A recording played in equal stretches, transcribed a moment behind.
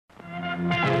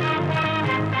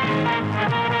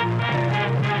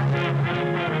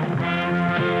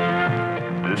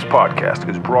podcast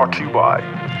is brought to you by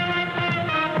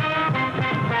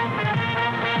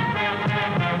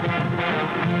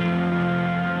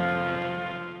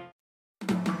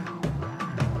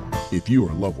If you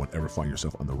or a loved one ever find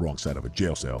yourself on the wrong side of a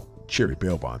jail cell, Cherry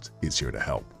Bail Bonds is here to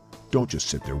help. Don't just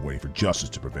sit there waiting for justice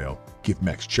to prevail. Give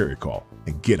Max Cherry a call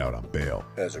and get out on bail.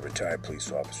 As a retired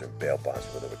police officer in bail bonds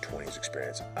with over 20 years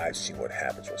experience, I've seen what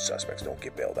happens when suspects don't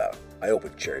get bailed out. I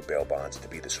opened Cherry Bail Bonds to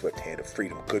be the swift hand of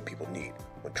freedom good people need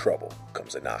when trouble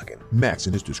comes a-knocking. Max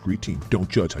and his discreet team don't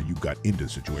judge how you got into the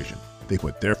situation. They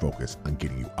put their focus on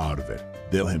getting you out of it.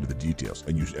 They'll handle the details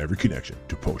and use every connection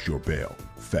to post your bail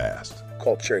fast.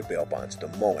 Call Cherry Bail Bonds the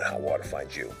moment hot water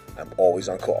finds you. I'm always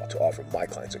on call to offer my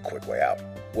clients a quick way out.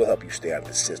 We'll help you stay out of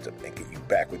the system and get you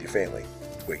back with your family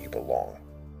where you belong.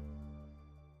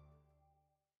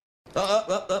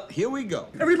 Here we go.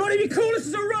 Everybody be cool, this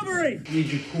is a robbery! Need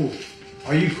you cool.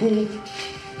 Are you cool?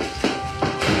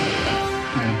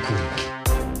 I am cool.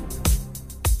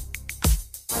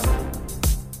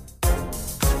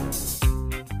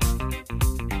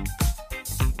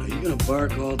 Are you gonna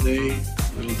bark all day,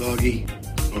 little doggy,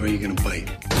 or are you gonna bite?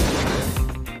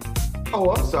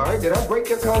 Oh, I'm sorry. Did I break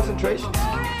your concentration?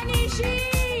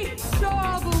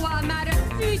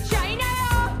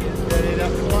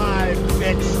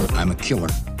 I'm a killer.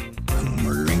 I'm a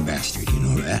murdering bastard, you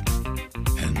know that?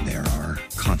 And there are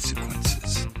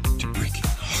consequences to breaking the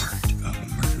heart of a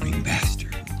murdering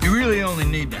bastard. You really only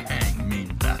need to hang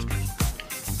mean bastards.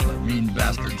 But mean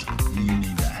bastards, you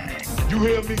need to hang. You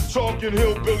hear me talking,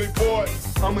 hillbilly boy?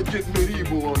 I'ma get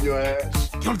medieval on your ass.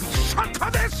 You'll be shot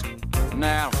for this? Nah,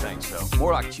 I don't think so.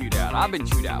 More like chewed out. I've been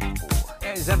chewed out before.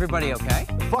 Is everybody okay?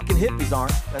 The fucking hippies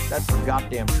aren't. That's for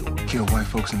goddamn sure. Kill white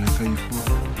folks and they pay you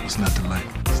for it. What's not to like?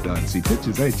 Starting to see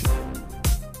pictures, ain't you?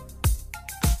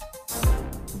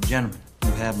 Gentlemen,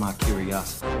 you have my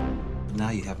curiosity. But now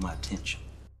you have my attention.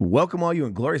 Welcome all you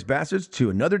inglorious bastards to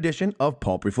another edition of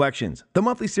Pulp Reflections, the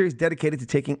monthly series dedicated to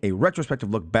taking a retrospective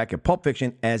look back at Pulp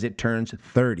Fiction as it turns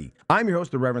 30. I'm your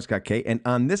host, the Reverend Scott K, and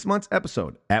on this month's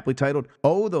episode, aptly titled,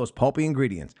 Oh, Those Pulpy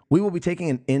Ingredients, we will be taking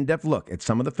an in-depth look at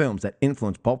some of the films that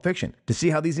influenced Pulp Fiction to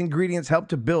see how these ingredients helped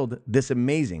to build this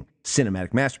amazing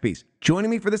cinematic masterpiece.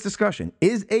 Joining me for this discussion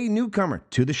is a newcomer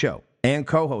to the show and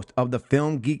co-host of the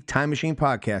Film Geek Time Machine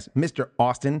podcast, Mr.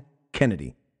 Austin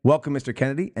Kennedy. Welcome, Mr.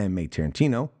 Kennedy, and may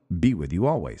Tarantino be with you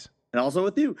always. And also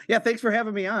with you. Yeah, thanks for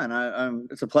having me on.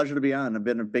 It's a pleasure to be on. I've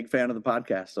been a big fan of the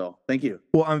podcast, so thank you.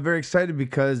 Well, I'm very excited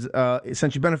because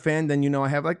since you've been a fan, then I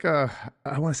have like I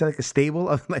want to say like a stable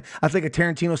of like I think a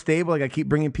Tarantino stable. Like I keep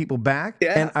bringing people back,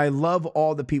 and I love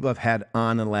all the people I've had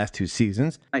on in the last 2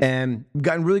 seasons, and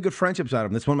gotten really good friendships out of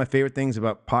them. That's one of my favorite things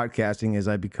about podcasting is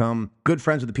I become good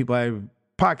friends with the people I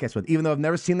podcast with. Even though I've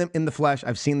never seen them in the flesh,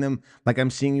 I've seen them like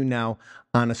I'm seeing you now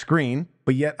on a screen,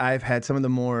 but yet I've had some of the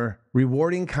more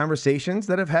rewarding conversations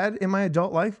that I've had in my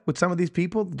adult life with some of these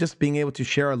people, just being able to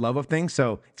share a love of things.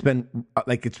 So it's been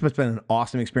an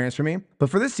awesome experience for me. But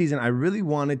for this season, I really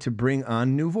wanted to bring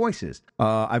on new voices.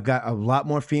 I've got a lot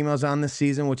more females on this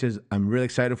season, which is I'm really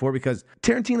excited for because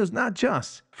Tarantino's not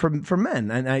just for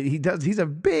men, and he's a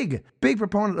big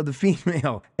proponent of the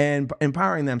female and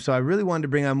empowering them. So I really wanted to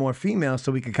bring on more females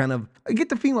so we could kind of get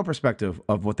the female perspective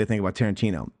of what they think about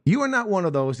Tarantino. You are not one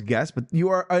of those guests, but you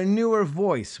are a newer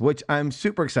voice, which I'm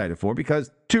super excited for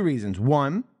because 2 reasons.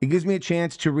 One, it gives me a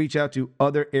chance to reach out to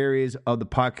other areas of the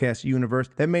podcast universe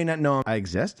that may not know I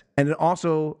exist. And it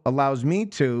also allows me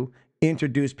to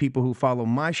introduce people who follow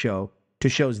my show to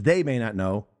shows they may not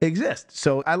know exist.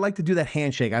 So I like to do that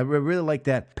handshake. I really like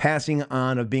that passing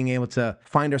on of being able to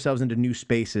find ourselves into new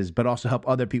spaces, but also help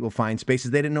other people find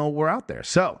spaces they didn't know were out there.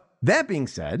 So that being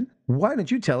said, why don't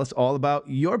you tell us all about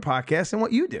your podcast and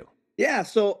what you do? Yeah,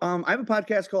 so I have a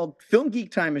podcast called Film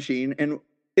Geek Time Machine, and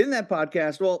in that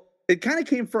podcast, well, it kind of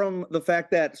came from the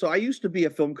fact that, so I used to be a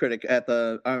film critic at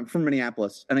from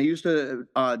Minneapolis, and I used to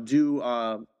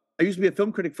be a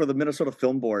film critic for the Minnesota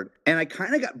Film Board, and I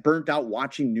kind of got burnt out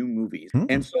watching new movies.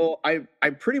 And so I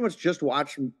pretty much just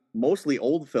watch mostly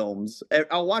old films.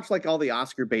 I'll watch like all the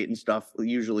Oscar bait and stuff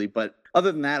usually, but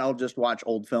other than that, I'll just watch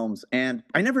old films. And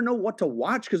I never know what to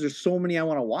watch because there's so many I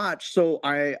want to watch. So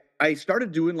I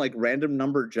started doing like random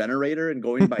number generator and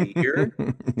going by ear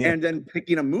and then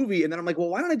picking a movie. And then I'm like, well,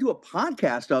 why don't I do a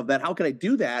podcast of that? How can I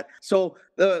do that? So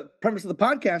the premise of the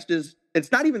podcast is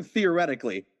it's not even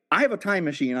theoretically. I have a time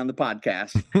machine on the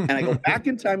podcast, and I go back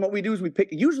in time. What we do is we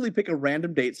usually pick a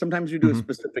random date. Sometimes we do a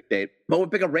specific date, but we'll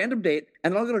pick a random date,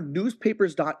 and then I'll go to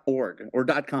newspapers.org or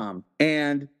 .com,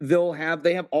 and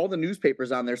they have all the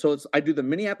newspapers on there. So I do the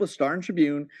Minneapolis Star and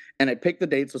Tribune, and I pick the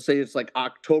date. So say it's like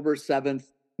October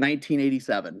 7th,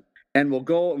 1987. and we'll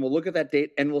go and we'll look at that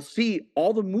date and we'll see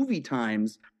all the movie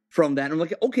times from that. And I'm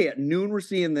like, okay, at noon we're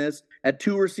seeing this, at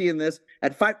 2 we're seeing this,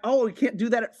 at 5, oh, we can't do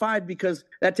that at 5 because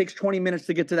that takes 20 minutes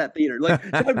to get to that theater. Like,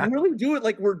 so I really do it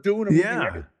like we're doing a movie.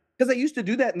 Yeah. Because I used to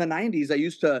do that in the 90s. I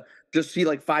used to just see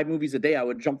like 5 movies a day. I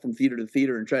would jump from theater to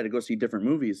theater and try to go see different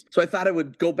movies. So I thought I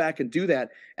would go back and do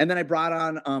that. And then I brought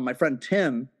on my friend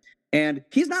Tim, and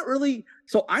he's not really,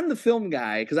 so I'm the film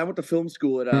guy because I went to film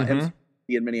school at MC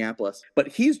in Minneapolis, but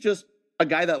he's just a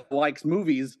guy that likes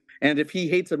movies. And if he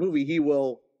hates a movie, he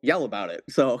will yell about it.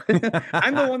 So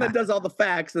I'm the one that does all the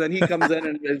facts, and then he comes in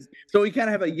and so we kind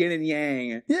of have a yin and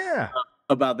yang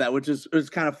about that, which is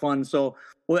kind of fun. So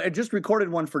I just recorded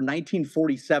one for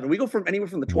 1947. We go from anywhere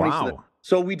from the 20s. Wow.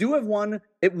 So we do have one.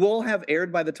 It will have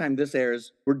aired by the time this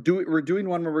airs. We're doing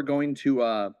one where we're going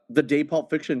to the day Pulp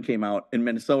Fiction came out in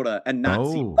Minnesota and not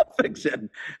see Pulp Fiction.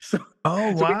 So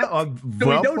wow. We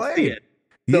don't see it.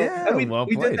 So, Yeah, we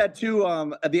did that too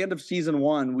at the end of season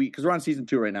 1. Because we're on season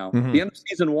 2 right now. The end of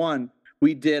season 1,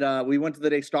 we did. We went to the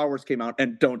day Star Wars came out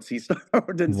and didn't see Star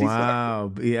Wars.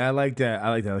 Wow. Yeah, I like that.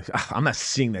 I'm not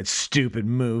seeing that stupid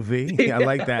movie. Yeah, I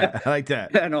like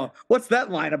that. I know. What's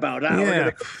that line about? We're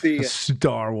gonna go see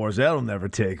Star Wars. That'll never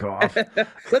take off.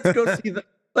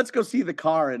 Let's go see the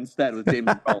car instead with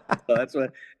James Earl. So that's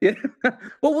what. Yeah.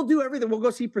 Well, we'll do everything. We'll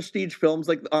go see prestige films.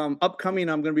 Like upcoming,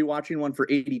 I'm going to be watching one for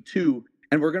 82,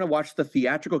 and we're going to watch the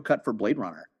theatrical cut for Blade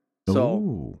Runner.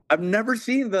 So I've never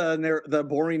seen the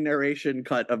boring narration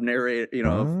cut of narration.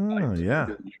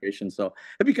 So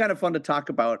it'd be kind of fun to talk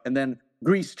about. And then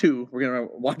Grease 2, we're gonna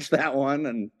watch that one,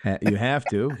 and you have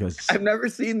to because I've never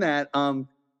seen that.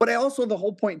 But I also, the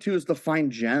whole point too is to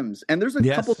find gems, and there's a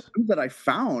couple gems that I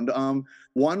found.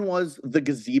 One was The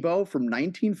Gazebo from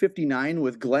 1959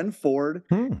 with Glenn Ford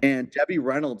and Debbie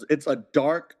Reynolds. It's a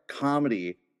dark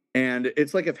comedy. And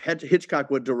it's like if Hitchcock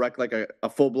would direct like a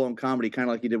full-blown comedy, kind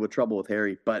of like he did with Trouble with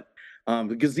Harry. But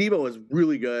The Gazebo is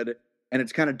really good, and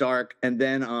it's kind of dark. And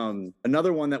then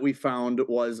another one that we found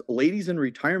was Ladies in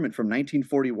Retirement from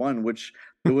 1941, which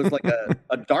it was like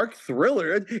a dark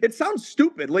thriller. It sounds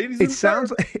stupid. It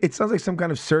sounds like some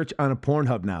kind of search on a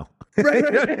Pornhub now. Right.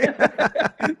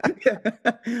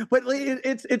 But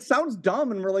it sounds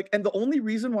dumb, and we're like, and the only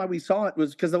reason why we saw it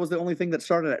was because that was the only thing that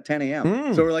started at 10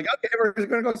 a.m. So we're like, okay, we're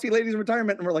gonna go see Ladies in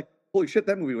Retirement, and we're like, holy shit,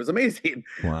 that movie was amazing.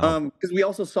 Wow. Because we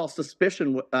also saw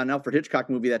Suspicion, an Alfred Hitchcock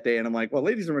movie that day, and I'm like, well,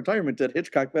 Ladies in Retirement did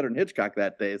Hitchcock better than Hitchcock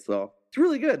that day, so it's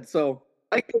really good. So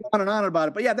I can go on and on about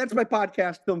it, but yeah, that's my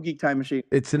podcast, Film Geek Time Machine.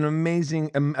 It's an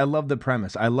amazing. I love the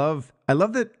premise. I love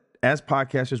that. As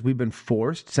podcasters, we've been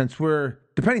forced, since we're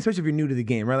depending, especially if you're new to the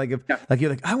game, right? Like if you're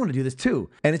like, I want to do this too,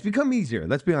 and it's become easier.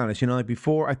 Let's be honest. Like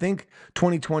before, I think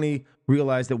 2020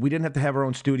 realized that we didn't have to have our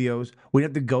own studios. We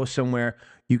didn't have to go somewhere.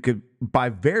 You could buy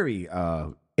very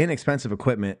inexpensive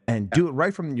equipment and do it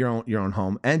right from your own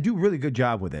home and do a really good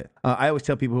job with it. I always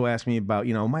tell people who ask me about,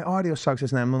 my audio sucks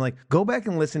this and that. I'm like, go back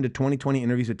and listen to 2020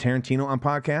 interviews with Tarantino on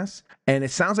podcasts, and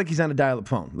it sounds like he's on a dial-up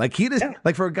phone. Like he just,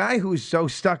 like for a guy who's so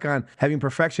stuck on having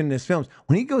perfection in his films,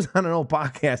 when he goes on an old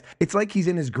podcast, it's like he's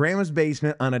in his grandma's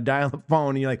basement on a dial-up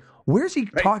phone, and you're like, where's he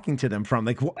talking to them from?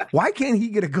 Like, why can't he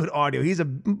get a good audio? He's a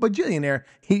bajillionaire.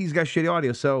 He's got shitty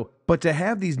audio. So, but to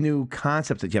have these new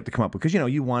concepts that you have to come up with, because,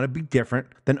 you want to be different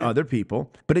than other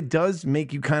people, but it does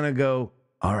make you kind of go,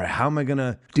 all right, how am I going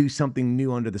to do something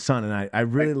new under the sun? And I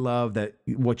really love that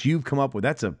what you've come up with.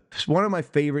 That's one of my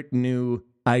favorite new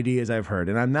ideas I've heard.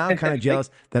 And I'm now kind of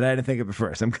jealous that I didn't think of it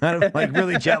first. I'm kind of like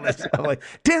really jealous. I'm like,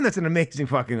 damn, that's an amazing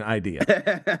fucking idea.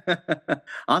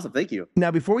 Awesome. Thank you. Now,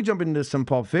 before we jump into some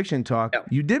Pulp Fiction talk,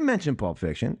 you did mention Pulp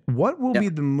Fiction. What will be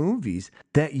the movies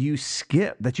that you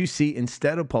skip, that you see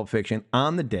instead of Pulp Fiction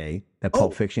on the day that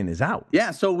Pulp Fiction is out? Yeah.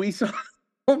 So we saw,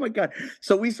 oh my God.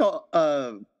 So we saw,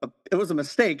 it was a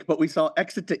mistake, but we saw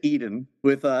Exit to Eden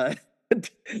with Dan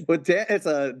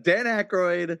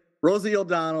Aykroyd, Rosie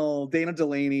O'Donnell, Dana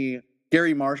Delaney,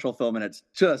 Gary Marshall film, and it's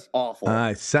just awful.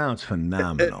 It sounds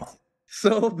phenomenal. It's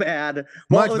so bad.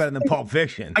 Much better than Pulp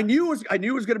Fiction. I knew it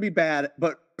was going to be bad,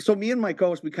 but so me and my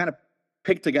co-host, we kind of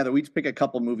picked together. We each pick a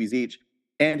couple movies each,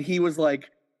 and he was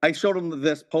like, I showed him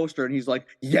this poster, and he's like,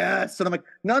 yes. And I'm like,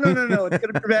 no, it's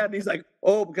going to be bad. And he's like,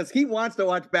 oh, because he wants to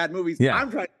watch bad movies. Yeah.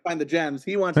 I'm trying to find the gems.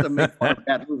 He wants to make fun of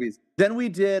bad movies. Then we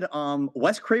did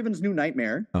Wes Craven's New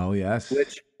Nightmare. Oh, yes.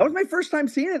 Which that was my first time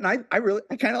seeing it, and I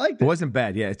kind of liked it. It wasn't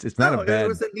bad. Yeah, it's not a bad. It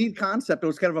was a neat concept. It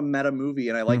was kind of a meta movie,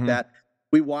 and I liked that.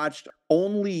 We watched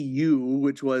Only You,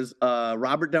 which was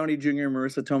Robert Downey Jr.,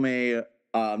 Marissa Tomei,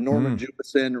 Norman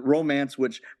Jewison romance,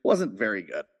 which wasn't very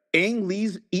good. Ang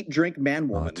Lee's Eat, Drink, Man,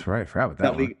 Woman. Oh, that's right. I forgot about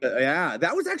that one. Yeah,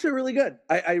 that was actually really good.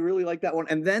 I really like that one.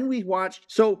 And then we watched,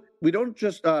 so we don't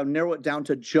just narrow it down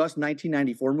to just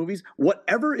 1994 movies,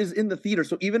 whatever is in the theater.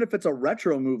 So even if it's a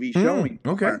retro movie showing.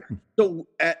 Okay. So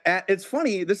it's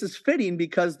funny, this is fitting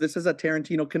because this is a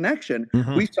Tarantino connection.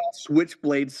 We saw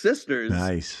Switchblade Sisters.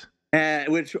 Nice.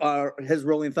 Which his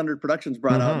Rolling Thunder Productions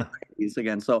brought out in the 90s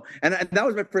again. So, and that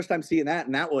was my first time seeing that,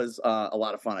 and that was a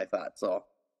lot of fun, I thought. So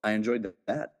I enjoyed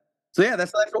that. So yeah,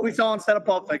 that's what we saw instead of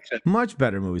Pulp Fiction. Much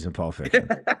better movies than Pulp Fiction.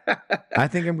 I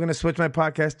think I'm going to switch my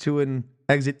podcast to an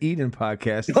Exit Eden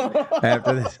podcast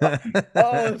after this.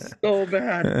 Oh, so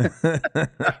bad.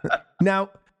 Now,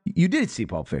 you did see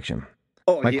Pulp Fiction.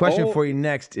 Oh, my question for you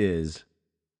next is,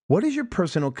 what is your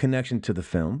personal connection to the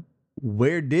film?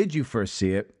 Where did you first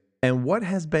see it? And what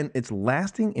has been its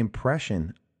lasting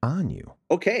impression on you?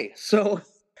 Okay, so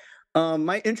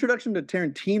my introduction to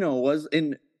Tarantino was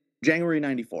in January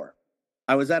 94.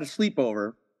 I was at a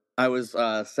sleepover. I was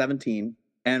 17,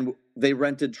 and they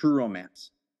rented True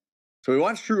Romance. So we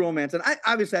watched True Romance, and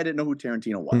I didn't know who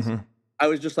Tarantino was. I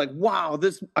was just like, wow,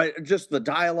 just the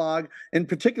dialogue, in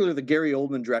particular, the Gary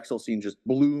Oldman Drexel scene just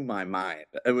blew my mind.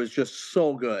 It was just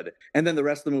so good. And then the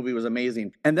rest of the movie was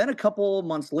amazing. And then a couple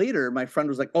months later, my friend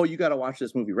was like, oh, you got to watch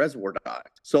this movie, Reservoir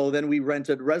Dogs. So then we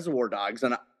rented Reservoir Dogs,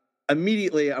 and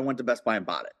immediately I went to Best Buy and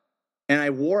bought it. And I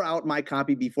wore out my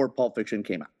copy before Pulp Fiction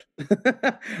came out.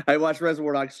 I watched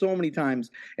Reservoir Dogs so many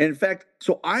times. And in fact,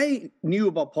 so I knew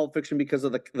about Pulp Fiction because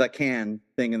of the Cannes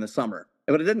thing in the summer.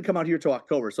 But it didn't come out here till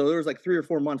October. So there was like 3 or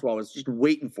 4 months while I was just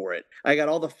waiting for it. I got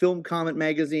all the film comment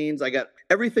magazines. I got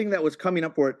everything that was coming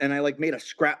up for it. And I like made a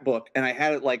scrapbook and I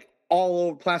had it like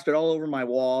plastered all over my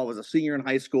wall. I was a senior in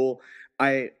high school.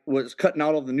 I was cutting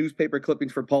out all the newspaper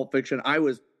clippings for Pulp Fiction. I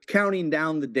was counting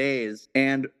down the days,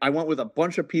 and I went with a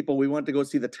bunch of people. We went to go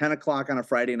see the 10 o'clock on a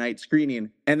Friday night screening.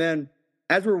 And then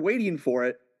as we're waiting for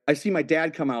it, I see my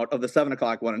dad come out of the 7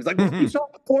 o'clock one, and he's like, well, you saw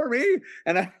it before me?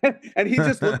 And he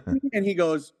just looked at me and he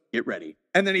goes, get ready.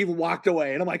 And then he walked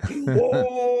away, and I'm like,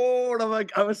 whoa. And I'm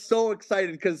like, I was so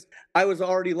excited because I was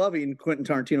already loving Quentin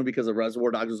Tarantino because of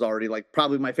Reservoir Dogs was already like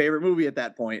probably my favorite movie at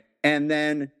that point. And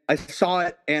then I saw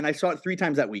it 3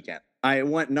 times that weekend. I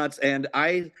went nuts, and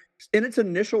in its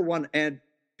initial run, and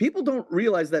people don't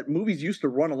realize that movies used to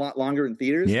run a lot longer in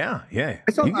theaters. Yeah.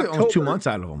 I saw you get almost 2 months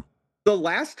out of them. The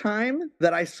last time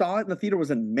that I saw it in the theater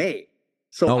was in May.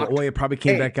 So it probably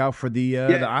came back out for the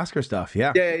Oscar stuff.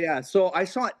 Yeah. Yeah. So I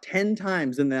saw it 10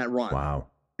 times in that run. Wow.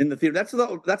 In the theater. That's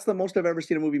the most I've ever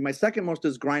seen a movie. My second most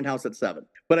is Grindhouse at 7.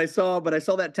 But I saw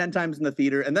that 10 times in the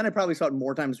theater, and then I probably saw it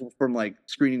more times from like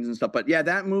screenings and stuff. But yeah,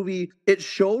 that movie, it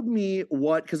showed me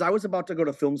because I was about to go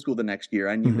to film school the next year.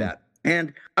 I knew that.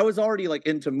 And I was already like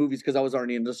into movies because I was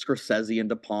already into Scorsese and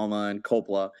De Palma and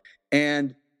Coppola.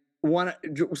 And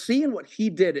seeing what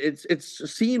he did,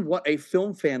 it's seeing what a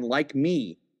film fan like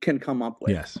me can come up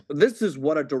with. Yes. This is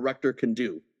what a director can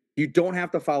do. You don't have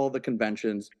to follow the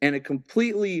conventions, and it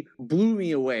completely blew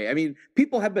me away. I mean,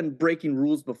 people have been breaking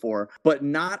rules before, but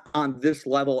not on this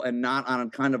level and not on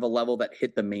kind of a level that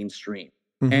hit the mainstream.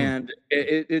 And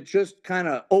it just kind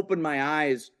of opened my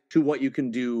eyes to what you can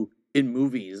do in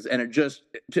movies, and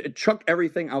it chucked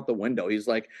everything out the window. He's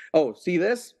like, oh, see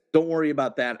this? Don't worry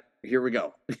about that. Here we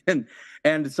go.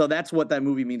 And so that's what that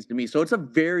movie means to me. So it's a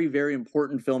very, very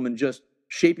important film and just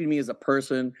shaping me as a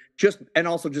person, and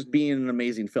also just being an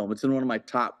amazing film. It's in one of my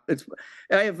top.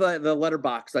 I have the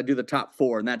letterbox. I do the top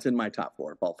 4, and that's in my top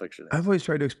 4. Pulp Fiction. I've always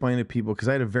tried to explain to people because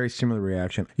I had a very similar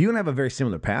reaction. You and I have a very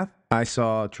similar path. I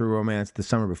saw True Romance the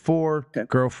summer before. Okay.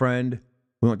 Girlfriend.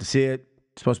 We went to see it.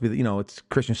 It's supposed to be, it's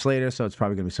Christian Slater, so it's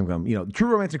probably going to be some kind of, True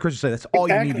Romance and Christian Slater. That's all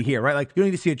you need to hear, right? Like, you don't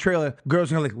need to see a trailer.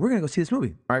 Girls are going to we're going to go see this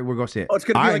movie. All right, we'll go see it. Oh, it's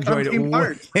going to be enjoyed it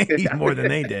way more than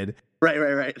they did.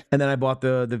 Right. And then I bought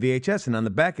the VHS, and on the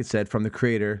back it said, from the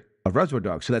creator of Reservoir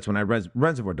Dogs. So that's when I read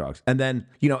Reservoir Dogs. And then,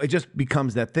 it just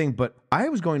becomes that thing. But I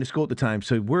was going to school at the time,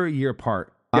 so we're a year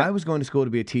apart. Yeah. I was going to school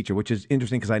to be a teacher, which is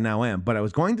interesting because I now am. But I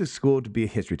was going to school to be a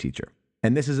history teacher.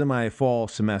 And this is in my fall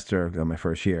semester of my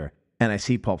first year. And I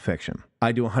see Pulp Fiction.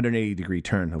 I do a 180-degree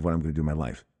turn of what I'm going to do in my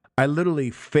life. I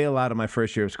literally fail out of my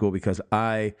first year of school because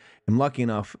I am lucky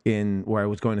enough in where I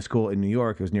was going to school in New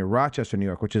York. It was near Rochester, New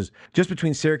York, which is just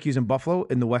between Syracuse and Buffalo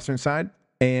in the western side.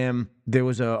 And there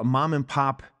was a mom and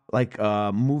pop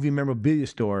movie memorabilia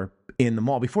store in the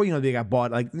mall. Before, they got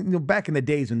bought, back in the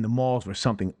days when the malls were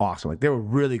something awesome. Like, there were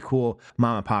really cool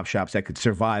mom and pop shops that could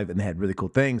survive and they had really cool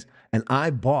things. And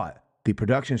I bought the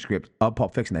production script of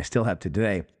Pulp Fiction I still have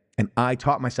today. and I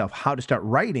taught myself how to start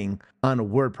writing on a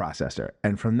word processor.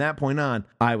 And from that point on,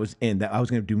 I was in that I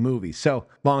was going to do movies. So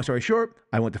long story short,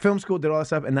 I went to film school, did all that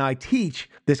stuff, and now I teach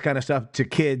this kind of stuff to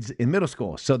kids in middle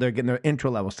school. So they're getting their intro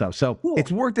level stuff. So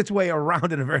it's worked its way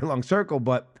around in a very long circle,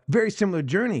 but very similar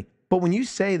journey. But when you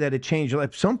say that it changed your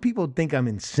life, some people think I'm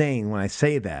insane when I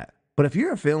say that. But if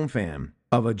you're a film fan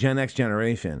of a Gen X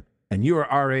generation and you were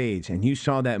our age and you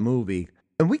saw that movie,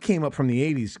 and we came up from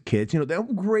the 80s, kids, they were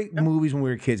great movies when we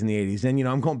were kids in the 80s. And,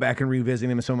 I'm going back and revisiting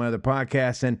them in some of my other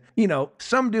podcasts. And,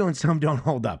 some do and some don't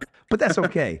hold up. But that's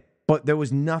okay. But there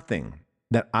was nothing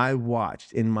that I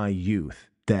watched in my youth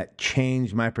that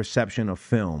changed my perception of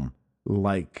film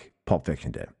like Pulp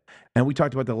Fiction did. And we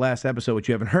talked about the last episode, which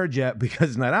you haven't heard yet because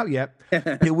it's not out yet.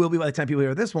 It will be by the time people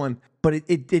hear this one. But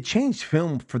it changed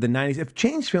film for the 90s. It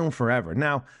changed film forever.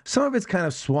 Now, some of it's kind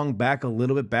of swung back a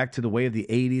little bit back to the way of the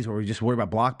 80s where we just worry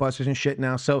about blockbusters and shit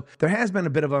now. So there has been a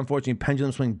bit of, unfortunately,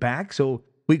 pendulum swing back. So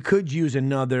we could use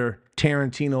another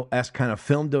Tarantino-esque kind of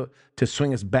film to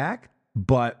swing us back.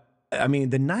 But I mean,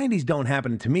 the 90s don't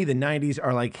happen. To me, the 90s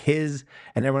are like his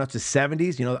and everyone else's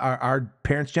 70s. Our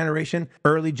parents' generation,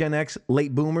 early Gen X,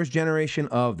 late boomers' generation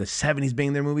of the 70s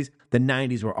being their movies. The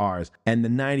 90s were ours. And the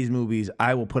 90s movies,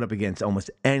 I will put up against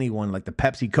almost anyone, like the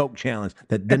Pepsi Coke challenge,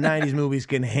 that the 90s movies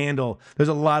can handle. There's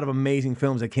a lot of amazing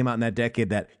films that came out in that decade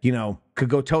that, could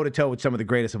go toe-to-toe with some of the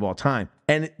greatest of all time.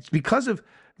 And it's because of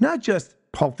not just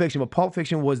Pulp Fiction, but Pulp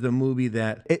Fiction was the movie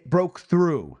that it broke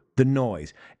through the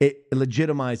noise. It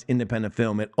legitimized independent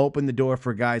film. It opened the door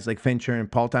for guys like Fincher and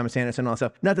Paul Thomas Anderson and all that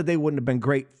stuff. Not that they wouldn't have been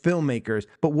great filmmakers,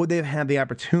 but would they have had the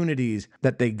opportunities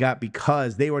that they got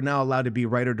because they were now allowed to be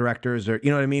writer-directors or,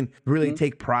 really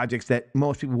take projects that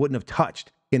most people wouldn't have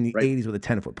touched in the 80s with a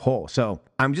 10-foot pole. So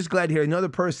I'm just glad to hear another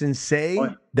person say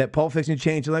that Pulp Fiction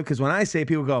changed your life, because when I say,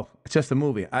 people go, it's just a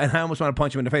movie. I almost want to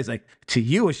punch him in the face. Like, to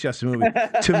you, it's just a movie.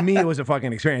 To me, it was a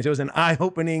fucking experience. It was an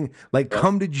eye-opening,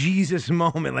 come to Jesus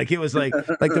moment. Like, it was when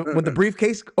the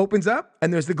briefcase opens up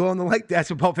and there's the glow in the light, that's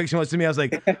what Pulp Fiction was to me. I was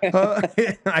like,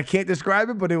 I can't describe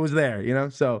it, but it was there,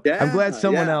 So I'm glad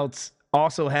someone else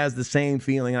also has the same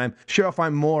feeling. I'm sure I'll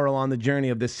find more along the journey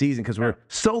of this season because we're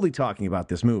solely talking about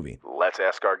this movie. Let's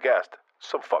ask our guest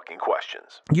some fucking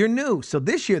questions. You're new. So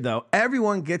this year, though,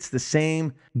 everyone gets the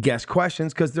same guest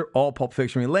questions because they're all Pulp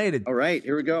Fiction related. All right,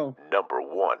 here we go. Number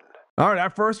 1. All right, our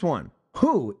first one.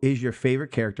 Who is your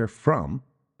favorite character from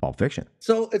Pulp Fiction?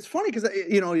 So it's funny because,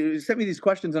 you sent me these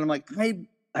questions and I'm like,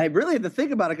 I really had to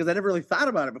think about it because I never really thought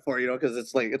about it before, because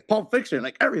it's Pulp Fiction,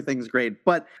 everything's great.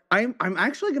 But I'm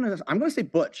actually gonna say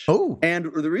Butch. Oh, and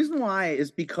the reason why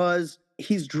is because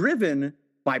he's driven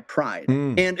by pride,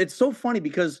 and it's so funny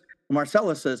because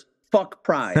Marcellus says "fuck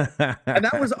pride," and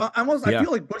that was almost. I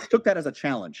feel like Butch took that as a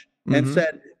challenge and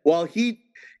said, "Well,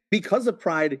 because of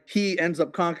pride, he ends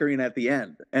up conquering at the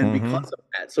end, and because of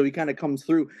that, so he kind of comes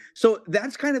through. So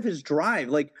that's kind of his drive.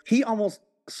 Like he almost."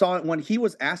 Saw it when he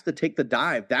was asked to take the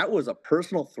dive. That was a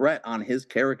personal threat on his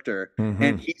character.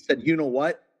 And he said, you know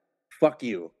what? Fuck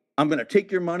you. I'm going to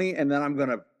take your money and then I'm going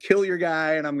to kill your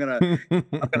guy and I'm going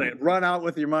to run out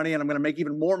with your money and I'm going to make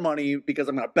even more money because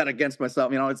I'm going to bet against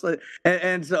myself. It's like,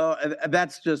 and so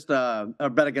that's just a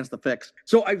bet against the fix.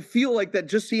 So I feel like that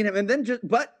just seeing him and then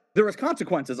but there was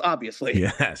consequences, obviously.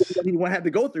 Yes. He had to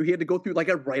go through. He had to go through like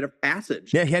a rite of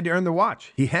passage. Yeah, he had to earn the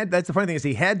watch. That's the funny thing is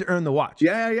he had to earn the watch.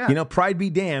 Yeah. Pride be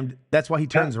damned. That's why he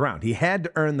turns around. He had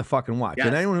to earn the fucking watch. Yes.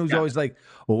 And anyone who's always like,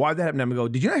 well, why did that happen? I'm going to go,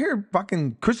 did you not hear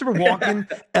fucking Christopher Walken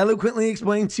eloquently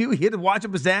explain to you he had to watch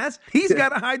up his ass? He's got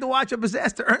to hide the watch up his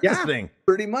ass to earn this thing.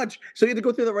 Pretty much. So he had to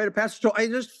go through the rite of passage. So I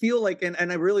just feel like, and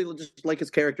I really just like his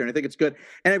character and I think it's good.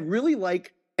 And I really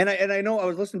like, and I know I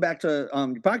was listening back to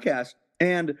your podcast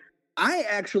and I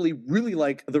actually really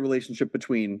like the relationship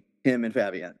between him and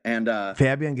Fabian. And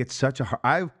Fabian gets such a hard...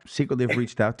 I secretly have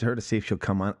reached out to her to see if she'll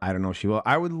come on. I don't know if she will.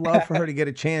 I would love for her to get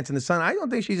a chance in the sun. I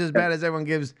don't think she's as bad as everyone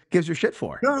gives her shit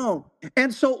for. No.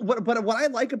 And so, but what I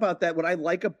like about that, what I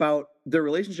like about their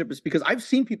relationship is because I've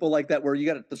seen people like that where you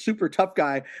got the super tough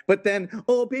guy, but then,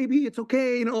 oh baby, it's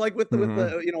okay, like with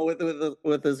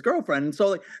with his girlfriend. And so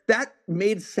like that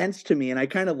made sense to me, and I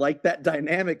kind of like that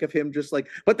dynamic of him just like.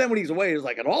 But then when he's away, he's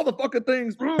like, and all the fucking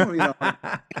things,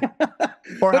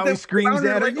 Or how he screams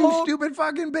at her, like, you stupid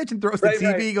fucking bitch, and throws the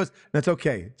TV. He goes, that's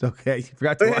okay. It's okay. You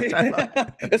forgot to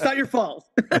watch. It's not your fault.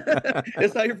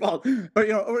 It's not your fault. Or,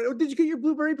 or did you get your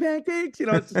blueberry pancakes?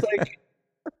 It's just like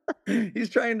he's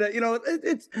trying to,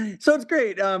 it's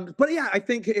great. But yeah, I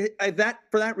think that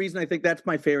for that reason, I think that's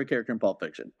my favorite character in Pulp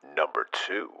Fiction. Number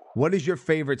 2. What is your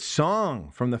favorite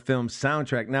song from the film's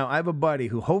soundtrack? Now, I have a buddy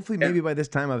who hopefully maybe by this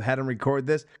time I've had him record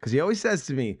this because he always says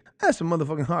to me, that's some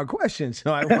motherfucking hard questions.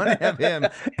 So I want to have him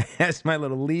as my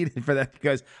little lead for that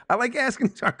because I like asking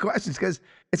these hard questions because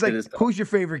it's like, who's your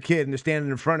favorite kid? And they're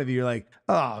standing in front of you. You're like,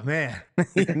 oh, man.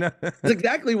 You know? That's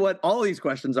exactly what all these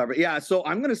questions are. But yeah, so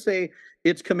I'm going to say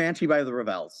it's Comanche by the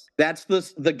Revels. That's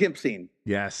the Gimp scene.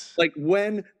 Yes. Like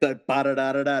when the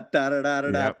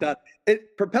ba-da-da-da-da-da-da-da-da,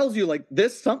 it propels you like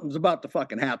something's about to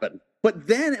fucking happen. But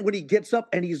then when he gets up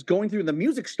and he's going through, the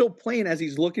music's still playing as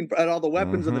he's looking at all the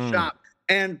weapons in the shop.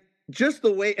 And just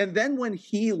the way, and then when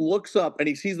he looks up and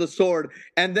he sees the sword,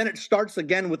 and then it starts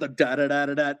again with a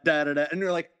da-da-da-da-da-da-da-da, and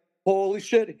you're like, holy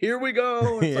shit, here we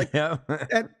go. It's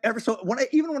like, so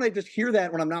even when I just hear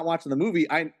that when I'm not watching the movie,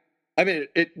 I mean,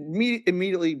 it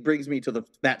immediately brings me to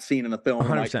that scene in the film.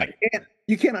 Like,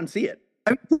 you can't unsee it.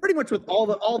 I mean, pretty much with all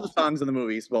the songs in the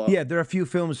movies. Well, yeah, there are a few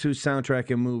films whose soundtrack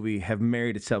and movie have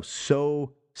married itself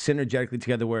so synergetically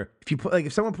together. Where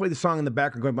if someone played the song in the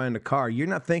background going by in the car, you're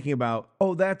not thinking about,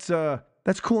 oh, that's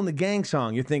cool in the gang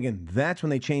song. You're thinking that's when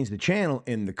they changed the channel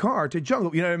in the car to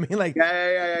jungle. You know what I mean? Like,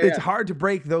 it's hard to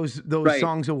break those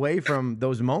songs away from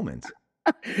those moments.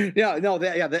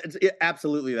 That's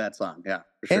absolutely that song. Yeah,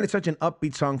 for sure. And it's such an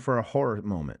upbeat song for a horror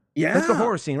moment. Yeah, that's the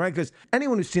horror scene, right? Because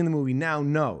anyone who's seen the movie now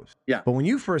knows. Yeah. But when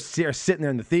you first are sitting there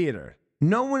in the theater,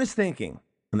 no one is thinking,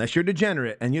 unless you're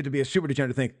degenerate, and you have to be a super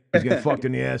degenerate to think he's getting fucked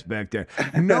in the ass back there.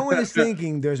 No one is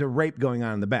thinking there's a rape going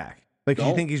on in the back. Like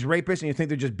you think he's rapist, and you think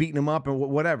they're just beating him up and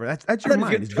whatever. That's your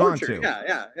mind. It's gone to.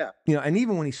 Yeah. You know, and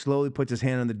even when he slowly puts his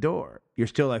hand on the door, you're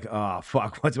still like, oh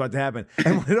fuck, what's about to happen?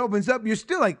 And when it opens up, you're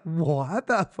still like, what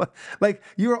the fuck? Like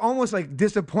you're almost like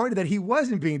disappointed that he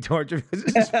wasn't being tortured because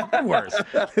this is far worse.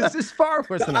 This is far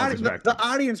worse than I expected. The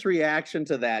audience reaction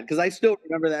to that, because I still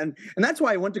remember that, and that's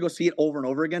why I went to go see it over and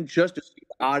over again just to see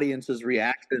the audience's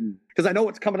reaction. Because I know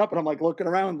what's coming up, and I'm like looking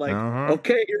around, like,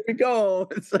 okay, here we go.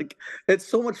 It's like it's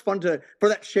so much fun for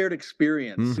that shared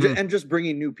experience and just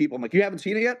bringing new people. I'm like, you haven't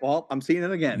seen it yet? Well, I'm seeing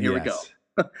it again. Here we go.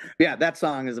 Yeah, that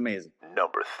song is amazing.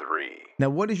 Number 3. Now,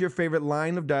 what is your favorite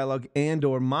line of dialogue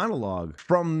and/or monologue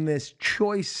from this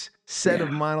choice set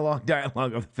of monologue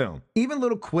dialogue of the film? Even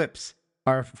little quips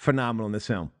are phenomenal in this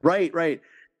film. Right.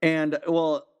 And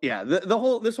well, yeah,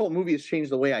 this whole movie has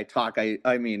changed the way I talk.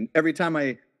 I mean, every time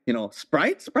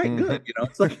Sprite good,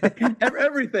 it's like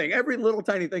everything, every little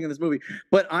tiny thing in this movie.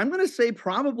 But I'm going to say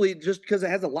probably just because it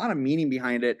has a lot of meaning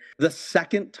behind it, the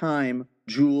second time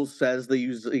Jules says they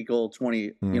use equal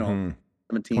 20, 17.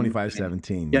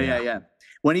 25-17. Yeah.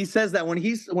 When he says that, when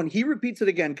he repeats it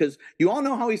again, because you all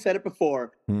know how he said it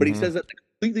before, but he says it a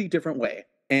completely different way.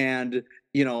 And,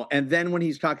 and then when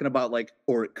he's talking about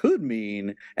or it could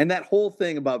mean, and that whole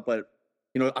thing about,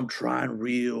 I'm trying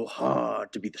real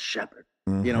hard to be the shepherd.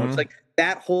 It's like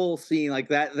that whole scene, like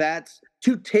that's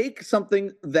to take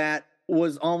something that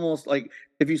was almost like,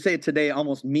 if you say it today,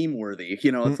 almost meme worthy,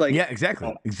 it's like, yeah, exactly.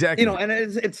 And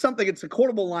it's a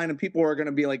quotable line, and people are going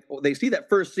to be like, they see that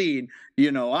first scene,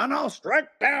 and I'll strike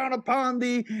down upon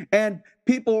thee, and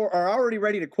people are already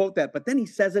ready to quote that, but then he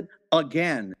says it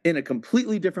again in a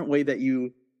completely different way that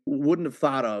you wouldn't have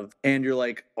thought of, and you're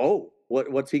like, oh,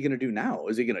 what's he going to do now?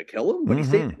 Is he going to kill him? But he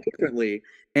said it differently.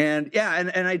 And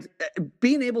I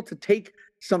being able to take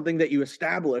something that you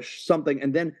establish something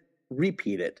and then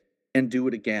repeat it and do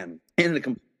it again in a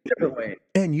completely different way.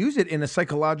 And use it in a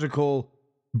psychological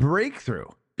breakthrough.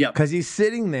 Yeah. Because he's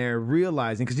sitting there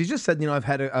realizing, because he just said, I've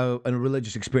had a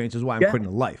religious experience is why I'm putting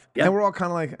a life. Yep. And we're all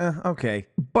kind of like, okay.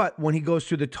 But when he goes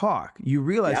through the talk, you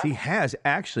realize he has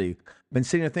actually been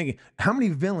sitting there thinking, how many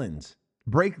villains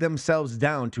break themselves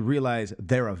down to realize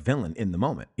they're a villain in the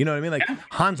moment? You know what I mean? Like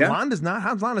Hans Landa's not.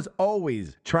 Hans Landa's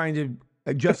always trying to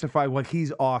justify what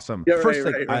he's awesome. First,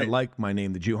 I like my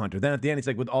name, the Jew Hunter. Then at the end, he's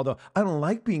like, I don't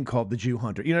like being called the Jew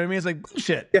Hunter. You know what I mean? It's like,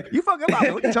 bullshit. Yeah. You fucking love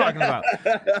it. What are you talking about?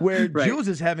 Where Jules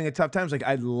is having a tough time. It's like,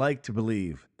 I'd like to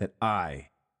believe that I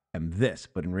am this,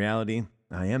 but in reality,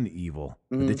 I am the evil,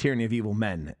 the tyranny of evil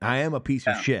men. I am a piece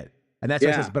of shit. And that's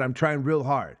what he says, but I'm trying real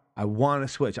hard. I want to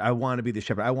switch. I want to be the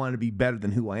shepherd. I want to be better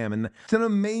than who I am. And it's an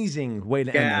amazing way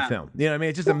to end the film. You know what I mean?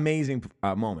 It's just an amazing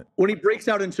moment. When he breaks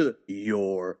out into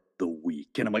you're the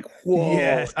weak. And I'm like, whoa.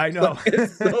 Yes, I know.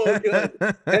 It's so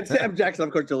good. And Sam Jackson,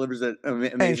 of course, delivers it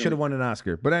amazingly. And should have won an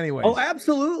Oscar. But anyway. Oh,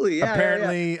 absolutely. Yeah,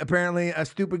 apparently, a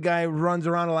stupid guy runs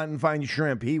around a lot and finds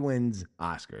shrimp. He wins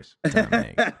Oscars.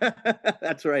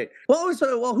 That's right. Well,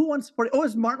 who won supporting? Oh,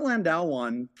 it's Martin Landau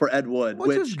won for Ed Wood.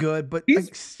 Which was good, but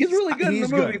he's really good in the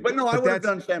movie. But no, I would have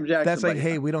done Sam Jackson. That's like,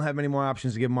 hey, we don't have many more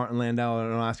options to give Martin Landau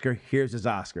an Oscar. Here's his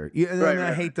Oscar. And then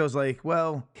I hate those, like,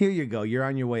 well, here you go. You're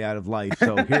on your way out of life,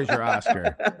 so here's your Oscar.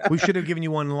 Oscar. We should have given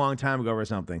you one a long time ago or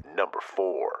something. Number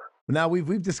 4. Now,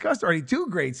 we've discussed already 2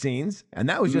 great scenes, and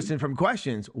that was just in from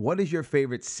questions. What is your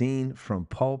favorite scene from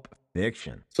Pulp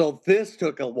Fiction? So this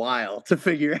took a while to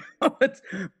figure out,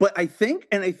 but I think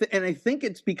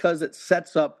it's because it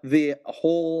sets up the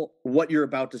whole what you're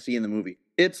about to see in the movie.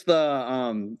 It's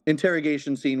the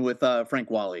interrogation scene with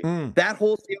Frank Wally. That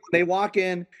whole scene when they walk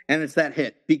in and it's that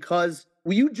hit, because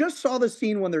you just saw the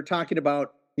scene when they're talking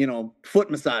about, you know,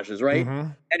 foot massages, right?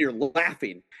 And you're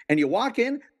laughing and you walk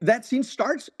in, that scene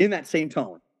starts in that same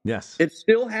tone. Yes. It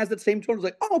still has that same tone. It's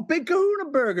like, oh, Big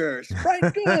Kahuna Burger, Sprite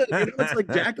good. You know, it's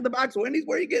like Jack in the Box, Wendy's,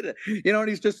 where you get it? You know, and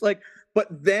he's just like, but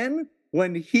then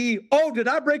when did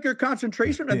I break your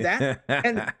concentration? And that,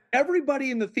 and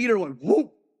everybody in the theater went,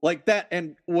 whoop, like that,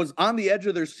 and was on the edge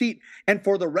of their seat. And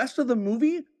for the rest of the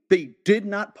movie, they did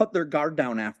not put their guard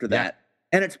down after that.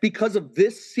 And it's because of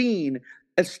this scene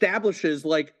establishes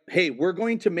like, hey, we're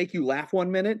going to make you laugh 1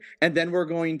 minute and then we're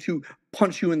going to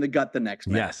punch you in the gut the next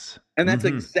minute. Yes. And that's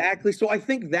exactly, so I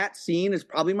think that scene is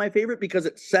probably my favorite because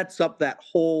it sets up the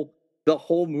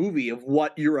whole movie of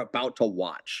what you're about to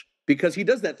watch. Because he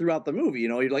does that throughout the movie, you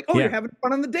know, you're like, oh, you're having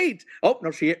fun on the date. Oh,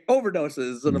 no, she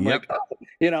overdoses. And I'm like, oh,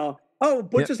 you know, oh,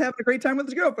 Butch is having a great time with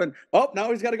his girlfriend. Oh,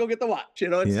 now he's got to go get the watch. You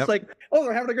know, it's just like, oh,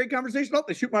 they're having a great conversation. Oh,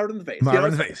 they shoot Marvin in the face.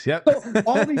 Marvin in the face, yep. So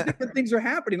all these different things are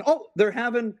happening. Oh, they're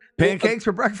having pancakes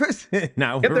for breakfast.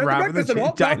 Now we're robbing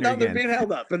the diner now again. They're being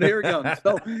held up, and here it comes.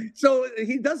 So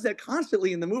he does that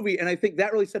constantly in the movie, and I think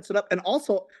that really sets it up. And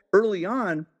also early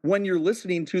on, when you're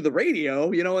listening to the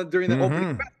radio, you know, during the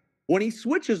opening, when he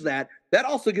switches that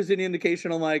also gives you an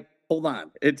indication. I'm like, hold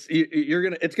on, it's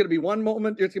gonna be one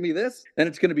moment, it's gonna be this, and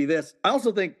it's gonna be this. I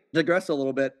also think, digress a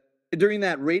little bit, during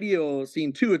that radio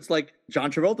scene too, it's like John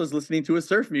Travolta's listening to his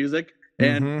surf music,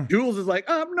 and Jules is like,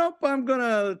 nope, I'm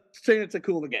gonna change it to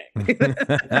Cool and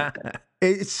the Gang.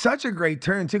 It's such a great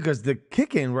turn too, because the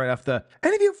kick in right off the,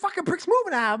 any of you fucking pricks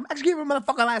moving out, actually give him a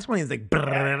motherfucking last one. He's like,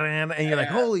 and you're like,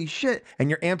 holy shit, and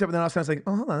you're amped up, and then all of a sudden it's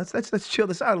like, oh, hold on, let's chill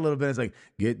this out a little bit. It's like,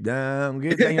 get down.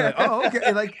 You're like, oh, okay.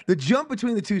 And like the jump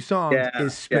between the 2 songs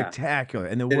is spectacular,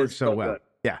 and it works so well. Good.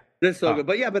 Yeah. It's so good.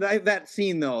 But yeah, that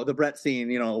scene though, the Brett scene,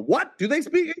 you know, what? Do they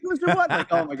speak English or what? Like,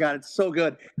 oh my God, it's so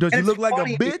good. Does he look like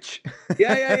a bitch?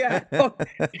 Yeah. Oh,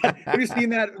 have you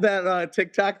seen that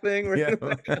TikTok thing? Where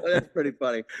that's pretty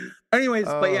funny. Anyways,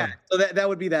 but yeah, so that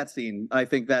would be that scene. I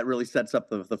think that really sets up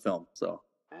the film. So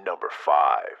Number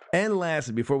 5. And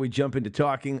lastly, before we jump into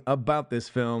talking about this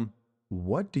film,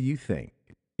 what do you think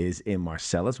is in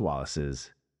Marcellus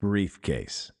Wallace's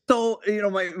briefcase? So, you know,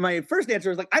 my first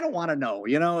answer is like, I don't want to know,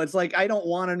 you know, it's like, I don't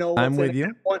want to know. I'm with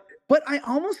you. But I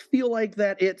almost feel like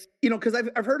that it's, you know, because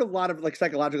I've heard a lot of like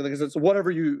psychological things. It's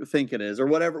whatever you think it is, or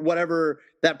whatever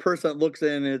that person looks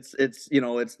in, it's, you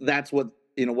know, that's what,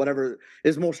 you know, whatever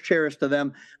is most cherished to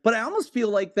them. But I almost feel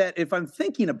like that if I'm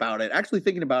actually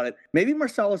thinking about it, maybe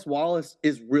Marcellus Wallace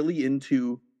is really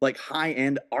into like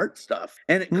high-end art stuff.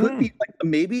 And it could be like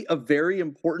maybe a very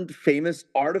important, famous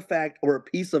artifact or a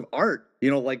piece of art,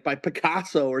 you know, like by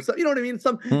Picasso or something, you know what I mean?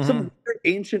 Some weird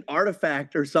ancient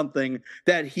artifact or something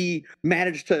that he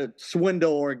managed to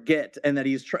swindle or get, and that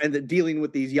he's dealing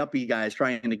with these yuppie guys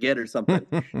trying to get or something.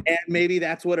 And maybe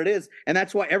that's what it is. And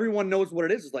that's why everyone knows what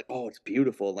it is. It's like, oh, it's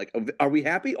beautiful. Like, are we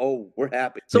happy? Oh, we're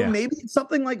happy. So maybe it's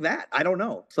something like that. I don't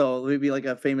know. So maybe like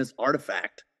a famous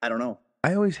artifact. I don't know.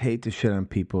 I always hate to shit on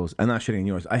people's. I'm not shitting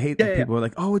yours. I hate that people are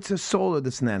like, "Oh, it's a soul of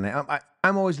this and that." And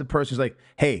I'm always the person who's like,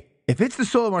 "Hey, if it's the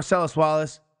soul of Marcellus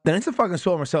Wallace, then it's the fucking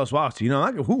soul of Marcellus Wallace." You know,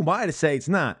 like, who am I to say it's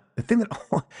not? The thing that,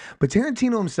 but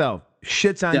Tarantino himself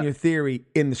shits on your theory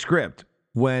in the script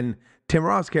when Tim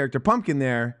Roth's character Pumpkin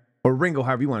there, or Ringo,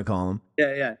 however you want to call him,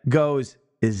 goes,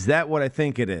 "Is that what I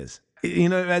think it is?" You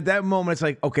know, at that moment, it's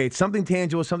like, okay, it's something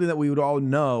tangible, something that we would all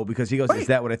know, because he goes, is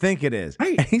that what I think it is?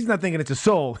 And he's not thinking it's a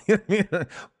soul.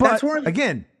 But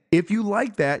again, if you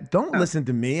like that, don't listen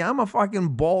to me. I'm a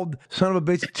fucking bald son of a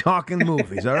bitch talking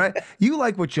movies, all right? You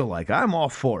like what you like. I'm all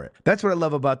for it. That's what I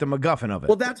love about the MacGuffin of it.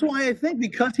 Well, that's why I think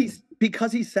because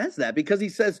he says that, because he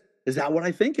says, is that what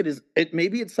I think it is?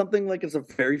 Maybe it's something like it's a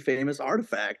very famous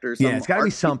artifact or something. Yeah, it's got to be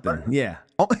something. Yeah.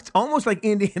 Oh, it's almost like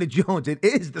Indiana Jones. It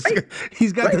is.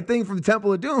 He's got the thing from the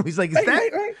Temple of Doom. He's like, is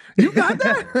that? You got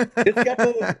that? It's got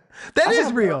that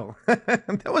is real.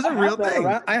 That was a real thing.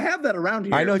 I have that around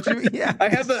here. I know what you mean. Yeah. I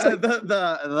have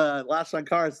the Last on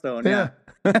Card Stone. Yeah.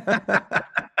 Oh,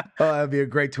 that'd be a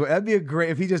great twist. That'd be a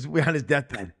great, if he just on his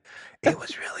deathbed. It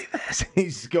was really this. He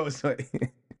just goes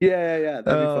like. Yeah. That'd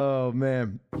be fun. Oh,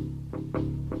 man.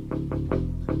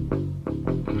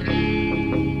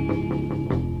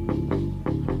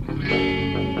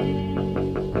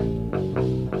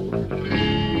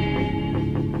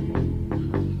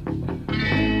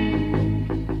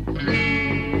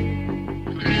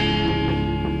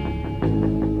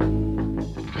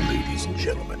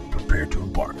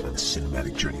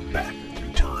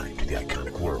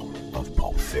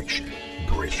 Fiction.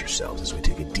 Brace yourselves as we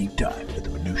take a deep dive into the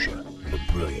minutiae, the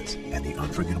brilliance, and the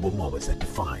unforgettable moments that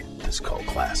define this cult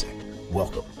classic.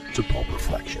 Welcome to Pulp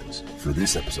Reflections. For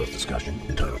this episode's discussion,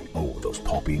 entitled Oh, Those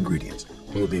Pulpy Ingredients,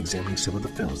 we will be examining some of the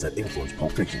films that influenced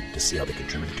Pulp Fiction to see how they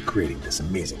contributed to creating this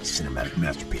amazing cinematic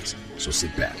masterpiece. So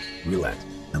sit back, relax,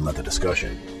 and let the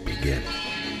discussion begin.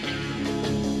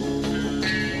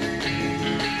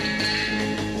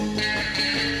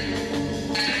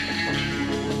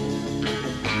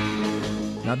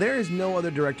 Now, there is no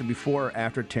other director before or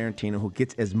after Tarantino who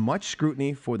gets as much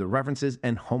scrutiny for the references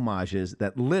and homages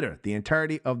that litter the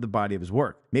entirety of the body of his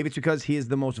work. Maybe it's because he is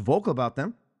the most vocal about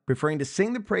them, preferring to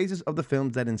sing the praises of the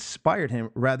films that inspired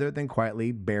him rather than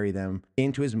quietly bury them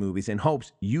into his movies in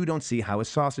hopes you don't see how his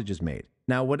sausage is made.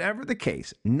 Now, whatever the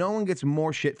case, no one gets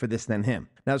more shit for this than him.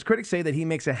 Now, his critics say that he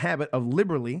makes a habit of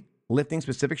liberally lifting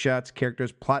specific shots,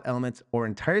 characters, plot elements, or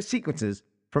entire sequences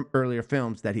from earlier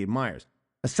films that he admires,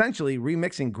 essentially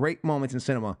remixing great moments in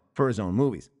cinema for his own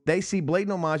movies. They see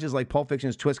blatant homages like Pulp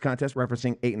Fiction's Twist Contest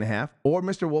referencing 8.5, or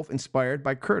Mr. Wolf inspired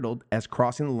by Curdled as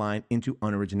crossing the line into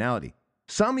unoriginality.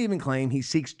 Some even claim he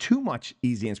seeks too much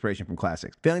easy inspiration from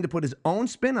classics, failing to put his own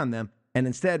spin on them and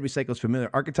instead recycles familiar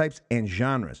archetypes and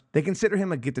genres. They consider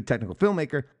him a gifted technical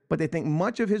filmmaker, but they think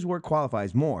much of his work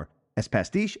qualifies more as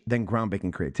pastiche than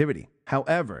groundbreaking creativity.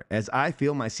 However, as I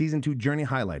feel my Season 2 journey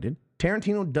highlighted,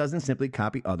 Tarantino doesn't simply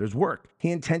copy others' work.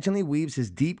 He intentionally weaves his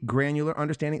deep, granular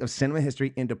understanding of cinema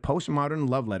history into postmodern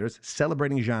love letters,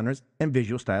 celebrating genres and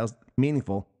visual styles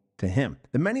meaningful to him.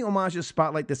 The many homages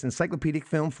spotlight this encyclopedic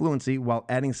film fluency while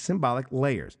adding symbolic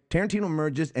layers. Tarantino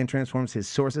merges and transforms his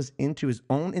sources into his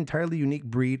own entirely unique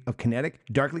breed of kinetic,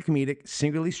 darkly comedic,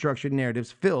 singularly structured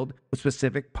narratives filled with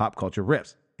specific pop culture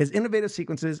riffs. His innovative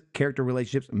sequences, character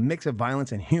relationships, mix of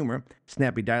violence and humor,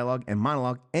 snappy dialogue, and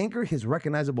monologue anchor his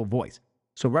recognizable voice.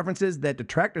 So references that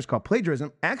detractors call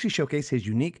plagiarism actually showcase his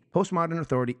unique postmodern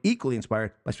authority, equally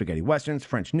inspired by spaghetti westerns,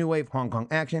 French New Wave, Hong Kong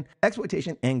action,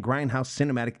 exploitation, and grindhouse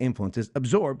cinematic influences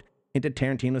absorbed into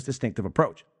Tarantino's distinctive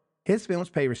approach. His films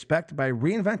pay respect by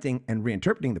reinventing and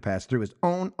reinterpreting the past through his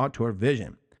own auteur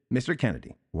vision. Mr.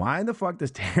 Kennedy, why the fuck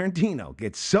does Tarantino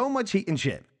get so much heat and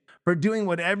shit for doing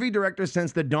what every director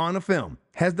since the dawn of film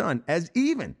has done, as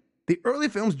even the early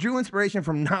films drew inspiration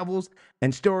from novels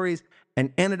and stories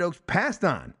and anecdotes passed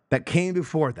on that came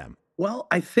before them? Well,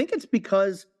 I think it's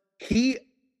because he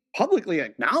publicly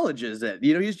acknowledges it.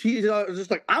 You know, he's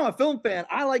just like, I'm a film fan.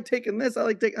 I like taking this.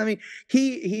 I mean,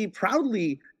 he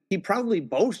proudly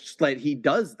boasts that he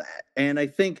does that. And I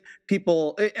think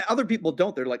other people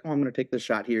don't. They're like, oh, I'm going to take this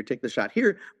shot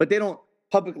here, but they don't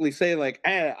publicly say like,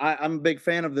 hey, I'm a big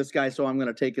fan of this guy, so I'm going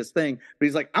to take his thing. But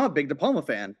he's like, I'm a big De Palma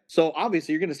fan. So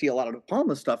obviously you're going to see a lot of De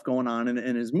Palma stuff going on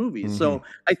in his movies. Mm-hmm. So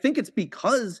I think it's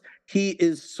because he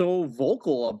is so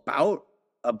vocal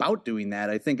about doing that,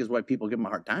 I think is why people give him a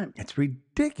hard time. It's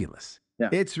ridiculous. Yeah.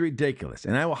 It's ridiculous.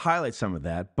 And I will highlight some of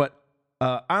that. But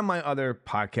on my other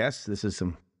podcasts, this is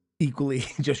some equally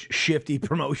just shifty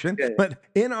promotion. Yeah. But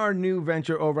in our new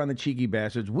venture over on the Cheeky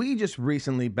Bastards, we just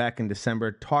recently, back in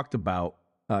December, talked about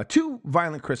two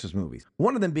violent Christmas movies.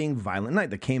 One of them being Violent Night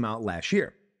that came out last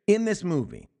year. In this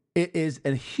movie, it is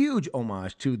a huge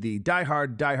homage to the Die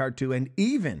Hard, Die Hard 2, and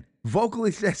even vocally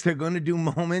says they're going to do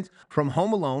moments from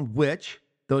Home Alone, which,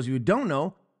 those of you who don't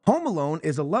know, Home Alone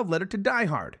is a love letter to Die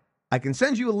Hard. I can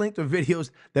send you a link to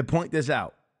videos that point this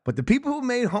out. But the people who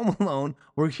made Home Alone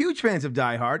were huge fans of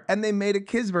Die Hard, and they made a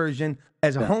kids version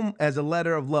as a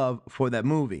letter of love for that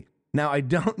movie. Now, I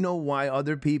don't know why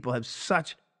other people have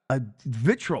such a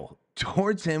vitriol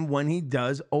towards him when he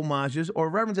does homages or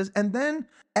references. And then,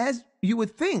 as you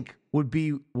would think would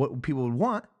be what people would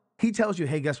want, he tells you,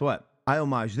 hey, guess what? I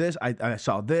homage this. I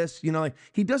saw this. You know, like,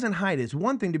 he doesn't hide it. It's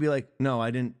one thing to be like, no,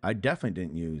 I definitely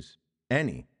didn't use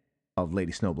any of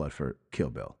Lady Snowblood for Kill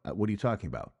Bill. What are you talking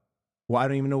about? Well, I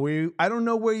don't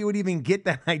know where you would even get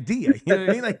that idea. You know what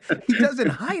I mean? Like, he doesn't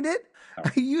hide it.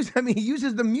 He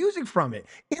uses the music from it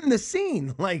in the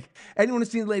scene. Like, anyone who's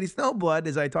seen Lady Snowblood,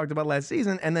 as I talked about last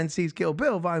season, and then sees Kill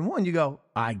Bill Volume 1, you go,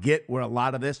 I get where a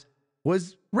lot of this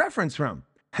was referenced from.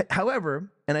 However,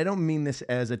 and I don't mean this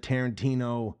as a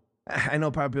Tarantino, I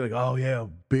know probably like, oh yeah,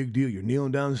 big deal, you're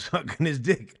kneeling down sucking his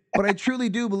dick. But I truly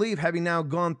do believe, having now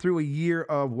gone through a year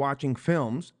of watching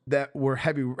films that were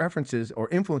heavy references or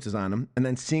influences on them, and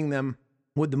then seeing them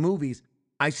with the movies,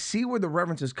 I see where the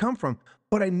references come from,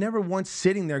 but I never once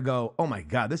sitting there go, oh my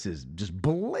God, this is just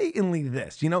blatantly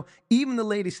this. You know, even the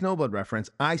Lady Snowblood reference,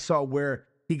 I saw where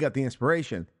he got the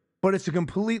inspiration, but it's a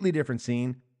completely different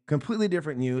scene, completely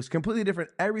different use, completely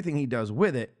different everything he does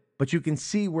with it. but you can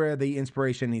see where the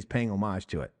inspiration, he's paying homage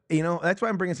to it. You know, that's why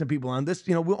I'm bringing some people on this.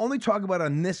 You know, we'll only talk about it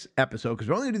on this episode because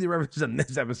we're only going to do the references on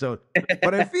this episode.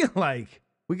 But I feel like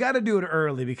we got to do it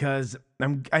early because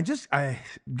I'm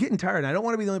getting tired. I don't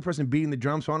want to be the only person beating the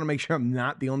drum, so I want to make sure I'm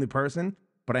not the only person.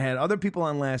 But I had other people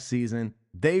on last season.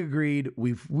 They agreed.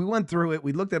 We went through it.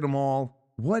 We looked at them all.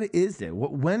 What is it?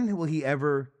 When will he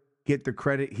ever get the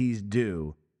credit he's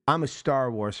due? I'm a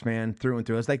Star Wars fan through and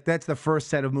through. It's like that's the first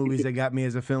set of movies that got me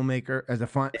as a filmmaker, as a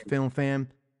film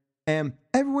fan. And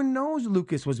everyone knows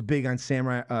Lucas was big on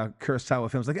samurai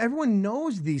Kurosawa films. Like everyone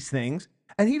knows these things,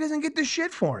 and he doesn't get the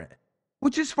shit for it,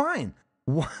 which is fine.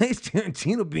 Why is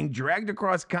Tarantino being dragged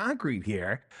across concrete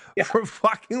here for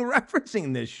fucking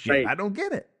referencing this shit? Right. I don't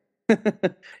get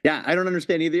it. Yeah, I don't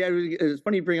understand either. It's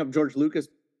funny you bring up George Lucas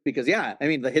because, I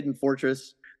mean, The Hidden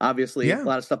Fortress, obviously, a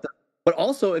lot of stuff. But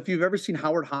also, if you've ever seen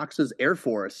Howard Hawks' Air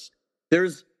Force,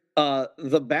 there's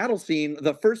the battle scene,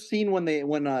 the first scene when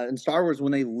in Star Wars,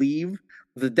 when they leave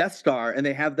the Death Star and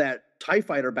they have that TIE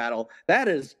fighter battle, that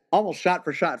is almost shot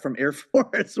for shot from Air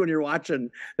Force. When you're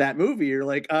watching that movie, you're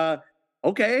like,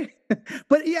 okay.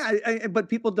 But but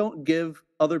people don't give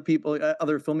other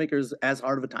filmmakers as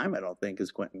hard of a time, I don't think,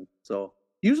 as Quentin. So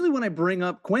usually when I bring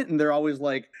up Quentin, they're always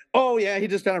like, oh yeah, he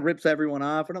just kind of rips everyone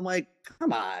off. And I'm like,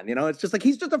 come on, it's just like,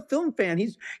 he's just a film fan.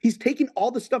 He's taking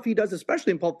all the stuff he does,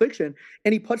 especially in Pulp Fiction,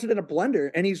 and he puts it in a blender.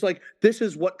 And he's like, this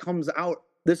is what comes out.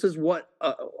 This is what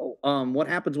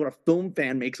happens when a film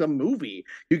fan makes a movie.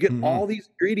 You get all these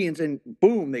ingredients and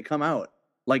boom, they come out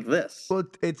like this. Well,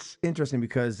 it's interesting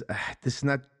because this is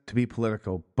not to be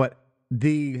political, but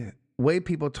the way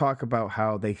people talk about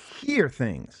how they hear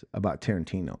things about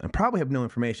Tarantino and probably have no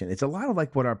information. It's a lot of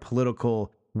like what our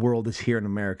political world is here in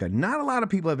America. Not a lot of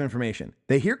people have information.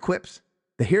 They hear quips,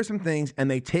 they hear some things, and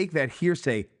they take that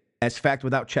hearsay as fact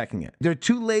without checking it. They're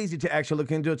too lazy to actually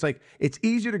look into it. It's like, it's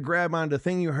easier to grab onto the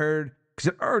thing you heard because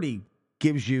it already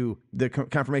gives you the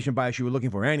confirmation bias you were looking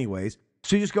for anyways.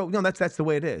 So you just go, no, that's the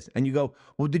way it is. And you go,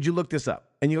 well, did you look this up?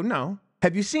 And you go, no.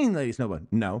 Have you seen Lady Snowblood?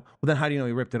 No. Well, then how do you know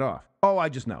he ripped it off? Oh, I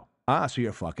just know. Ah, so you're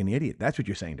a fucking idiot. That's what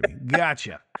you're saying to me.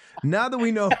 Gotcha. Now that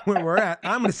we know where we're at,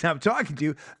 I'm going to stop talking to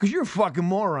you because you're a fucking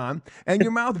moron and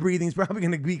your mouth breathing is probably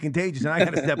going to be contagious and I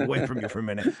got to step away from you for a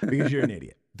minute because you're an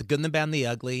idiot. The Good, and the Bad, and the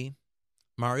Ugly,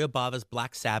 Mario Bava's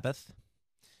Black Sabbath,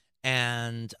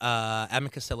 and Abbott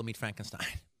and Costello Meet Frankenstein.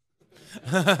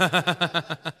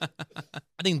 I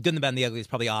think Good, and the Bad, and the Ugly is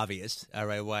probably obvious, all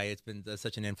right, why it's been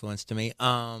such an influence to me.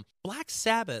 Black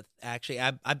Sabbath, actually,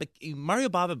 Mario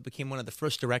Bava became one of the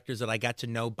first directors that I got to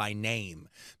know by name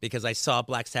because I saw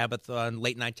Black Sabbath on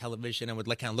late night television and would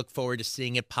kind of look forward to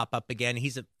seeing it pop up again.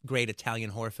 He's a great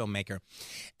Italian horror filmmaker.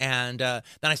 And then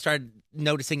I started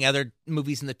noticing other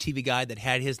movies in the TV Guide that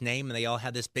had his name, and they all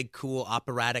had this big, cool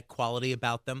operatic quality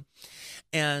about them.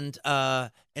 And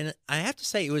I have to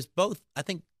say, it was both, I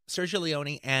think, Sergio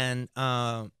Leone and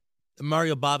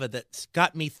Mario Bava that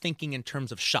got me thinking in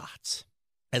terms of shots,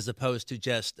 as opposed to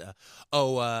just,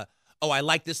 I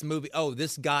like this movie. Oh,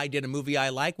 this guy did a movie I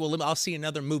like. Well, I'll see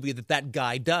another movie that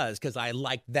guy does because I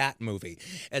like that movie,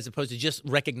 as opposed to just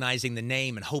recognizing the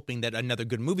name and hoping that another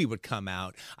good movie would come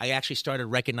out. I actually started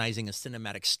recognizing a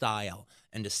cinematic style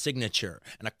and a signature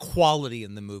and a quality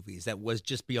in the movies that was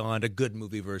just beyond a good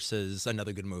movie versus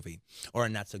another good movie or a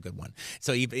not so good one.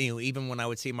 So even when I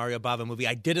would see a Mario Bava movie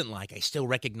I didn't like, I still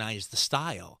recognized the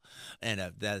style and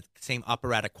that same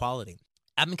operatic quality.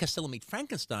 Abbott and Costello Meet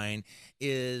Frankenstein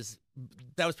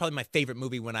that was probably my favorite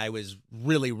movie when I was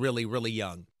really, really, really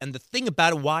young. And the thing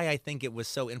about it, why I think it was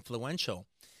so influential,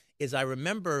 is I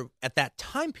remember at that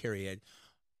time period,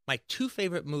 my two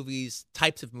favorite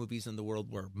types of movies in the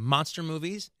world were monster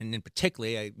movies, and in particular,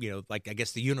 I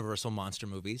guess the Universal monster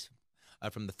movies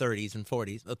from the 30s and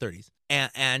 40s, 30s,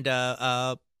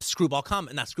 and screwball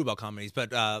not screwball comedies,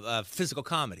 but physical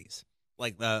comedies.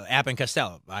 Like Abbott and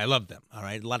Costello, I loved them. All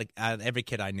right, every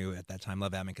kid I knew at that time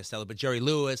loved Abbott and Costello. But Jerry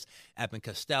Lewis, Abbott and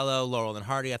Costello, Laurel and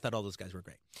Hardy, I thought all those guys were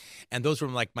great, and those were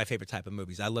like my favorite type of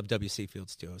movies. I love W.C.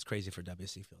 Fields too. I was crazy for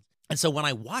W.C. Fields. And so when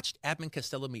I watched Abbott and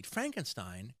Costello Meet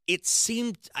Frankenstein, it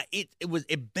seemed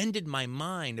it bended my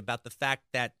mind about the fact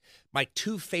that my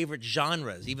two favorite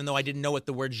genres, even though I didn't know what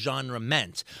the word genre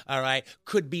meant, all right,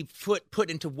 could be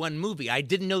put into one movie. I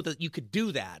didn't know that you could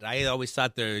do that. I always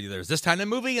thought there's this kind of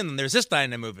movie and then there's this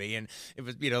kind of movie, and it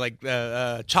was like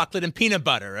chocolate and peanut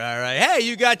butter. All right, hey,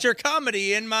 you got your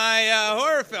comedy in my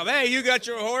horror film. Hey, you got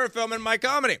your horror film in my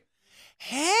comedy.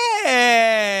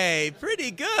 Hey,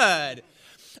 pretty good.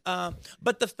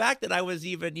 But the fact that I was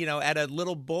even, at a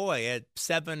little boy at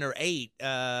 7 or 8,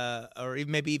 or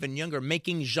maybe even younger,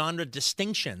 making genre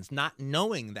distinctions, not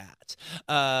knowing that,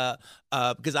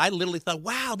 because I literally thought,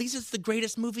 wow, this is the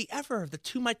greatest movie ever.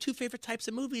 My two favorite types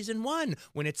of movies in one.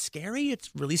 When it's scary, it's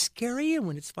really scary, and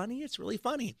when it's funny, it's really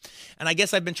funny. And I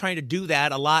guess I've been trying to do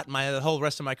that a lot the whole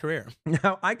rest of my career.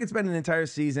 Now, I could spend an entire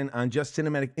season on just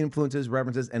cinematic influences,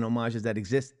 references, and homages that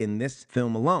exist in this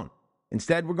film alone.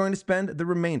 Instead, we're going to spend the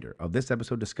remainder of this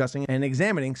episode discussing and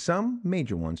examining some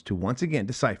major ones to once again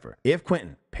decipher if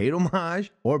Quentin paid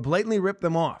homage or blatantly ripped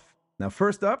them off. Now,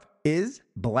 first up is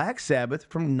Black Sabbath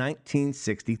from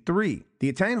 1963. The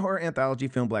Italian horror anthology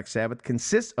film Black Sabbath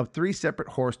consists of 3 separate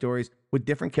horror stories with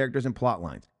different characters and plot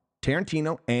lines.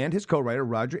 Tarantino and his co-writer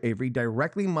Roger Avery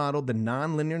directly modeled the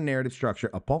non-linear narrative structure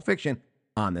of Pulp Fiction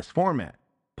on this format.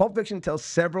 Pulp Fiction tells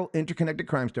several interconnected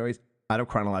crime stories out of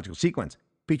chronological sequence,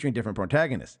 featuring different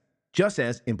protagonists. Just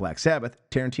as in Black Sabbath,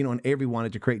 Tarantino and Avery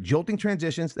wanted to create jolting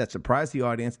transitions that surprise the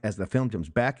audience as the film jumps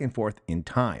back and forth in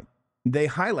time. They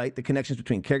highlight the connections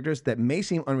between characters that may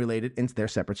seem unrelated in their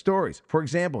separate stories. For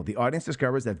example, the audience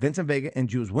discovers that Vincent Vega and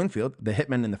Jules Winfield, the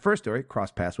hitmen in the first story,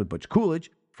 cross paths with Butch Coolidge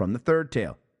from the third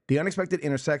tale. The unexpected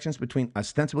intersections between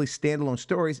ostensibly standalone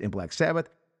stories in Black Sabbath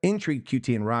intrigued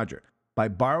QT and Roger. By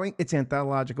borrowing its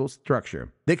anthological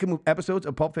structure, they can move episodes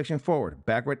of Pulp Fiction forward,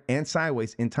 backward, and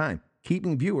sideways in time,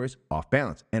 keeping viewers off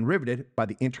balance and riveted by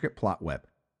the intricate plot web.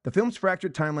 The film's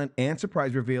fractured timeline and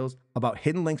surprise reveals about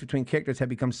hidden links between characters have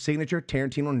become signature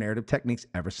Tarantino narrative techniques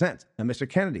ever since. Now, Mr.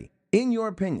 Kennedy, in your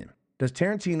opinion, does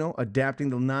Tarantino adapting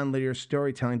the non-linear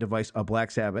storytelling device of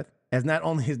Black Sabbath as not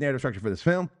only his narrative structure for this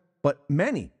film, but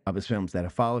many of his films that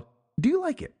have followed, do you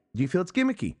like it? Do you feel it's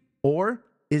gimmicky? Or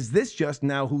is this just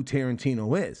now who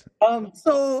Tarantino is?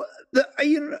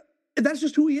 That's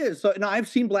just who he is. So, no, I've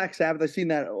seen Black Sabbath. I've seen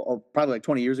that probably like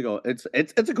 20 years ago. It's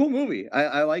a cool movie.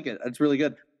 I like it. It's really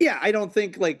good. Yeah, I don't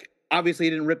think obviously he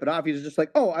didn't rip it off. He's just like,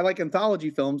 oh, I like anthology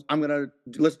films.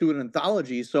 Let's do an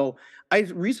anthology. So I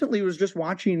recently was just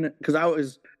watching, because I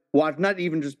was watching, not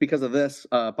even just because of this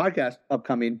podcast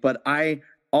upcoming, but I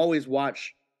always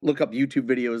look up YouTube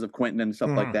videos of Quentin and stuff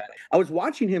like that. I was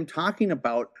watching him talking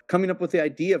about coming up with the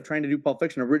idea of trying to do Pulp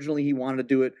Fiction. Originally, he wanted to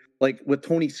do it with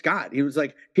Tony Scott. He was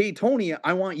like, hey, Tony,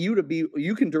 I want you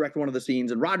can direct one of the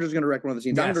scenes, and Roger's going to direct one of the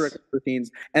scenes. Yes. I'm going to direct the scenes.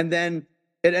 And then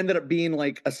it ended up being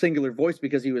like a singular voice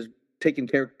because he was taking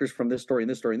characters from this story and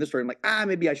this story and this story. I'm like,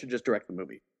 maybe I should just direct the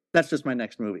movie. That's just my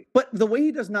next movie. But the way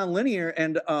he does nonlinear,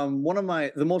 and one of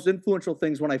the most influential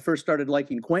things when I first started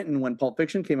liking Quentin when Pulp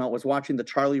Fiction came out was watching the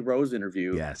Charlie Rose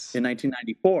interview in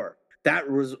 1994. That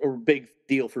was a big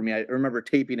deal for me. I remember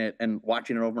taping it and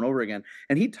watching it over and over again.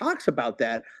 And he talks about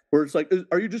that, where it's like,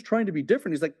 are you just trying to be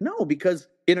different? He's like, no, because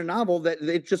in a novel that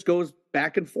it just goes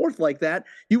back and forth like that,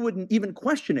 you wouldn't even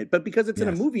question it. But because it's in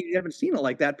a movie, you haven't seen it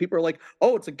like that. People are like,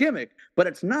 oh, it's a gimmick, but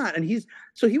it's not. And he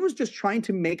was just trying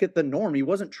to make it the norm. He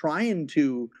wasn't trying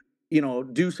to,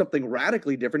 do something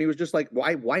radically different. He was just like,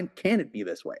 why can't it be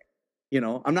this way? I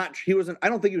don't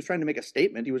think he was trying to make a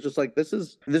statement. He was just like, this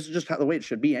is just the way it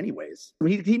should be anyways.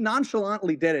 He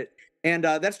nonchalantly did it. And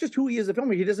that's just who he is as a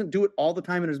filmmaker. He doesn't do it all the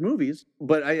time in his movies,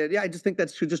 but I just think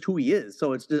that's just who he is.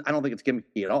 So I don't think it's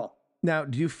gimmicky at all. Now,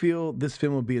 do you feel this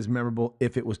film would be as memorable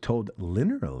if it was told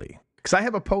linearly? Because I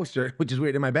have a poster, which is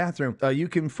weird, in my bathroom. You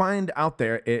can find out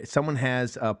there, someone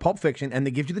has Pulp Fiction, and they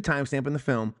give you the timestamp in the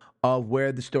film of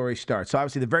where the story starts. So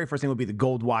obviously the very first thing would be the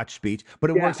gold watch speech,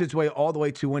 but it works its way all the way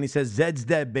to when he says, Zed's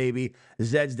dead, baby.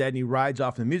 Zed's dead, and he rides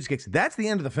off and the music kicks. That's the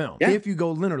end of the film. Yeah. If you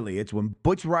go linearly, it's when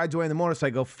Butch rides away on the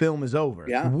motorcycle, film is over.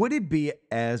 Yeah. Would it be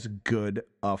as good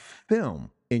a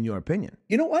film, in your opinion?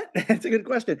 You know what? That's a good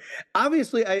question.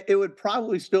 Obviously, it would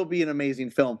probably still be an amazing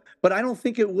film, but I don't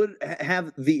think it would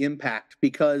have the impact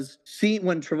because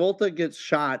when Travolta gets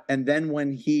shot and then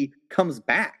when he comes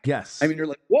back, I mean, you're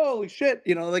like, whoa, holy shit,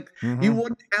 you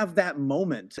wouldn't have that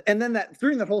moment. And then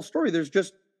during that whole story,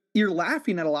 you're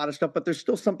laughing at a lot of stuff, but there's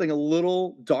still something a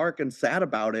little dark and sad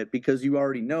about it because you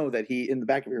already know that in the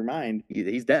back of your mind,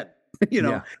 he's dead.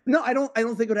 No, I don't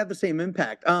think it would have the same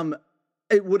impact.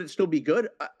 Would it still be good?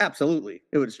 Absolutely.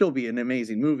 It would still be an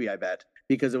amazing movie, I bet,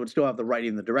 because it would still have the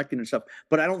writing, the directing and stuff.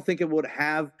 But I don't think it would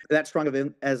have that strong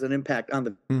of as an impact on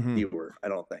the viewer, I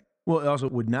don't think. Well, it also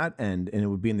would not end, and it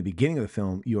would be in the beginning of the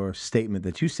film, your statement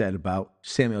that you said about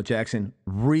Samuel Jackson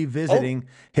revisiting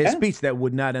his speech that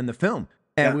would not end the film.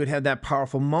 And we would have that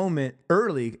powerful moment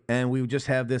early, and we would just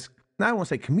have this, I don't want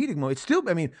to say comedic moment. It's still,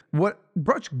 what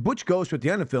Butch goes to at the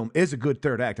end of the film is a good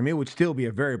third act. It would still be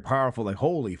a very powerful,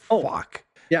 holy fuck,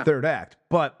 third act.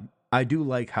 But I do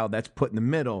like how that's put in the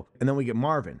middle, and then we get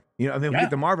Marvin. You know, and then we get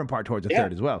the Marvin part towards the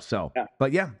third as well. So,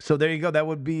 but so there you go. That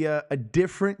would be a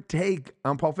different take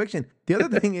on Pulp Fiction. The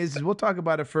other thing is we'll talk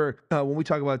about it for when we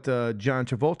talk about John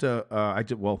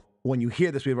Travolta. When you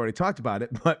hear this, we've already talked about it,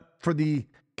 but for the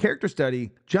character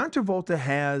study, John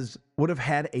Travolta would have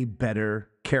had a better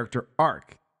character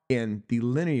arc in the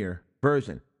linear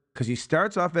version because he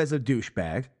starts off as a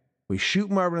douchebag. We shoot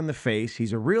Marvin in the face.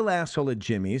 He's a real asshole at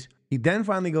Jimmy's. He then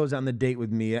finally goes on the date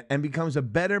with Mia and becomes a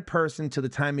better person to the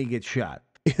time he gets shot.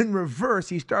 In reverse,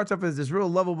 he starts off as this real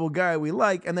lovable guy we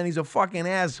like, and then he's a fucking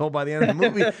asshole by the end of the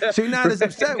movie. So you're not as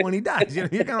upset when he dies. You know,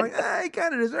 you're kind of like, he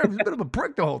kind of deserves. He's a bit of a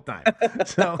prick the whole time.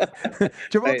 So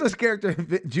Travolta's character,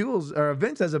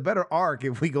 Vince, has a better arc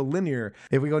if we go linear.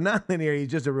 If we go non-linear, he's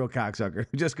just a real cocksucker.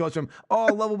 He just goes from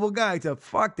lovable guy to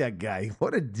fuck that guy.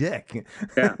 What a dick.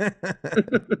 Yeah.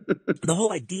 The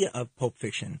whole idea of Pulp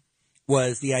Fiction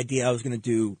was the idea I was going to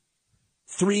do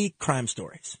 3 crime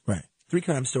stories. Right. 3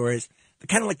 crime stories.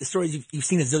 Kind of like the stories you've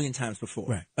seen a zillion times before.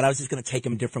 Right. But I was just going to take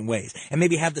them in different ways. And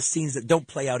maybe have the scenes that don't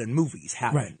play out in movies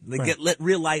happen. Right. Let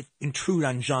real life intrude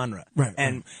on genre. Right.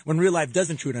 And when real life does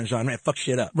intrude on genre, it fucks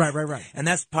shit up. Right. And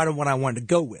that's part of what I wanted to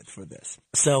go with for this.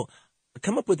 So I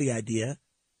come up with the idea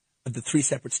of the 3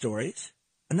 separate stories.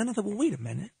 And then I thought, well, wait a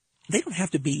minute. They don't have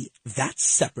to be that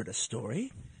separate a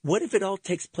story. What if it all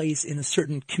takes place in a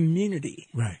certain community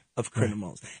of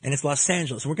criminals? And it's Los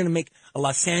Angeles. We're going to make a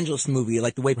Los Angeles movie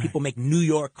like the way people make New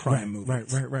York crime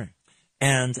movies. Right.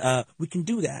 And we can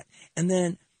do that. And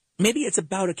then maybe it's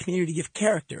about a community of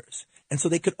characters. And so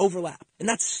they could overlap. And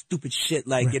that's stupid shit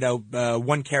like,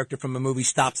 one character from a movie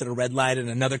stops at a red light and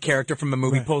another character from a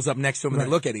movie pulls up next to him and they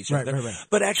look at each other.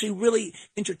 But actually really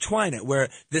intertwine it where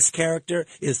this character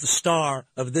is the star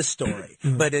of this story.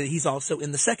 But he's also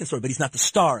in the second story, but he's not the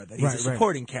star of it. He's a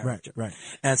supporting character.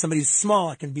 And somebody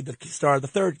small can be the star of the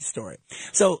third story.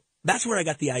 So that's where I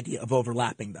got the idea of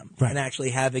overlapping them and actually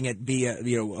having it be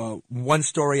one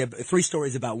story, 3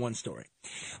 stories about one story.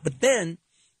 But then,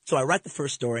 so I write the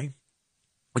first story,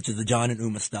 which is the John and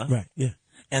Uma stuff. Right, yeah.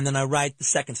 And then I write the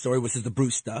second story, which is the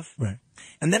Bruce stuff. Right.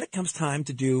 And then it comes time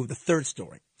to do the third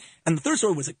story. And the third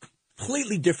story was a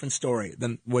completely different story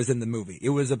than was in the movie. It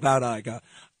was about a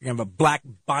black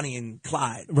Bonnie and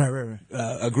Clyde. Right.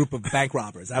 A group of bank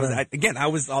robbers. I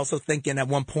was also thinking at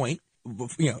one point,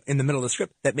 in the middle of the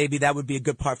script, that maybe that would be a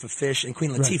good part for Fish and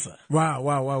Queen Latifah.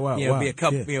 Wow. Be a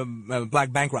couple,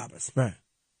 black bank robbers. Right.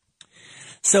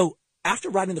 So,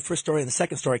 after writing the first story and the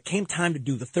second story, it came time to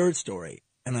do the third story.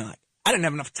 And I didn't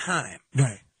have enough time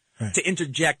to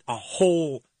interject a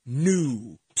whole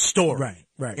new story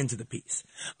into the piece.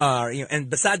 And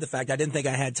beside the fact, I didn't think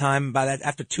I had time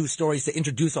after 2 stories to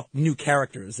introduce new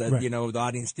characters that, the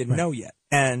audience didn't know yet.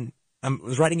 And I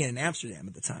was writing it in Amsterdam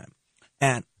at the time.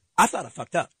 And I thought I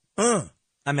fucked up. I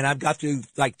mean, I've got through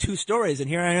like 2 stories and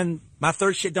here I am. My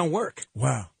third shit don't work.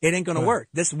 Wow. It ain't going to work.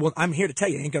 I'm here to tell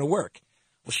you, it ain't going to work.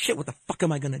 Well, shit, what the fuck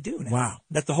am I going to do now? Wow.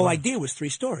 That's the whole idea was 3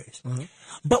 stories.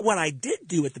 But what I did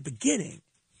do at the beginning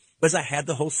was I had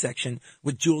the whole section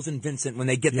with Jules and Vincent when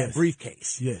they get that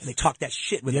briefcase. Yes. And they talk that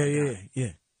shit with that guy.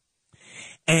 Yeah.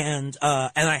 And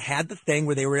I had the thing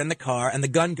where they were in the car and the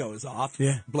gun goes off,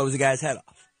 blows the guy's head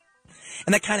off.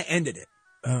 And that kind of ended it.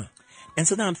 And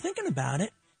so now I'm thinking about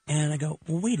it and I go,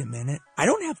 well, wait a minute. I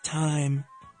don't have time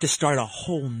to start a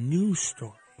whole new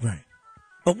story. Right.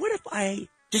 But what if I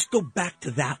just go back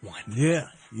to that one?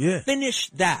 Yeah. Finish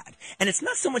that. And it's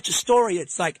not so much a story,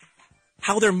 it's like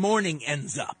how their morning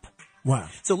ends up. Wow.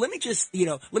 So let me just,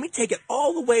 let me take it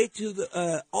all the way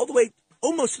to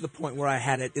almost to the point where I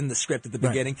had it in the script at the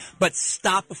beginning, but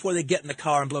stop before they get in the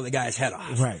car and blow the guy's head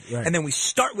off. Right. And then we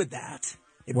start with that.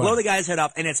 They blow the guy's head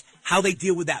off, and it's how they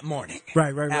deal with that morning.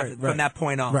 Right. From that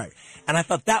point on. Right. And I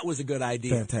thought that was a good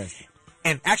idea. Fantastic.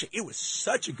 And actually, it was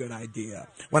such a good idea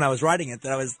when I was writing it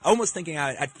that I was almost thinking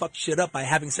I'd fuck shit up by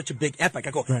having such a big epic.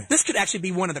 I go, this could actually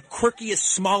be one of the quirkiest,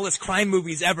 smallest crime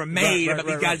movies ever made about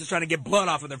these guys just trying to get blood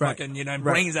off of their fucking, and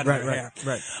brains out of their hair.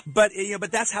 Right. But,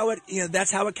 but that's how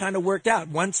it kind of worked out.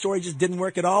 One story just didn't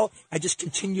work at all. I just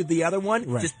continued the other one,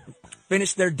 just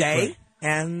finished their day,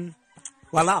 and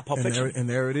voila, Pulp Fiction. And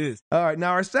there it is. All right,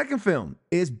 now our second film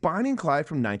is Bonnie and Clyde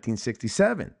from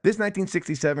 1967. This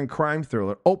 1967 crime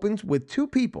thriller opens with 2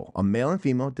 people, a male and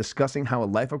female, discussing how a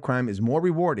life of crime is more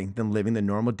rewarding than living the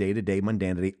normal day-to-day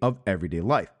mundanity of everyday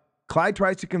life. Clyde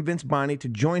tries to convince Bonnie to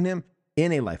join him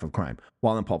in a life of crime,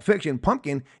 while in Pulp Fiction,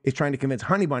 Pumpkin is trying to convince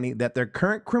Honey Bunny that their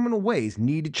current criminal ways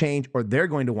need to change or they're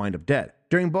going to wind up dead.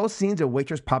 During both scenes, a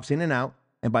waitress pops in and out,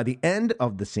 and by the end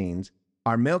of the scenes,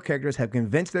 our male characters have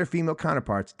convinced their female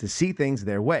counterparts to see things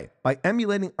their way. By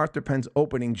emulating Arthur Penn's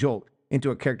opening jolt,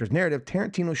 into a character's narrative,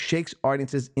 Tarantino shakes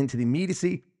audiences into the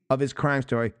immediacy of his crime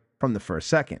story from the first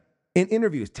second. In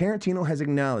interviews, Tarantino has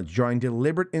acknowledged drawing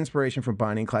deliberate inspiration from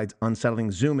Bonnie and Clyde's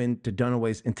unsettling zoom-in to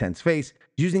Dunaway's intense face,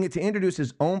 using it to introduce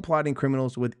his own plotting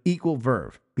criminals with equal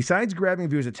verve. Besides grabbing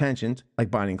viewers' attention, like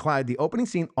Bonnie and Clyde, the opening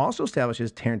scene also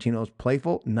establishes Tarantino's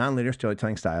playful, non-linear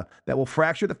storytelling style that will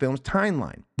fracture the film's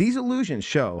timeline. These allusions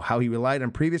show how he relied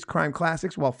on previous crime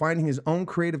classics while finding his own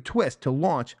creative twist to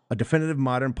launch a definitive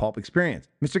modern pulp experience.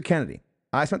 Mr. Kennedy,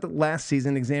 I spent the last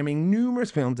season examining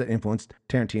numerous films that influenced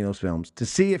Tarantino's films to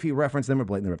see if he referenced them or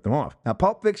blatantly ripped them off. Now,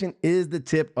 Pulp Fiction is the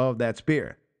tip of that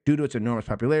spear due to its enormous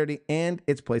popularity and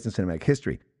its place in cinematic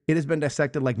history. It has been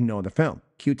dissected like no other film.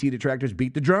 QT detractors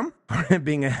beat the drum for him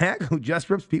being a hack who just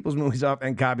rips people's movies off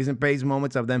and copies and pastes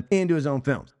moments of them into his own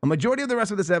films. A majority of the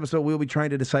rest of this episode, we'll be trying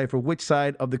to decipher which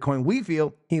side of the coin we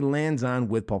feel he lands on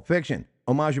with Pulp Fiction.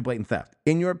 Homage or blatant theft?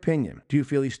 In your opinion, do you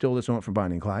feel he stole this moment from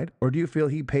Bonnie and Clyde, or do you feel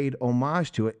he paid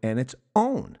homage to it and its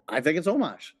own? I think it's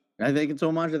homage. I think it's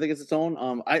homage. I think it's its own.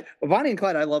 Bonnie and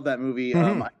Clyde, I love that movie.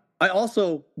 Mm-hmm. I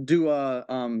also do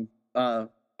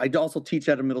I also teach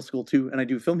at a middle school too, and I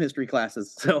do film history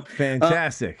classes. So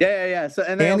fantastic. Yeah. So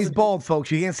and he's bald, folks.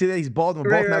 You can't see that he's bald. We're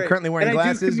both now currently wearing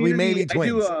glasses. We may be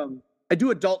twins. I do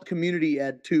adult community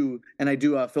ed too, and I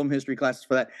do film history classes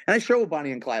for that. And I show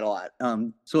Bonnie and Clyde a lot.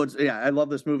 So it's I love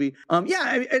this movie.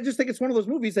 I just think it's one of those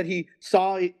movies that he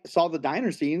saw the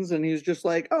diner scenes, and he was just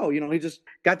like, oh, he just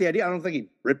got the idea. I don't think he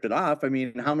ripped it off. I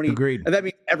mean, how many? Agreed. That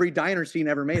means every diner scene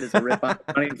ever made is a rip off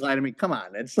Bonnie and Clyde. I mean, come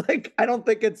on. It's like I don't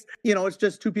think it's it's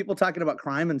just two people talking about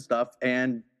crime and stuff.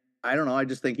 And I don't know. I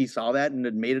just think he saw that and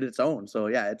it made it its own. So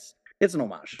yeah, it's an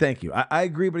homage. Thank you. I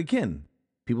agree, but again,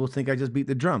 people think I just beat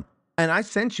the drum. And I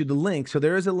sent you the link. So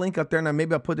there is a link up there. Now,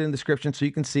 maybe I'll put it in the description so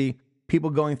you can see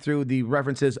people going through the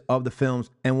references of the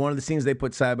films. And one of the scenes they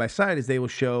put side by side is they will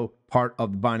show part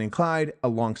of Bonnie and Clyde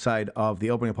alongside of the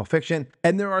opening of Pulp Fiction.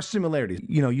 And there are similarities.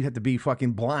 You have to be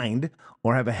fucking blind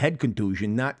or have a head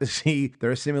contusion not to see there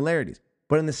are similarities.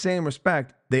 But in the same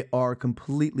respect, they are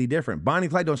completely different. Bonnie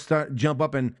and Clyde don't jump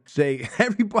up and say,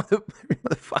 every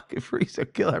motherfucking freeze or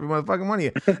kill every motherfucking one of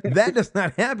you. That does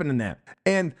not happen in that.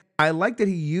 And I like that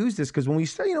he used this because when we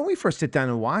first sit down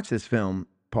and watch this film,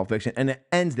 Pulp Fiction, and it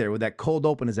ends there with that cold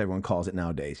open, as everyone calls it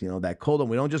nowadays. That cold open.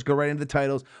 We don't just go right into the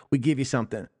titles. We give you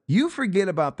something. You forget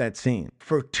about that scene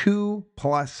for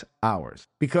 2+ hours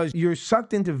because you're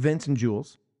sucked into Vince and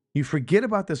Jules. You forget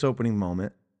about this opening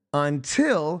moment.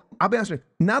 Until, I'll be honest with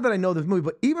you, now that I know this movie,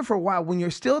 but even for a while, when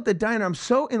you're still at the diner, I'm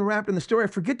so enwrapped in the story, I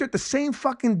forget they're at the same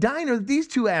fucking diner that these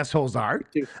two assholes are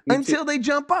until they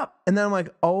jump up. And then I'm like,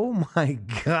 oh my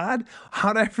God,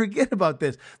 how did I forget about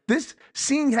this? This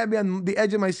scene had me on the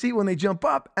edge of my seat when they jump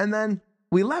up, and then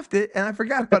we left it, and I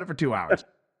forgot about it for 2 hours.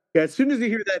 Yeah, as soon as you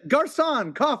hear that,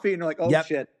 Garcon, coffee, and you're like, oh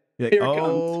shit. Like,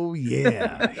 oh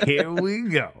yeah, here we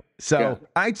go. So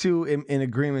I too am in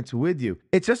agreement with you.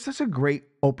 It's just such a great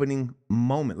opening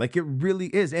moment. Like it really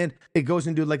is. And it goes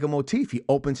into like a motif. He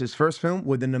opens his first film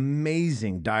with an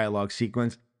amazing dialogue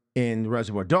sequence in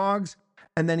Reservoir Dogs.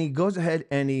 And then he goes ahead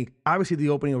and obviously the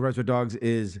opening of Reservoir Dogs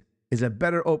is a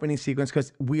better opening sequence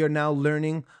because we are now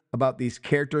learning about these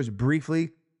characters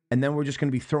briefly. And then we're just going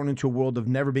to be thrown into a world of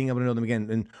never being able to know them again.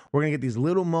 And we're going to get these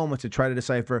little moments to try to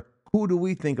decipher who do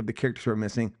we think of the characters who are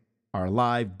missing are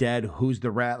alive, dead, who's the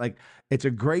rat. Like, it's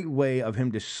a great way of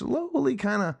him to slowly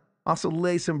kind of also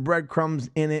lay some breadcrumbs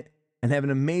in it and have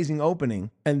an amazing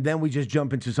opening. And then we just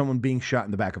jump into someone being shot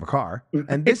in the back of a car.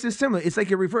 And this is similar. It's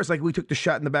like a reverse. Like we took the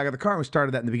shot in the back of the car and we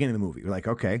started that in the beginning of the movie. We're like,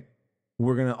 okay,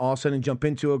 we're going to all of a sudden jump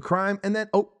into a crime. And then,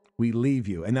 we leave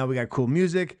you. And now we got cool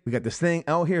music. We got this thing.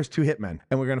 Oh, here's 2 hitmen.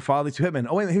 And we're going to follow these 2 hitmen.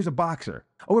 Oh, wait, here's a boxer.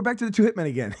 Oh, we're back to the 2 hitmen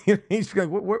again. He's like,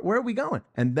 where are we going?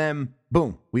 And then,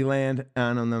 boom, we land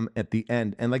on them at the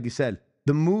end. And like you said,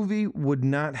 the movie would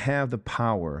not have the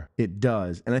power it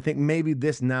does. And I think maybe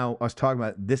this now, us talking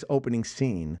about this opening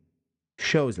scene,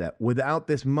 shows that. Without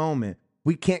this moment,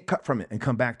 we can't cut from it and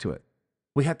come back to it.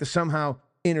 We have to somehow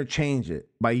interchange it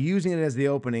by using it as the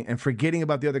opening and forgetting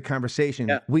about the other conversation.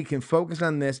 Yeah. We can focus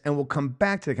on this and we'll come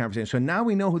back to the conversation. So now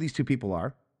we know who these 2 people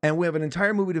are and we have an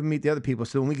entire movie to meet the other people.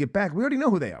 So when we get back, we already know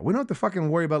who they are. We don't have to fucking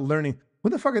worry about learning what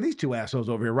the fuck are these 2 assholes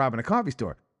over here robbing a coffee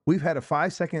store. We've had a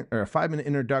 5-second or a 5-minute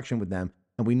introduction with them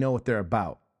and we know what they're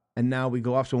about. And now we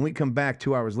go off. So when we come back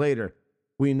 2 hours later,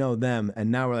 we know them. And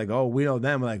now we're like, oh, we know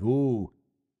them. We're like, ooh,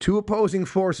 2 opposing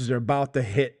forces are about to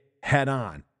hit head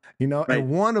on. Right. And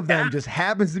one of them just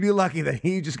happens to be lucky that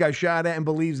he just got shot at and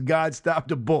believes God stopped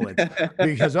a bullet.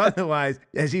 Because otherwise,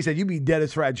 as he said, you'd be dead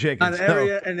as fried chicken.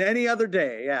 On any other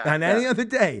day, yeah. On any other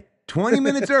day, 20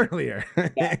 minutes earlier.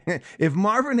 If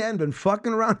Marvin hadn't been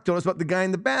fucking around and told us about the guy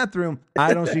in the bathroom,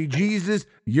 I don't see Jesus.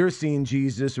 You're seeing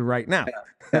Jesus right now.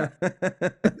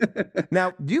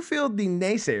 Now, do you feel the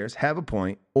naysayers have a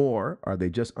point, or are they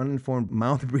just uninformed,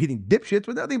 mouth-breathing dipshits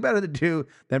with nothing better to do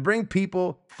than bring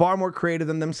people far more creative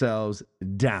than themselves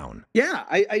down? Yeah,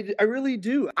 I really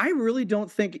do. I really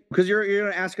don't think, because you're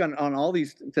going to ask on all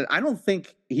these, I don't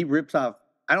think he rips off.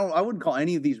 I wouldn't call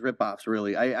any of these ripoffs,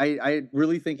 really. I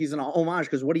really think he's an homage,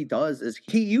 because what he does is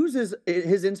he uses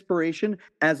his inspiration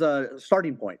as a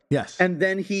starting point. Yes. And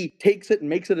then he takes it and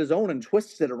makes it his own and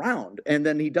twists it around. And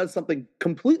then he does something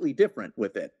completely different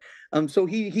with it. So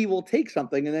he will take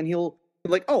something and then he'll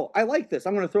like, oh, I like this,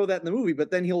 I'm going to throw that in the movie.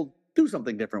 But then he'll do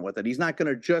something different with it. He's not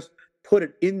going to just put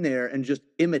it in there and just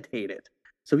imitate it.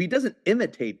 So he doesn't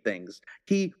imitate things.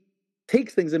 He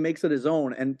takes things and makes it his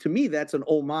own. And to me, that's an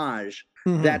homage.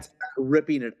 Mm-hmm. That's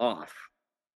ripping it off,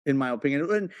 in my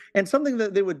opinion. And something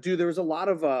that they would do, there was a lot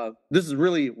of, this is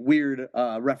really weird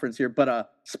reference here, but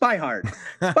Spy Hard.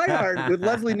 Spy Hard with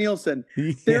Leslie Nielsen.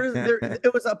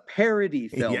 It was a parody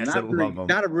film, yes,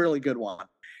 not a really good one.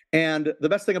 And the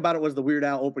best thing about it was the Weird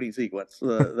Al opening sequence,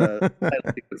 the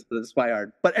title sequence for the Spy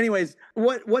Hard. But anyways,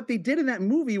 what they did in that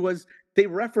movie was they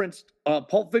referenced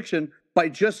Pulp Fiction by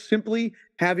just simply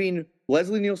having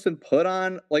Leslie Nielsen put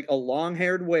on like a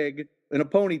long-haired wig and a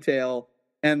ponytail,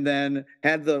 and then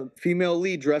had the female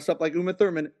lead dress up like Uma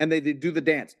Thurman, and they do the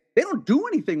dance. They don't do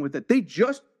anything with it. They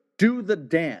just do the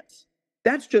dance.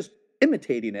 That's just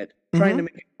imitating it, trying to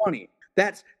make it funny.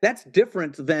 That's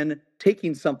different than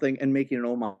taking something and making an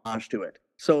homage to it.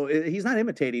 So he's not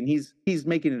imitating. He's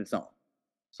making it his own.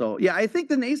 So, yeah, I think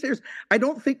the naysayers, I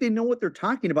don't think they know what they're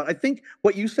talking about. I think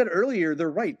what you said earlier,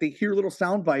 they're right. They hear little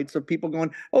sound bites of people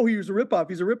going, oh, he's a ripoff,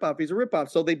 he's a ripoff, he's a ripoff.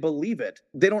 So they believe it.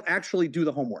 They don't actually do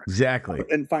the homework. Exactly.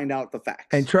 And find out the facts.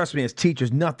 And trust me, as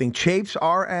teachers, nothing chafes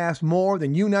our ass more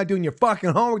than you not doing your fucking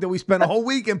homework that we spent a whole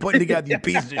weekend putting together, you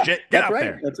pieces of shit. Get out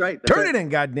there. That's right. Turn it in,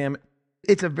 goddammit.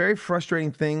 It's a very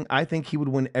frustrating thing. I think he would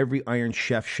win every Iron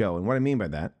Chef show. And what I mean by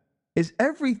that is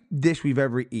every dish we've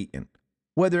ever eaten,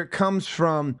 whether it comes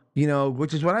from,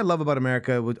 which is what I love about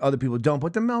America, what other people don't,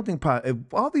 but the melting pot,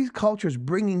 all these cultures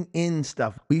bringing in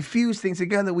stuff. We fuse things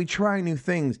together. We try new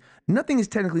things. Nothing is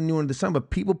technically new under the sun, but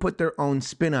people put their own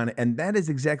spin on it. And that is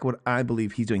exactly what I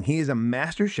believe he's doing. He is a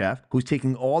master chef who's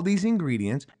taking all these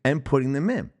ingredients and putting them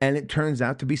in. And it turns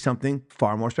out to be something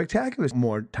far more spectacular,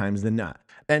 more times than not.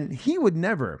 And he would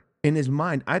never, in his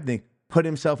mind, I think, put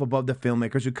himself above the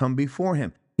filmmakers who come before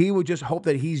him. He would just hope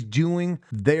that he's doing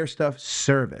their stuff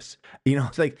service.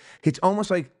 It's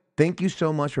almost like, thank you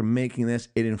so much for making this.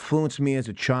 It influenced me as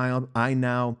a child. I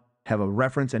now have a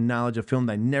reference and knowledge of film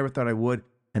that I never thought I would.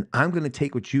 And I'm going to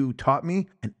take what you taught me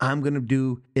and I'm going to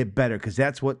do it better, because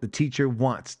that's what the teacher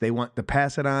wants. They want to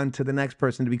pass it on to the next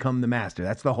person to become the master.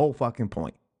 That's the whole fucking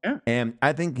point. Yeah. And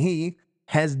I think he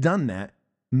has done that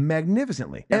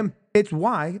magnificently. Yeah. And it's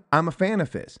why I'm a fan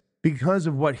of his. Because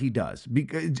of what he does.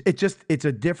 Because it's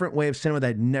a different way of cinema that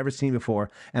I'd never seen before.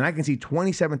 And I can see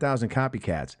 27,000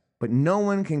 copycats, but no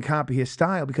one can copy his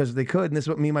style, because if they could, and this is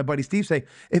what me and my buddy Steve say,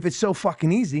 if it's so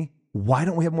fucking easy, why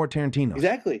don't we have more Tarantinos?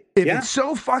 Exactly. If it's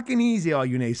so fucking easy, all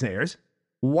you naysayers,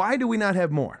 why do we not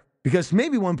have more? Because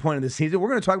maybe one point in the season, we're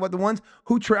going to talk about the ones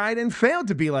who tried and failed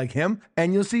to be like him,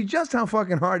 and you'll see just how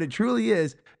fucking hard it truly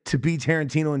is to be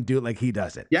Tarantino and do it like he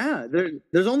does it. Yeah,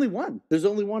 there's only one. There's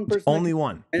only one person. Only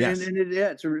one. And, yes. And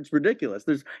it's ridiculous.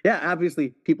 There's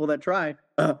obviously people that try.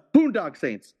 Boondock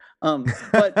Saints.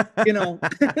 But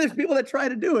there's people that try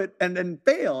to do it and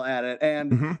fail at it.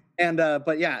 And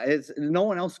but yeah, it's no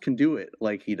one else can do it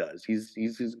like he does. He's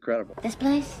incredible. This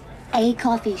place, a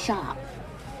coffee shop.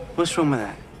 What's wrong with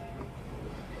that?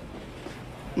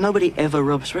 Nobody ever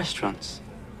robs restaurants.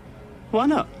 Why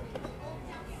not?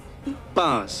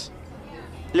 Bars,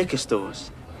 liquor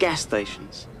stores, gas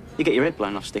stations. You get your head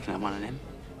blown off sticking at one of them.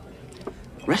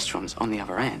 Restaurants, on the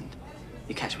other hand,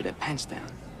 you catch with their pants down.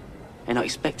 They're not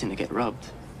expecting to get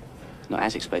robbed. Not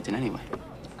as expecting anyway.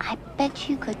 I bet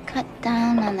you could cut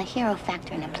down on the hero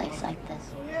factor in a place like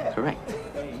this. Correct.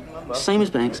 Same as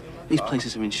banks, these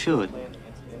places are insured.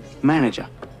 Manager,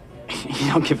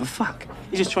 you don't give a fuck.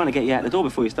 He's just trying to get you out the door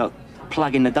before you start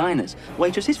plugging the diners.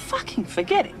 Waitresses, fucking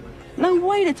forget it. No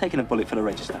way they're taking a bullet for the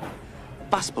register.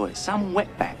 Busboys, some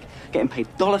wetback, getting paid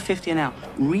 $1.50 an hour.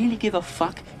 Really give a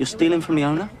fuck you're stealing from the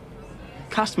owner?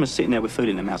 Customers sitting there with food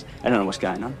in their mouths. They don't know what's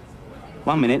going on.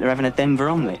 One minute they're having a Denver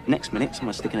omelette. Next minute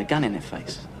someone's sticking a gun in their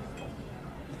face.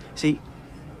 See,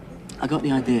 I got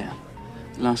the idea.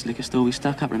 The last liquor store we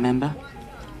stuck up, remember?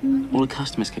 All the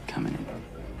customers kept coming in.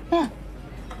 Yeah.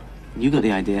 You got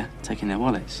the idea, taking their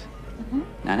wallets.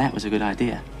 Now that was a good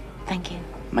idea. Thank you.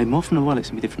 Made more from the wallets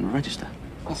than we did from the register.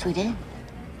 Yes, we did.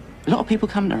 A lot of people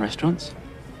come to restaurants.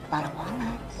 A lot of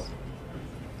walnuts.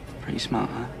 Pretty smart,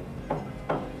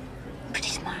 huh? Pretty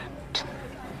smart.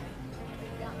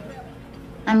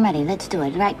 I'm ready. Let's do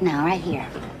it right now, right here.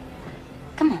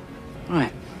 Come on.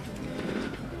 Right.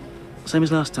 Same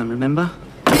as last time, remember?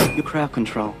 Your crowd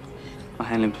control. I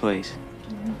handle employees.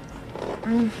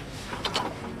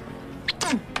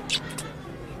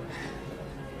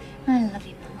 I love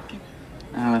you, pumpkin.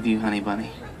 I love you, honey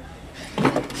bunny.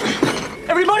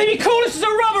 Everybody be cool, this is a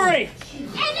robbery!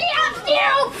 Any of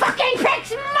you fucking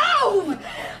pricks move! And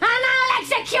I'll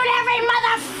execute every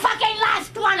motherfucking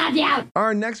last one of you!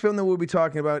 Our next film that we'll be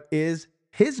talking about is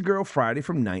His Girl Friday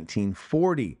from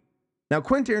 1940. Now,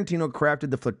 Quentin Tarantino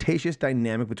crafted the flirtatious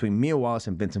dynamic between Mia Wallace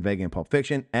and Vincent Vega in Pulp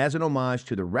Fiction as an homage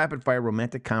to the rapid-fire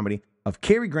romantic comedy of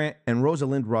Cary Grant and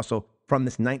Rosalind Russell from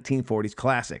this 1940s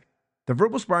classic. The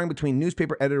verbal sparring between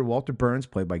newspaper editor Walter Burns,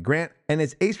 played by Grant, and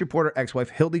his ace reporter ex-wife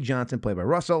Hildy Johnson, played by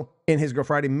Russell, in His Girl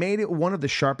Friday made it one of the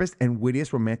sharpest and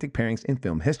wittiest romantic pairings in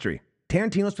film history.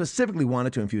 Tarantino specifically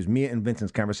wanted to infuse Mia and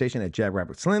Vincent's conversation at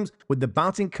Jackrabbit Slim's with the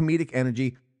bouncing comedic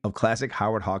energy of classic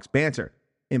Howard Hawks banter.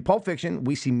 In Pulp Fiction,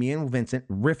 we see Mia and Vincent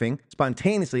riffing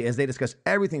spontaneously as they discuss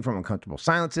everything from uncomfortable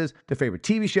silences to favorite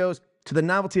TV shows to the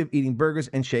novelty of eating burgers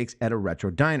and shakes at a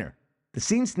retro diner. The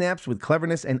scene snaps with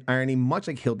cleverness and irony, much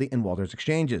like Hildy and Walter's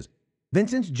exchanges.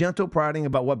 Vincent's gentle prodding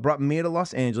about what brought Mia to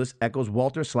Los Angeles echoes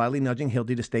Walter slyly nudging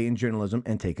Hildy to stay in journalism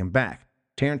and take him back.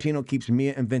 Tarantino keeps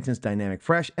Mia and Vincent's dynamic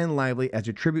fresh and lively as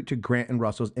a tribute to Grant and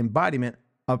Russell's embodiment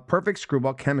of perfect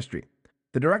screwball chemistry.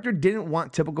 The director didn't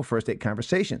want typical first-date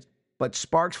conversations, but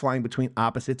sparks flying between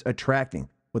opposites attracting,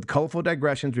 with colorful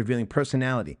digressions revealing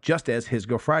personality, just as His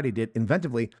Girl Friday did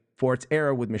inventively for its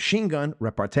era with machine gun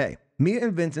repartee. Mia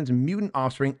and Vincent's mutant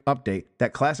offspring update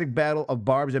that classic battle of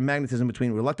barbs and magnetism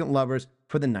between reluctant lovers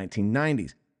for the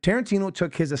 1990s. Tarantino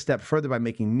took his a step further by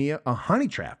making Mia a honey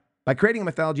trap, by creating a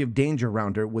mythology of danger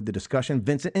around her with the discussion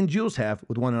Vincent and Jules have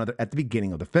with one another at the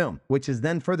beginning of the film, which is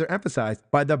then further emphasized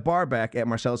by the bar back at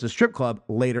Marcellus' strip club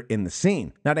later in the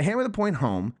scene. Now, to hammer the point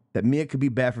home that Mia could be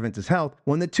bad for Vincent's health,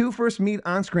 when the two first meet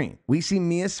on screen, we see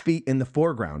Mia's feet in the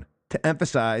foreground to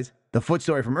emphasize the foot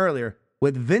story from earlier,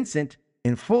 with Vincent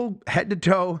in full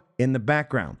head-to-toe in the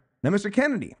background. Now, Mr.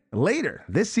 Kennedy, later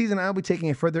this season, I'll be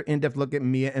taking a further in-depth look at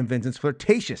Mia and Vincent's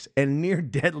flirtatious and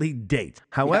near-deadly date.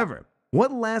 However,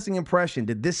 what lasting impression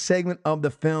did this segment of the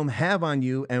film have on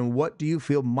you, and what do you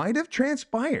feel might have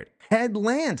transpired had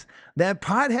Lance, that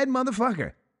pothead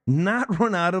motherfucker, not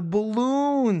run out of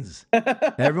balloons?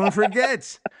 Everyone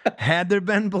forgets, had there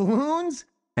been balloons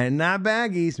and not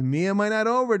baggies, Mia might not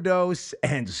overdose,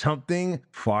 and something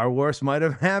far worse might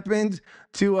have happened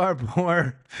to our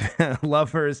poor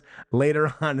lovers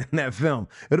later on in that film.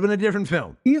 It would have been a different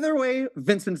film. Either way,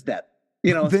 Vincent's dead.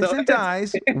 You know, Vincent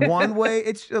dies. One way,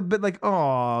 it's a bit like,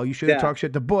 oh, you should have talked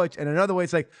shit to Butch. And another way,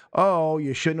 it's like, oh,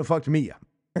 you shouldn't have fucked Mia.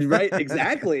 Right,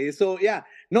 exactly. So, yeah,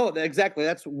 no, exactly.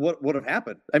 That's what would have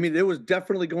happened. I mean, it was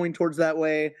definitely going towards that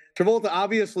way. Travolta,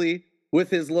 obviously, with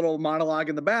his little monologue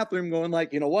in the bathroom going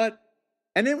like, you know what?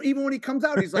 And then even when he comes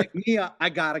out, he's like, Mia, I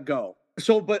gotta go.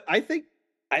 So, but I think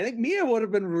Mia would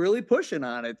have been really pushing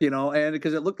on it, you know, and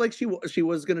because it looked like she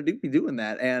was going to be doing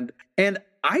that. And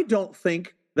I don't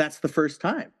think that's the first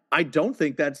time. I don't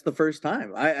think that's the first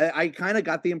time. I kind of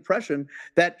got the impression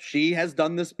that she has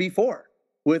done this before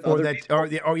with other people.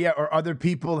 Or other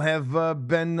people have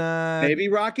been maybe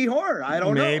Rocky Horror. I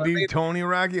don't know. Maybe Tony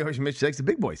Rocky Horror. She likes the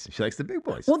big boys. She likes the big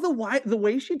boys. Well, the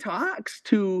way she talks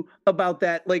about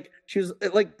that, like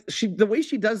the way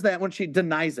she does that when she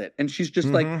denies it, and she's just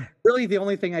like, really, the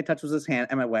only thing I touched was his hand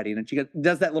at my wedding, and she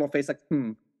does that little face like,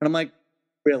 and I'm like,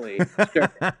 really?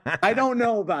 Sure. I don't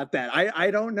know about that. I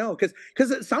don't know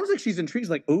because it sounds like she's intrigued.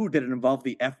 Like, ooh, did it involve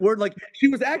the F word? Like she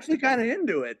was actually kind of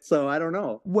into it. So I don't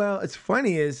know. Well, it's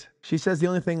funny is she says the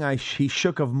only thing he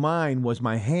shook of mine was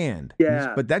my hand.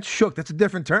 Yeah, but that's shook. That's a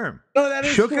different term. No, that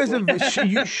is shook. Cool.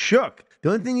 You shook. The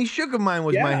only thing he shook of mine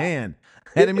was my hand.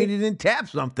 That didn't mean he didn't tap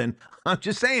something. I'm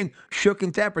just saying, shook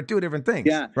and tap are two different things.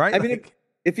 Yeah, right. I mean,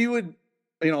 if you would,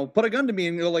 put a gun to me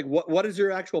and go like, what is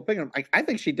your actual opinion? I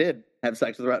think she did have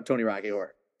sex with Tony Rocky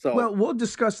Horror. So, well, we'll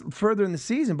discuss further in the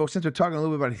season, but since we're talking a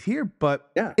little bit about it here, but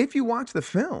if you watch the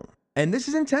film, and this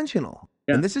is intentional,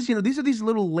 and this is, these are these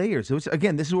little layers. So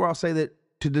again, this is where I'll say that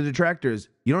to the detractors,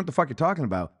 you don't know what the fuck you're talking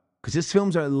about, because these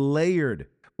films are layered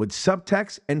with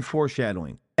subtext and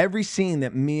foreshadowing. Every scene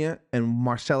that Mia and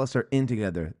Marcellus are in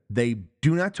together, they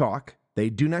do not talk.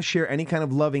 They do not share any kind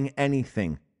of loving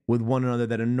anything with one another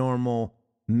that a normal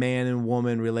man and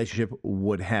woman relationship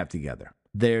would have together.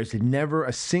 There's never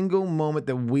a single moment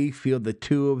that we feel the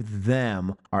two of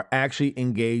them are actually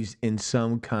engaged in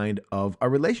some kind of a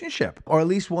relationship, or at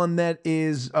least one that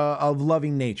is of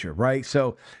loving nature, right?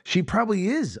 So she probably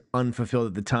is unfulfilled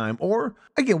at the time, or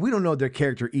again, we don't know their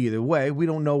character either way. We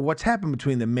don't know what's happened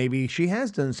between them. Maybe she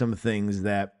has done some things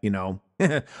that,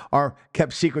 are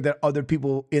kept secret that other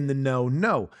people in the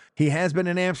know. He has been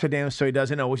in Amsterdam, so he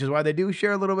doesn't know, which is why they do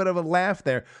share a little bit of a laugh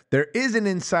there. There is an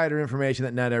insider information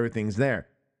that not everything's there.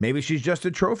 Maybe she's just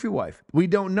a trophy wife. We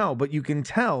don't know, but you can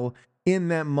tell in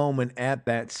that moment at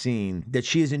that scene that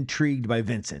she is intrigued by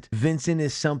Vincent. Vincent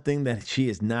is something that she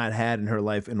has not had in her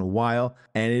life in a while,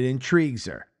 and it intrigues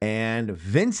her. And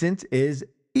Vincent is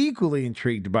equally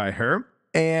intrigued by her.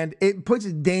 And it puts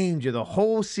danger. The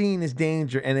whole scene is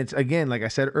danger. And it's, again, like I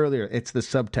said earlier, it's the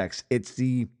subtext. It's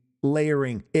the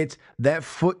layering. It's that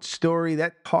foot story,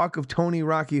 that talk of Tony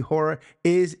Rocky Horror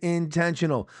is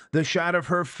intentional. The shot of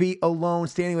her feet alone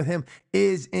standing with him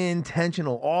is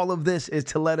intentional. All of this is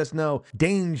to let us know,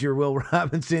 danger, Will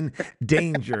Robinson,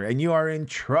 danger. And you are in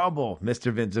trouble,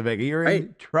 Mr. Vincent Vega. You're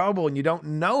in trouble and you don't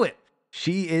know it.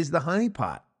 She is the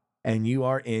honeypot. And you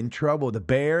are in trouble. The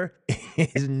bear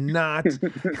is not,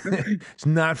 it's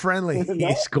not friendly.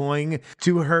 He's going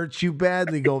to hurt you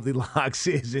badly. Goldilocks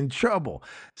is in trouble.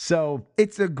 So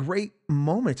it's a great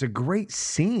moment. It's a great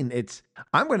scene.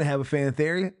 I'm going to have a fan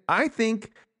theory. I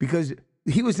think because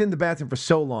he was in the bathroom for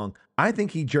so long, I think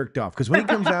he jerked off. Because when he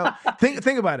comes out,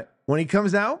 think about it. When he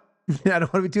comes out, I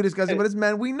don't want to be too disgusting, but it's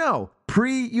men we know.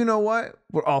 You know what?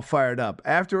 We're all fired up.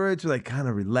 Afterwards, we're like kind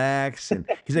of relaxed. And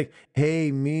he's like,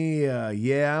 hey, Mia,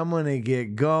 yeah, I'm going to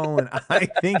get going. I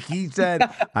think he said,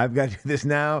 I've got to do this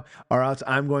now or else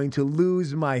I'm going to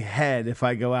lose my head if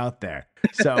I go out there.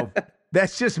 So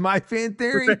that's just my fan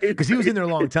theory because he was in there a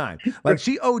long time. Like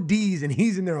she ODs and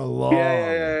he's in there a long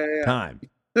time.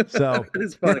 So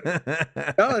it's funny. Oh,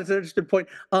 that's an interesting point.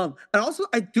 And also,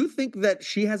 I do think that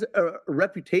she has a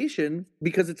reputation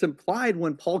because it's implied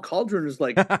when Paul Cauldron is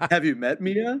like, "Have you met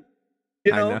Mia?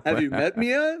 Have you met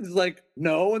Mia?" It's like,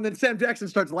 "No," and then Sam Jackson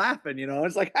starts laughing.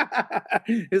 It's like,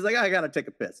 he's like, "I gotta take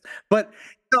a piss," but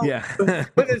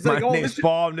but it's like, "Oh,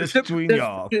 this is between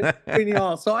y'all." Between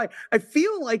y'all. So I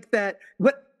feel like that,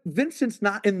 but Vincent's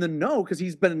not in the know because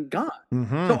he's been gone.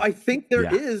 Mm-hmm. So I think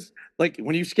there is, like,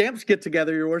 when you scamps get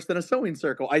together, you're worse than a sewing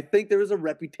circle. I think there is a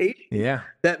reputation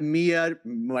that Mia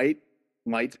might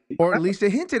or at least a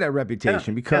hint at that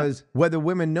reputation because whether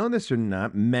women know this or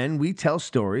not, men, we tell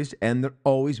stories and they're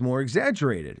always more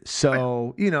exaggerated.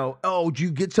 So, oh, did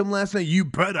you get some last night? You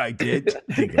bet I did.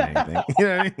 Didn't think of anything. You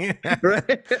know what I mean?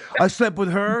 Right. I slept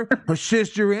with her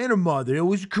sister, and her mother. It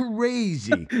was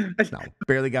crazy. No,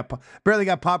 barely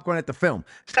got popcorn at the film.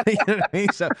 You know what I mean?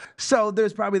 So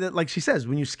there's probably that, like she says,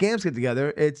 when you scams get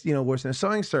together, it's, worse than a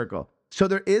sewing circle. So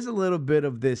there is a little bit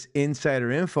of this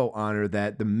insider info on her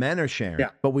that the men are sharing,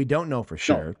 but we don't know for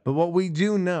sure. No. But what we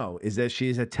do know is that she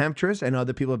is a temptress and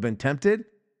other people have been tempted.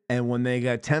 And when they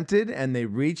got tempted and they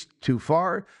reached too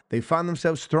far, they found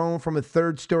themselves thrown from a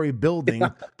 3rd-story building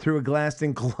through a glass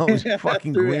enclosed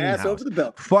fucking greenhouse,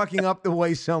 fucking up the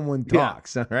way someone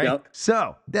talks. All right. Yep.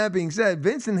 So that being said,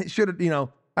 Vincent should have,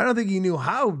 I don't think he knew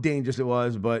how dangerous it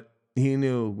was, but he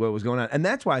knew what was going on. And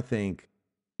that's why I think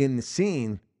in the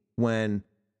scene, when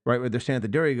where they're standing at the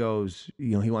door, he goes,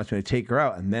 he wants me to take her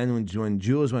out. And then when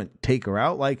Jules went, take her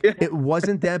out, like it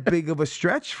wasn't that big of a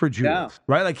stretch for Jules,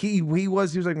 right? Like he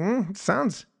was like,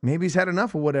 sounds, maybe he's had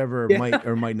enough of whatever might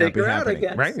or might not be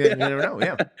happening, right? You never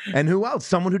know, And who else?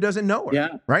 Someone who doesn't know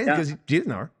her, right? Because she doesn't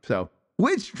know her, so.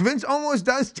 Which Vince almost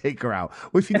does take her out,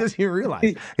 which he doesn't even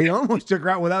realize. He almost took her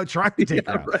out without trying to take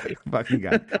her out. Right. Fucking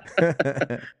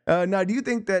guy. Now, do you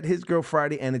think that His Girl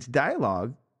Friday and its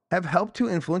dialogue have helped to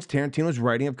influence Tarantino's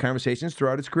writing of Conversations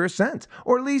throughout his career since,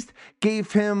 or at least gave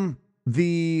him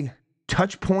the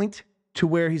touch point to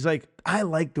where he's like, I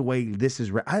like the way this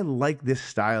is I like this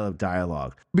style of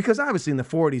dialogue. Because obviously in the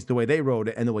 40s, the way they wrote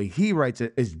it and the way he writes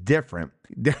it is different.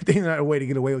 There's not a way to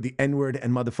get away with the N-word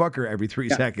and motherfucker every 3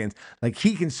 seconds. Like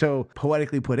he can so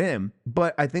poetically put in,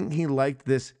 but I think he liked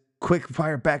this quick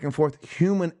fire back and forth,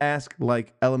 human-esque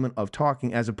like element of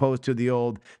talking as opposed to the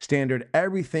old standard,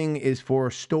 everything is for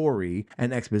story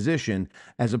and exposition,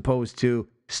 as opposed to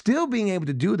still being able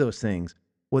to do those things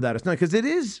without us knowing. Because it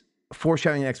is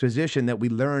foreshadowing and exposition that we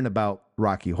learn about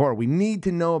Rocky Horror. We need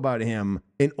to know about him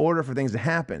in order for things to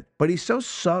happen. But he's so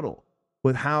subtle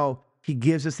with how he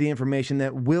gives us the information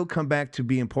that will come back to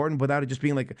be important without it just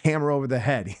being like a hammer over the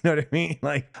head. You know what I mean?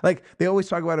 Like they always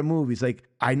talk about in movies, like,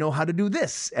 I know how to do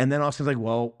this. And then Austin's like,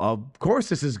 well, of course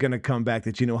this is going to come back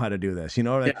that you know how to do this. You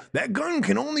know, like, that gun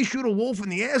can only shoot a wolf in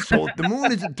the asshole. The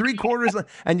moon is at 3/4.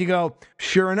 And you go,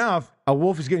 sure enough, a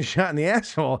wolf is getting shot in the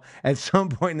asshole at some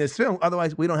point in this film.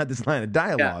 Otherwise, we don't have this line of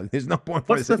dialogue. There's no point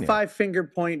for What's the 5-finger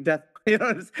point death? You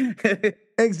know,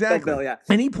 exactly.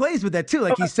 And he plays with that too.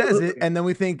 Like he says it, and then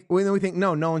we think,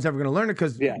 no one's ever going to learn it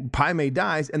because Pai Mei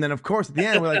dies. And then of course at the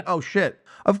end we're like, oh shit,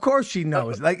 of course she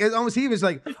knows. Like it's almost he was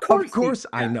like, of course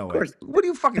I know it. What are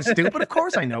you fucking stupid? Of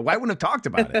course I know. Why wouldn't have talked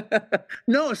about it?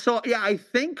 No, so yeah, I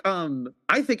think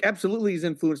absolutely he's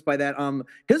influenced by that.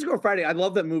 His Girl Friday, I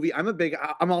love that movie.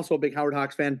 I'm also a big Howard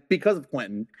Hawks fan because of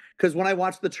Quentin. Because when I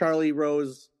watched the Charlie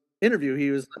Rose interview, he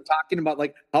was talking about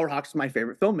like Howard Hawks is my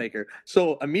favorite filmmaker.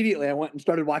 So immediately I went and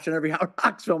started watching every Howard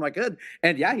Hawks film I could.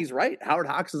 And yeah, he's right. Howard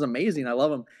Hawks is amazing. I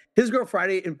love him. His Girl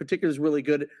Friday in particular is really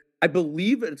good. I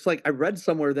believe it's like, I read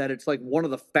somewhere that it's like one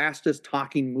of the fastest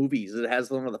talking movies. It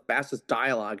has one of the fastest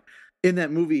dialogue in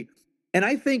that movie. And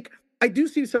I think I do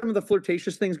see some of the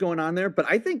flirtatious things going on there, but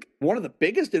I think one of the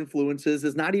biggest influences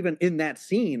is not even in that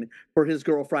scene for His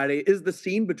Girl Friday, is the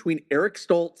scene between Eric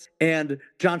Stoltz and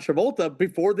John Travolta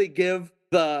before they give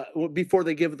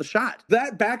the shot.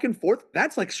 That back and forth,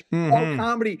 that's like all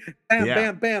comedy. Bam,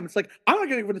 bam, bam. It's like, I'm not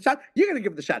gonna give it a shot. You're gonna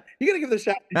give it a shot. You're gonna give it a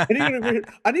shot. And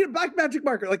I need a black magic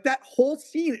marker. Like that whole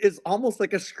scene is almost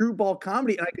like a screwball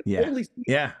comedy, and I can totally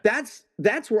see.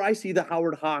 That's where I see the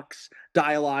Howard Hawks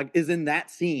dialogue is in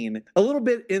that scene. A little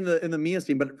bit in the Mia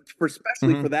scene, but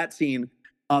especially for that scene,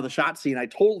 the shot scene, I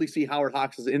totally see Howard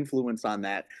Hawks' influence on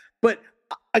that. But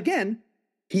again,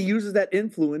 he uses that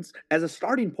influence as a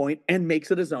starting point and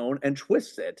makes it his own and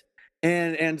twists it.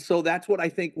 And so that's what I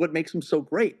think what makes him so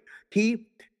great. He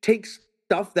takes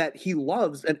stuff that he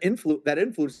loves and that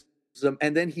influences him,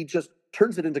 and then he just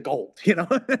turns it into gold, you know?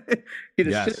 He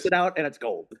just shits it out and it's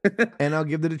gold. And I'll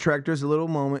give the detractors a little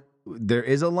moment. There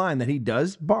is a line that he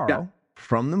does borrow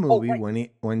from the movie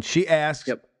when she asks,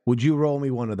 would you roll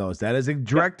me one of those? That is a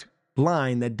direct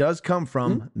line that does come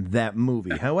from that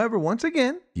movie. However, once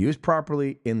again, used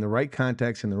properly in the right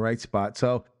context, in the right spot.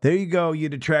 So there you go, you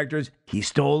detractors. He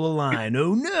stole a line.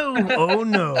 Oh no, oh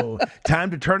no. Time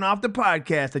to turn off the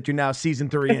podcast that you're now season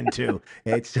 3 into.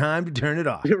 It's time to turn it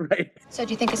off. You're right. So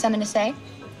do you think of something to say?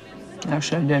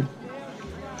 Actually, I did.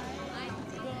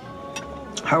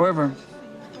 However,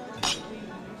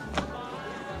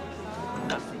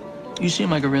 you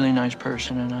seem like a really nice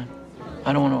person, and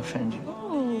I don't want to offend you.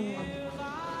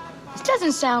 This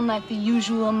doesn't sound like the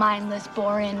usual mindless,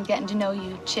 boring, getting to know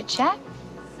you chit-chat.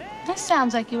 This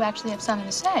sounds like you actually have something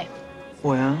to say.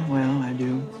 Well, I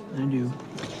do.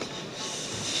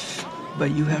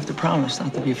 But you have to promise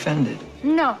not to be offended.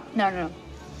 No.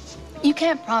 You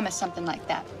can't promise something like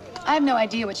that. I have no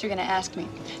idea what you're going to ask me.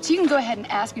 So you can go ahead and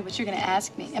ask me what you're going to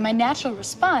ask me, and my natural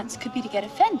response could be to get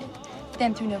offended.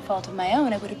 Then, through no fault of my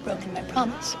own, I would have broken my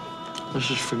promise. Let's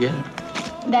just forget it.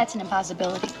 That's an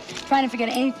impossibility. Trying to forget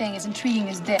anything as intriguing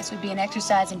as this would be an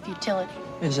exercise in futility.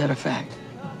 Is that a fact?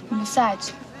 And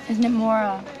besides, isn't it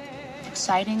more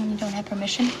exciting when you don't have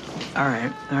permission? All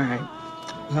right.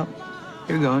 Well,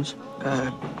 here goes.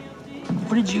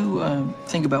 What did you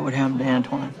think about what happened to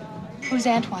Antoine? Who's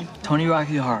Antoine? Tony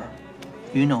Rocky Horror.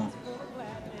 You know him.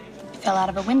 He fell out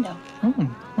of a window.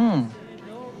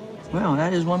 Well,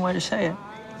 that is one way to say it.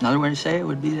 Another way to say it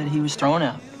would be that he was thrown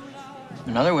out.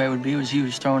 Another way would be he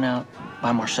was thrown out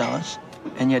by Marcellus.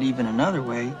 And yet even another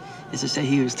way is to say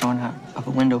he was thrown out of a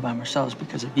window by Marcellus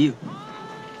because of you.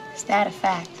 Is that a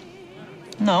fact?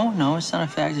 No, it's not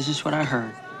a fact. It's just what I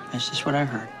heard.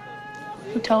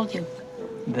 Who told you?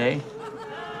 They.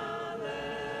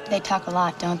 They talk a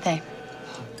lot, don't they?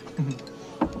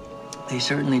 They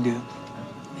certainly do.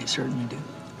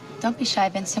 Don't be shy,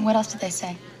 Vincent. What else did they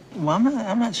say? Well,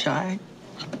 I'm not shy.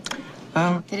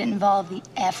 Did it involve the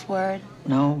F word?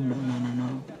 No.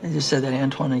 They just said that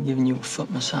Antoine had given you a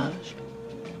foot massage.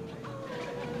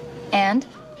 And?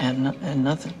 And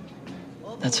nothing.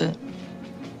 That's it.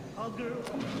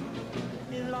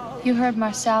 You heard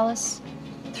Marcellus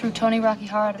threw Tony Rocky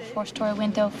Horror out of a 4-story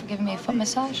window for giving me a foot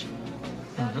massage?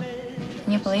 Can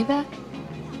you believe that?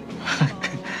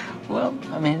 Well,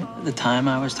 I mean, at the time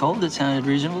I was told it sounded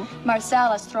reasonable.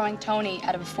 Marcellus throwing Tony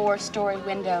out of a 4-story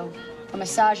window for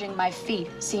massaging my feet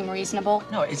seem reasonable?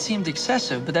 No, it seemed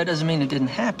excessive, but that doesn't mean it didn't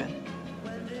happen.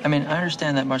 I mean, I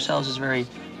understand that Marcellus is very,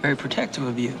 very protective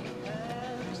of you.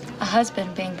 A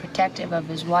husband being protective of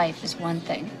his wife is one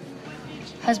thing.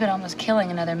 Husband almost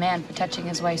killing another man for touching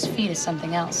his wife's feet is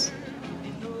something else.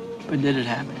 But did it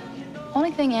happen?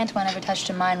 Only thing Antoine ever touched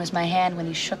in mine was my hand when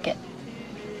he shook it.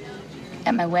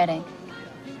 At my wedding.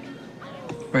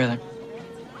 Really?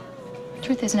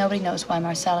 Truth is, nobody knows why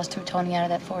Marsalis threw Tony out of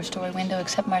that 4-story window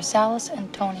except Marsalis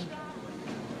and Tony.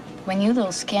 When you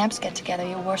little scamps get together,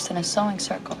 you're worse than a sewing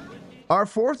circle. Our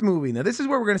fourth movie. Now, this is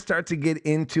where we're going to start to get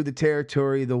into the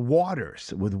territory, the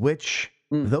waters with which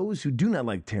those who do not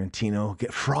like Tarantino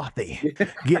get frothy,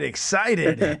 get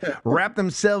excited, wrap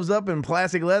themselves up in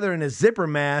plastic leather and a zipper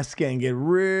mask, and get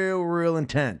real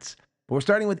intense. But we're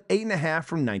starting with 8.5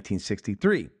 from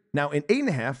 1963. Now, in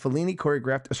 8.5, Fellini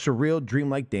choreographed a surreal,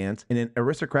 dreamlike dance in an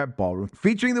aristocrat ballroom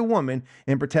featuring the woman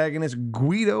and protagonist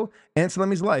Guido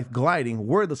Anselmi's life gliding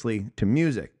wordlessly to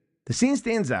music. The scene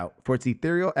stands out for its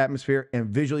ethereal atmosphere and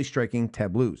visually striking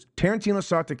tableaus. Tarantino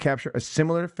sought to capture a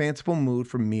similar fanciful mood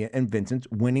from Mia and Vincent's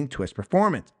winning twist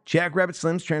performance. Jackrabbit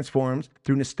Slim's transforms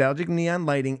through nostalgic neon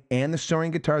lighting and the soaring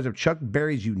guitars of Chuck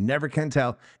Berry's You Never Can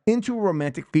Tell into a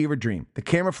romantic fever dream. The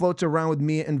camera floats around with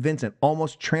Mia and Vincent,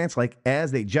 almost trance-like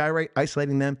as they gyrate,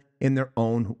 isolating them in their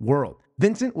own world.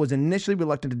 Vincent was initially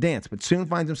reluctant to dance, but soon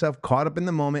finds himself caught up in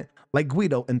the moment, like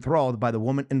Guido, enthralled by the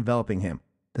woman enveloping him.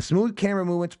 The smooth camera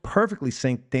movements, perfectly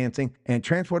synced dancing, and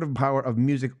transportive power of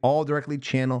music all directly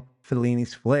channel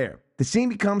Fellini's flair. The scene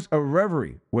becomes a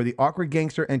reverie where the awkward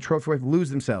gangster and trophy wife lose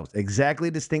themselves, exactly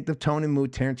the distinctive tone and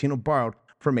mood Tarantino borrowed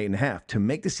from 8.5 to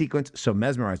make the sequence so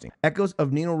mesmerizing. Echoes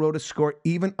of Nino Rota's score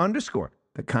even underscore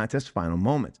the contest's final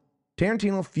moments.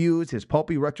 Tarantino fused his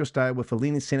pulpy retro style with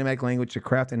Fellini's cinematic language to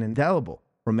craft an indelible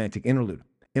romantic interlude.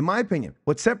 In my opinion,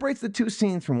 what separates the two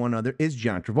scenes from one another is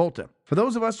John Travolta. For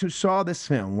those of us who saw this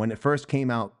film when it first came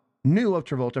out, knew of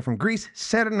Travolta from Grease,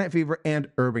 Saturday Night Fever, and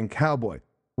Urban Cowboy,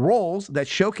 roles that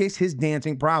showcase his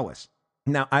dancing prowess.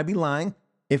 Now, I'd be lying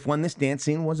if when this dance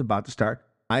scene was about to start,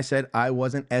 I said I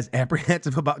wasn't as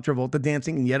apprehensive about Travolta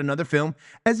dancing in yet another film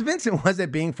as Vincent was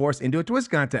at being forced into a twist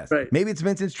contest. Right. Maybe it's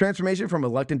Vincent's transformation from a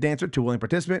reluctant dancer to a willing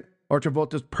participant, or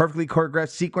Travolta's perfectly choreographed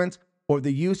sequence, or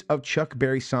the use of Chuck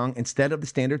Berry's song instead of the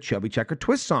standard Chubby Checker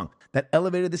twist song that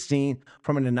elevated the scene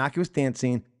from an innocuous dance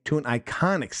scene to an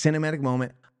iconic cinematic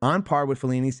moment on par with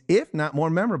Fellini's, if not more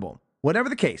memorable. Whatever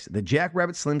the case, the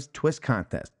Jackrabbit Slim's twist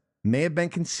contest may have been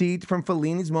conceived from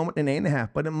Fellini's moment in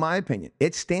 8.5, but in my opinion,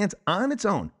 it stands on its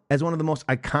own as one of the most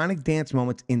iconic dance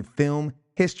moments in film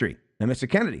history. Now, Mr.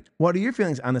 Kennedy, what are your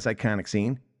feelings on this iconic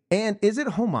scene? And is it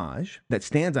homage that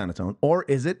stands on its own, or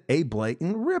is it a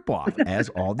blatant ripoff, as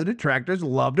all the detractors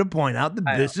love to point out that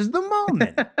this is the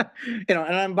moment? And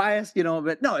I'm biased,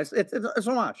 but no, it's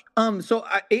homage. So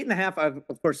 8.5, I've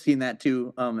of course seen that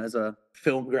too, as a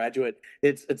film graduate.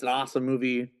 It's an awesome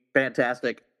movie,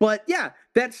 fantastic. But yeah,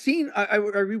 that scene, I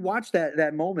rewatched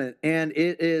that moment, and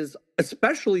it is,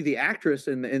 especially the actress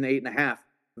in 8.5,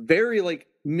 very like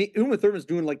Uma Thurman's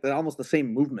doing like almost the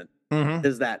same movement.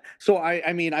 Is that so?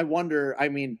 I wonder.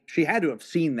 She had to have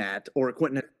seen that, or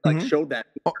Quentin showed that.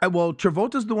 Well,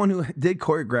 Travolta's the one who did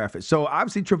choreograph it, so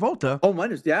obviously Travolta. Oh,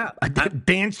 mine is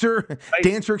dancer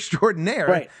extraordinaire.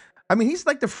 Right. I mean, he's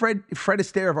like the Fred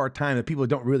Astaire of our time that people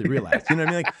don't really realize. You know what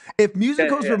I mean? Like, if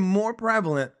musicals were more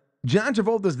prevalent, John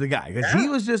Travolta's the guy, because he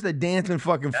was just a dancing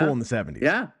fucking fool in the 70s.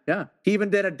 Yeah. He even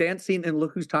did a dance scene in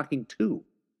Look Who's Talking 2.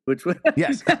 Which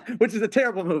yes, which is a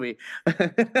terrible movie,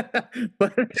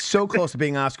 but so close to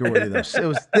being Oscar worthy though. It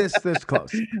was this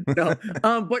close. No,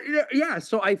 but yeah.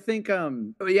 So I think,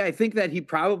 I think that he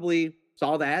probably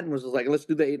saw that and was like, let's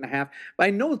do the 8.5. But I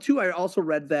know too. I also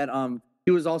read that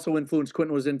he was also influenced.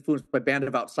 Quentin was influenced by Band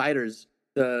of Outsiders.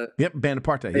 Band of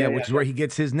Apartheid. Which is where he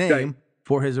gets his name. Right.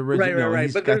 For his original,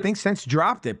 right. But I think since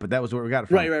dropped it, but that was where we got it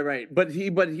from. Right. But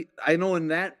he, I know in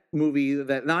that movie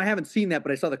that now I haven't seen that,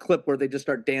 but I saw the clip where they just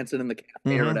start dancing in the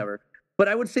cafe or whatever. But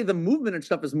I would say the movement and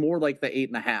stuff is more like the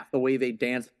 8.5, the way they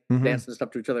dance and stuff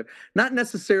to each other. Not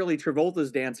necessarily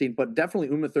Travolta's dancing, but definitely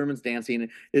Uma Thurman's dancing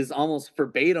is almost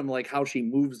verbatim, like how she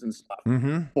moves and stuff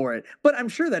for it. But I'm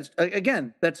sure that's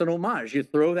an homage. You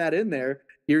throw that in there,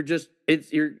 you're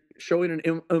showing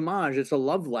an homage. It's a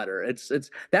love letter.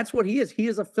 That's what he is. He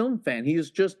is a film fan. He is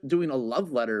just doing a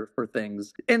love letter for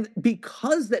things. And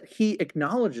because that he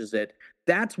acknowledges it,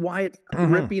 that's why it's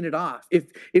ripping it off.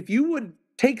 If you would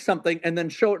take something and then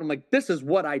show it and like, this is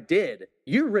what I did,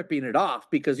 you're ripping it off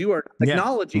because you are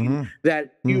acknowledging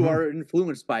that you are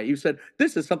influenced by it. You said,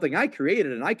 this is something I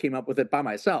created and I came up with it by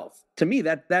myself. To me,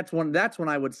 that's when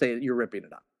I would say you're ripping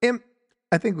it off. And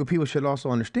I think what people should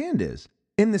also understand is,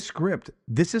 in the script,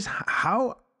 this is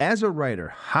how, as a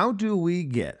writer, how do we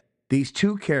get these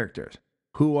two characters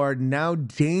who are now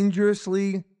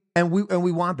dangerously, and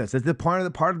we want this. That's the part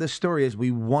of the story is we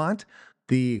want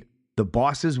the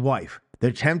boss's wife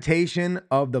The temptation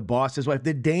of the boss's wife,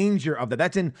 the danger of that.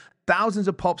 That's in thousands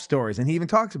of Pulp stories, and he even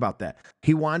talks about that.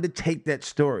 He wanted to take that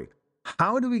story.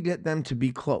 How do we get them to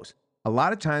be close? A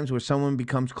lot of times where someone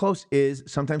becomes close is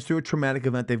sometimes through a traumatic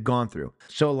event they've gone through.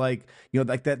 So like,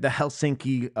 like the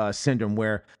Helsinki syndrome,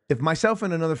 where if myself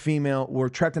and another female were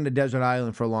trapped in a desert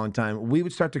island for a long time, we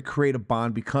would start to create a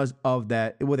bond because of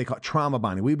that, what they call trauma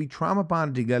bonding. We'd be trauma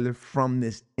bonded together from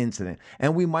this incident,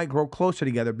 and we might grow closer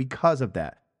together because of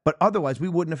that. But otherwise, we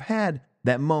wouldn't have had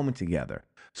that moment together.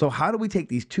 So how do we take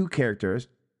these two characters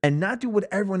and not do what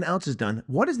everyone else has done?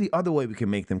 What is the other way we can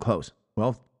make them close?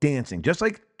 Well, dancing. Just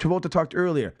like Travolta talked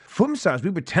earlier. Film stars,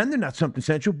 we pretend they're not something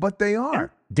sensual, but they are. Yeah.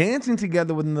 Dancing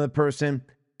together with another person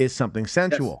is something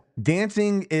sensual. Yes.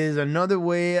 Dancing is another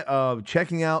way of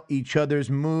checking out each other's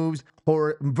moves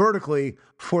vertically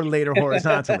for later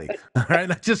horizontally. All right?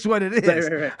 That's just what it is.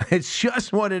 Right. It's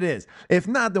just what it is. If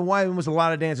not, then why was a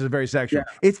lot of dancers very sexual?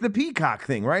 Yeah. It's the peacock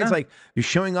thing, right? It's like you're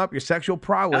showing up your sexual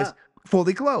prowess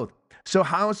fully clothed. So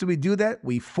how else do we do that?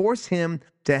 We force him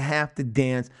to have to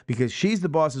dance because she's the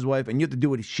boss's wife and you have to do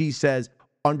what she says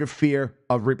under fear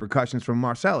of repercussions from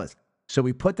Marcellus. So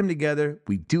we put them together,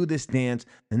 we do this dance,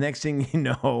 the next thing you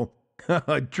know,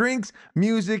 drinks,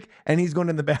 music, and he's going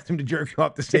to the bathroom to jerk you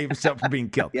off to save himself from being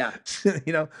killed. Yeah.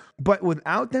 But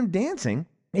without them dancing,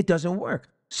 it doesn't work.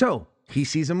 So he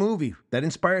sees a movie that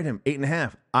inspired him,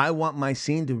 8.5. I want my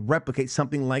scene to replicate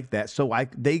something like that. So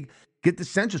they get the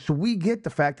sensual. So we get the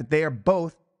fact that they are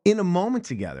both in a moment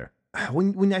together.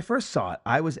 When I first saw it,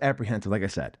 I was apprehensive, like I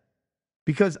said,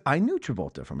 because I knew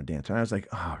Travolta from a dancer. And I was like,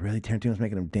 oh, really? Tarantino's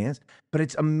making him dance? But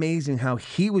it's amazing how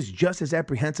he was just as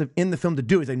apprehensive in the film to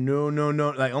do it. He's like, no,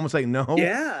 like almost like, no.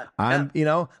 Yeah. And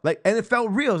it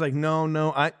felt real. It was like,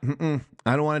 no, I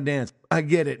don't want to dance. I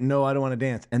get it. No, I don't want to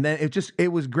dance. And then it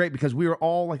was great because we were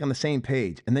all like on the same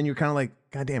page. And then you're kind of like,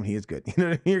 God damn, he is good.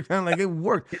 You're kind of like, it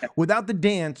worked. Yeah. Without the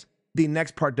dance, the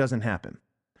next part doesn't happen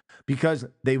because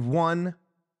they've won.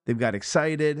 They've got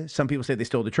excited. Some people say they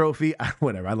stole the trophy.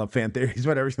 Whatever. I love fan theories.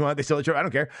 Whatever you want. They stole the trophy. I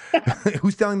don't care.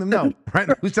 Who's telling them no? Right?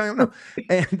 Who's telling them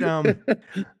no? And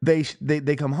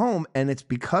they come home, and it's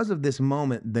because of this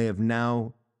moment they have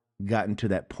now gotten to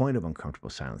that point of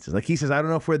uncomfortable silences. Like he says, I don't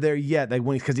know if we're there yet. Like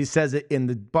because he says it in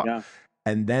the book,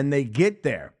 and then they get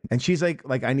there, and she's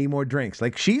like I need more drinks.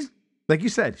 Like she's like you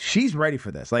said, she's ready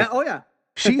for this. Like oh yeah.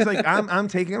 She's like I'm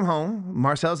taking him home.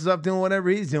 Marcel's is up doing whatever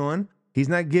he's doing. He's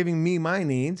not giving me my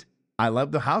needs. I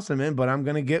love the house I'm in, but I'm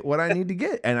going to get what I need to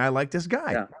get. And I like this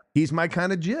guy. Yeah. He's my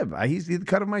kind of jib. He's the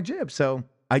cut of my jib. So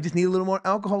I just need a little more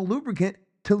alcohol lubricant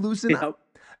to loosen up.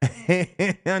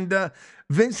 And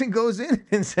Vincent goes in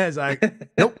and says,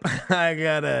 nope, I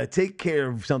got to take care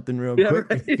of something real quick.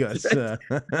 Right. Because to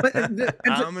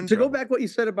go back what you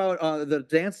said about the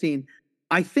dance scene,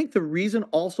 I think the reason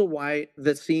also why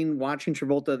the scene watching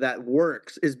Travolta that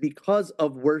works is because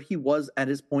of where he was at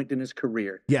his point in his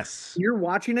career. Yes. You're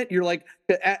watching it, you're like,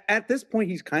 at this point,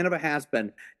 he's kind of a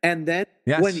has-been. And then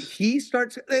when he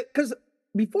starts, because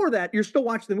before that, you're still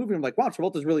watching the movie and I'm like, wow,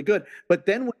 Travolta's really good. But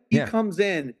then when he comes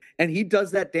in and he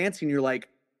does that dancing, you're like,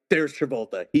 there's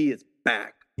Travolta. He is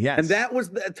back. Yes. And that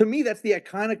was, to me, that's the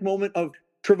iconic moment of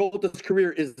Travolta's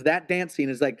career is that dancing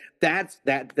is like, that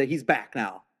he's back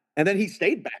now. And then he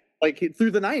stayed back, like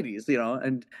through the 90s,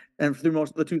 and through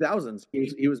most of the 2000s,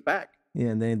 he was back. Yeah,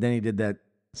 and then he did that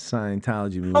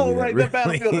Scientology movie. Oh, right, the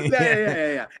Battlefield.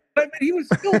 Yeah. But he was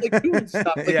still like doing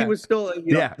stuff. Like he was still,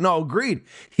 Yeah, no, agreed.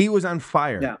 He was on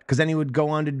fire. Yeah, because then he would go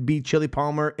on to be Chili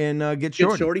Palmer in Get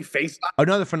Shorty. Get Shorty, Face Off.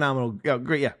 Another phenomenal.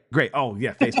 Great. Oh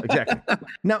yeah, Face Off, exactly.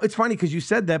 Now it's funny because you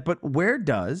said that, but where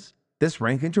does this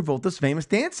rank in Travolta's famous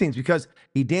dance scenes? Because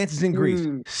he dances in Grease,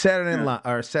 Saturday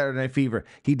Night Fever.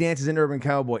 He dances in Urban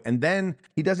Cowboy, and then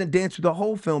he doesn't dance through the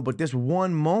whole film, but this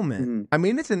one moment. I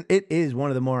mean, it is one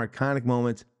of the more iconic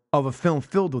moments of a film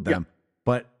filled with them.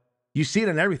 But you see it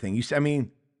in everything.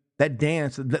 That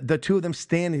dance, the two of them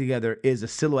standing together, is a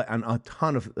silhouette on a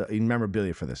ton of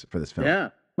memorabilia for this film. Yeah,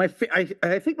 I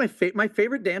think my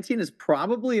favorite dance scene is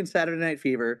probably in Saturday Night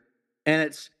Fever, and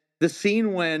it's the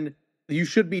scene when You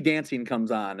Should Be Dancing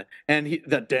comes on, and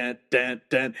the dun, dun,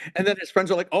 dun, and then his friends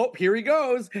are like, oh, here he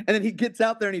goes, and then he gets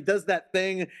out there and he does that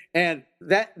thing, and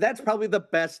that's probably the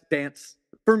best dance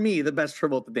for me. The best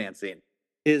Travolta dance scene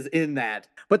is in that.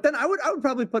 But then I would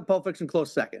probably put Pulp Fiction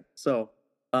close second. So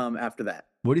after that,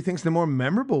 what do you think is the more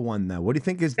memorable one though? What do you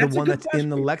think is the one that's in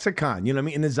the lexicon? You know what I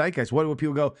mean? In the zeitgeist, what would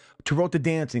people go Travolta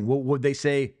dancing? What would they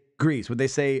say? Grease? Would they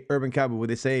say Urban Cowboy? Would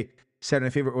they say Saturday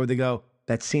Night Fever? Or would they go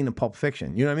that scene in Pulp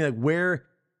Fiction? You know what I mean? Like, where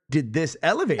did this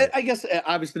elevate? I guess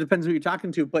obviously depends who you're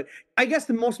talking to, but I guess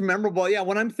the most memorable,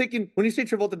 when I'm thinking, when you say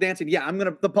Travolta dancing,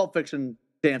 the Pulp Fiction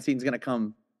dance scene's gonna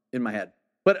come in my head.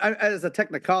 But as a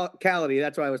technicality,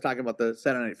 that's why I was talking about the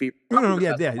Saturday Night Fever. No,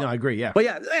 I agree, yeah. But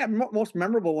yeah, most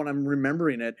memorable when I'm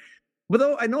remembering it. But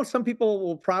though I know some people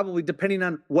will probably, depending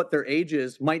on what their age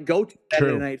is, might go to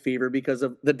Saturday Night Fever because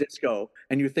of the disco,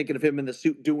 and you're thinking of him in the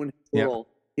suit doing his little,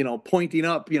 pointing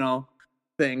up,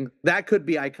 thing. That could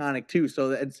be iconic too. So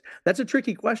that's a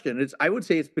tricky question. I would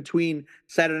say it's between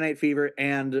Saturday Night Fever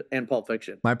and Pulp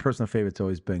Fiction. My personal favorite's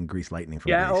always been Grease Lightning from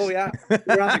Yeah, Grease. oh yeah.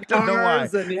 You're on the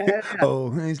cars and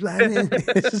Oh, Grease Lightning.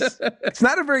 It's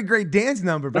not a very great dance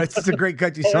number, but it's just a great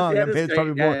catchy song. It's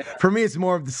probably more for me. It's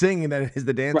more of the singing than it is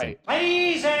the dancing. Right.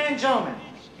 Ladies and gentlemen,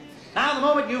 now the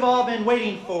moment you've all been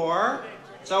waiting for.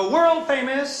 So world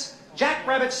famous Jack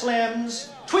Rabbit Slim's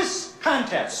Twist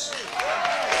Contest.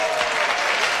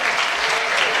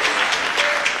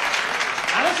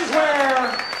 Now this is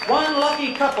where one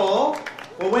lucky couple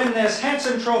will win this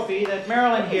handsome trophy that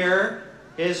Marilyn here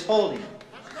is holding.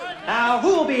 Now, who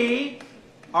will be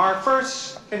our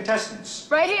first contestants?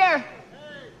 Right here.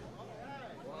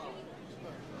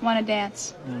 Want to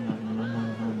dance?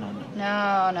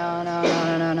 No.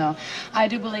 I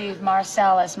do believe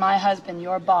Marcellus, my husband,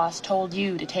 your boss, told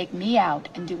you to take me out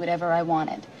and do whatever I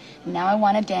wanted. And now I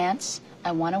want to dance.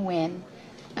 I want to win.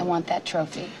 I want that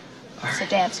trophy. So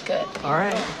dance good. All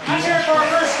right. Let's hear it for our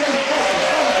first contestant.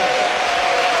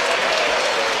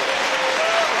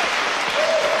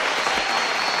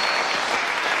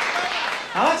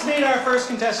 Now let's meet our first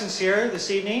contestants here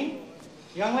this evening.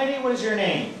 Young lady, what is your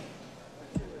name?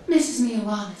 Mrs. Mia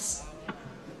Wallace.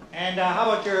 And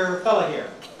how about your fella here?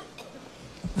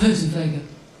 Vincent Vega.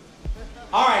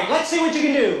 All right, let's see what you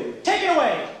can do. Take it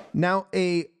away. Now,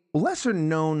 a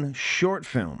lesser-known short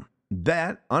film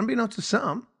that, unbeknownst to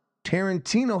some,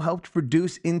 Tarantino helped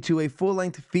produce into a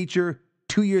full-length feature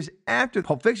 2 years after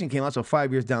Pulp Fiction came out, so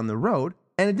 5 years down the road.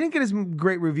 And it didn't get as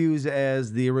great reviews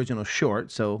as the original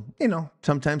short, so,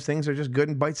 sometimes things are just good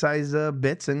in bite-sized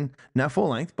bits and not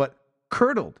full-length, but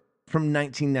Curdled from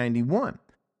 1991.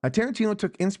 Tarantino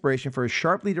took inspiration for his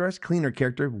sharply dressed cleaner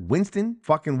character, Winston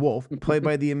fucking Wolfe, played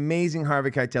by the amazing Harvey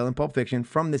Keitel in Pulp Fiction,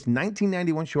 from this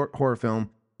 1991 short horror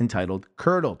film entitled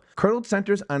Curdled. Curdled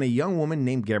centers on a young woman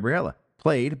named Gabriella,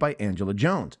 played by Angela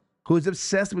Jones, who is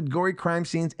obsessed with gory crime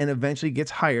scenes and eventually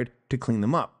gets hired to clean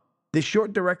them up. This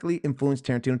short directly influenced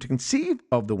Tarantino to conceive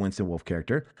of the Winston Wolfe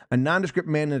character, a nondescript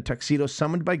man in a tuxedo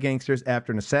summoned by gangsters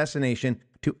after an assassination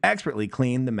to expertly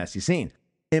clean the messy scene.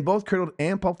 In both Curdled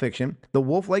and Pulp Fiction, the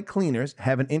wolf-like cleaners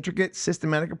have an intricate,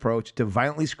 systematic approach to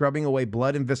violently scrubbing away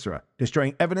blood and viscera,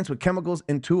 destroying evidence with chemicals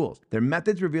and tools. Their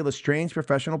methods reveal a strange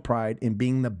professional pride in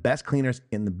being the best cleaners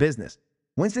in the business.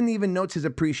 Winston even notes his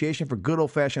appreciation for good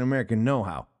old-fashioned American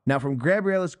know-how. Now, from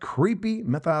Gabriella's creepy,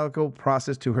 methodical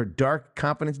process to her dark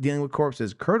confidence dealing with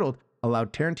corpses, Curdled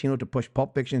allowed Tarantino to push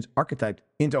Pulp Fiction's archetype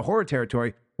into horror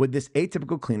territory with this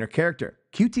atypical cleaner character.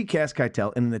 QT cast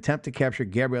Keitel in an attempt to capture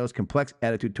Gabriella's complex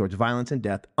attitude towards violence and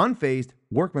death, unfazed,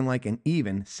 workmanlike, and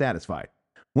even satisfied.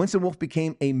 Winston Wolfe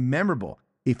became a memorable,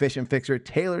 efficient fixer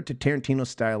tailored to Tarantino's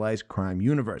stylized crime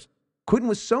universe. Quentin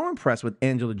was so impressed with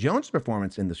Angela Jones'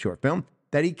 performance in the short film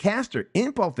that he cast her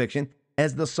in Pulp Fiction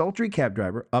as the sultry cab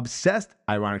driver, obsessed,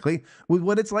 ironically, with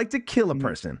what it's like to kill a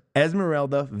person,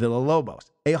 Esmeralda Villalobos.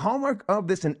 A hallmark of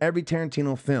this in every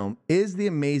Tarantino film is the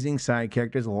amazing side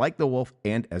characters like the wolf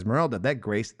and Esmeralda that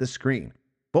grace the screen.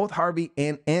 Both Harvey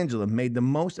and Angela made the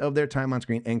most of their time on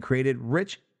screen and created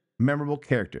rich, memorable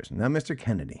characters. Now, Mr.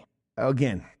 Kennedy,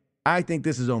 again, I think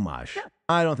this is homage.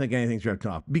 I don't think anything's ripped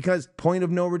off because Point of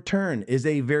No Return is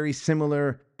a very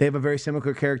similar. They have a very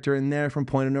similar character in there from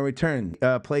Point of No Return,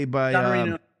 played by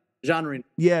Jean Reno.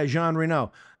 Yeah, Jean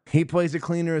Reno. He plays a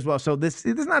cleaner as well. So this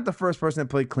is not the first person that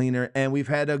played cleaner, and we've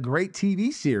had a great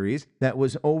TV series that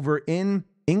was over in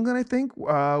England, I think,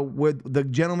 with the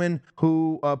gentleman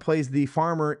who plays the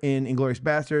farmer in Inglourious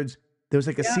Bastards. There was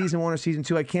like a season 1 or season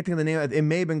 2. I can't think of the name. It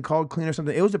may have been called Clean or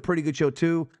something. It was a pretty good show,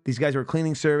 too. These guys were a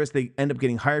cleaning service. They end up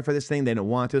getting hired for this thing. They don't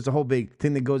want to. It's a whole big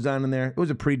thing that goes on in there. It was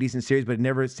a pretty decent series, but it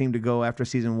never seemed to go after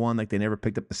season 1. Like, they never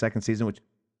picked up the second season, which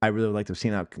I really would like to have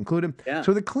seen how it concluded. Yeah.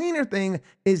 So the cleaner thing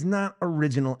is not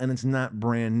original, and it's not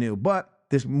brand new. But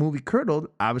this movie, Curdled,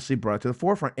 obviously brought it to the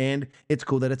forefront. And it's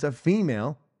cool that it's a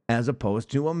female as opposed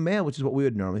to a male, which is what we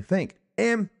would normally think.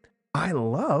 And I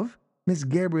love Miss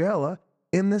Gabriella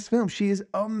in this film. She is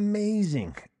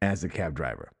amazing as a cab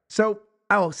driver. So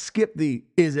I'll skip the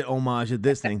is it homage at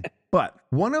this thing. But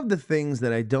one of the things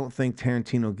that I don't think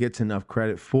Tarantino gets enough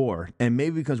credit for, and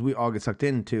maybe because we all get sucked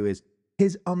into, is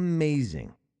his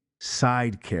amazing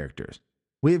side characters.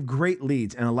 We have great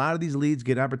leads, and a lot of these leads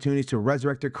get opportunities to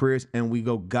resurrect their careers, and we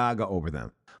go gaga over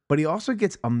them. But he also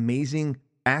gets amazing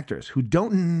actors who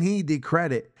don't need the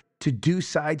credit to do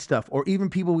side stuff, or even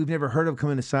people we've never heard of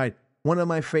come in the side. One of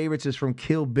my favorites is from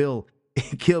Kill Bill,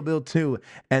 Kill Bill 2,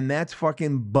 and that's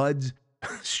fucking Bud's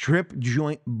strip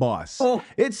joint boss. Oh.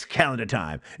 It's calendar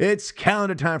time. It's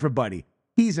calendar time for Buddy.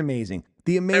 He's amazing.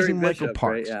 The amazing Larry Michael Bishop,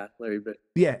 Parks. right? Yeah, Larry Bishop.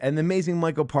 Yeah, and the amazing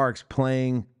Michael Parks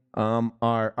playing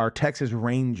our Texas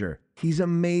Ranger. He's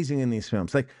amazing in these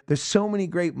films. Like, there's so many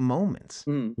great moments.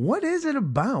 What is it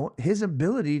about his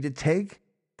ability to take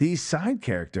these side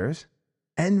characters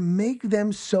and make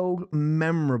them so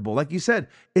memorable? Like you said,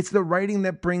 it's the writing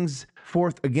that brings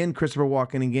forth, again, Christopher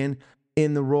Walken again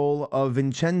in the role of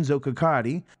Vincenzo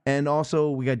Coccardi. And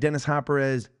also we got Dennis Hopper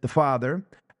as the father.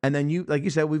 And then like you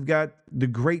said, we've got the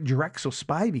great Drexel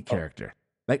Spivey character.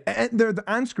 Like, and they're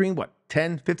on screen, what,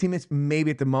 10, 15 minutes, maybe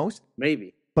at the most?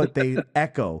 Maybe. But they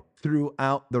echo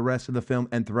throughout the rest of the film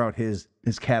and throughout his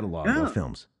catalog of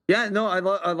films. Yeah, no, I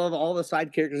love all the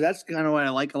side characters. That's kind of why I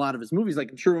like a lot of his movies.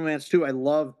 Like in True Romance 2, I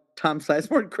love Tom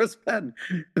Sizemore and Chris Penn.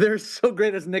 They're so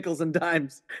great as nickels and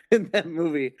dimes in that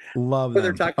movie. Love Where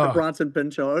them. they're talking to Bronson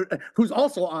Pinchot, who's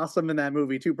also awesome in that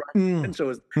movie too. Bronson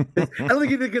Pinchot is. I don't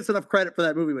think he gets enough credit for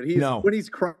that movie, but when he's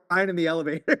crying in the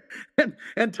elevator,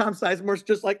 and Tom Sizemore's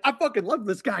just like, I fucking love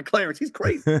this guy, Clarence. He's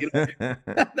crazy. You know?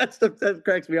 that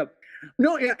cracks me up.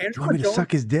 No, yeah, Angela Do you want me to Jones,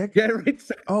 suck his dick? Yeah, right.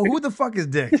 Oh, who the fuck is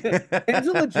Dick?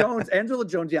 Angela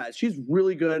Jones, yeah, she's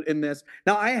really good in this.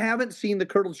 Now, I haven't seen the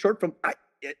Curdled short film.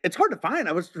 It's hard to find.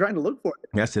 I was trying to look for it.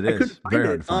 Yes, it I is. couldn't find Very it.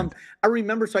 hard to find. I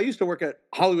remember, so I used to work at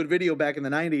Hollywood Video back in the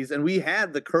 90s, and we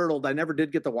had the Curdled. I never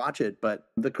did get to watch it, but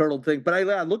the Curdled thing. But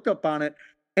I looked up on it,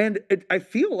 and I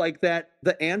feel like that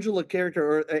the Angela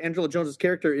character, or Angela Jones's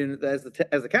character as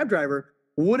the cab driver,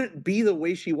 wouldn't be the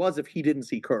way she was if he didn't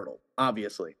see Curdled,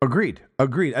 obviously. Agreed.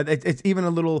 It's even a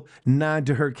little nod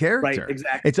to her character. Right,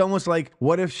 exactly. It's almost like,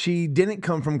 what if she didn't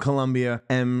come from Colombia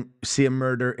and see a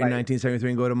murder in 1973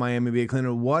 and go to Miami, be a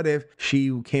cleaner? What if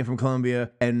she came from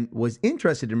Colombia and was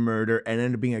interested in murder and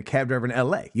ended up being a cab driver in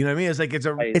L.A.? You know what I mean? It's like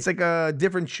it's like a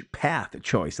different path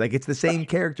choice. Like, it's the same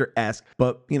character-esque,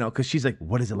 but, you know, because she's like,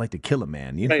 what is it like to kill a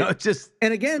man? You know, it's just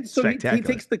and again, so he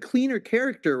takes the cleaner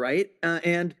character, right?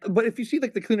 But if you see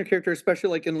like the cleaner character,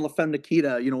 especially like in La Femme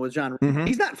Nikita, you know, with John,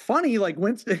 he's not funny like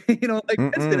Winston, you know, like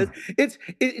Winston is.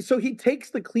 So he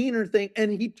takes the cleaner thing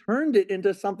and he turned it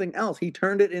into something else. He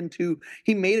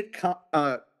made it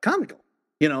comical,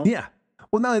 you know? Yeah.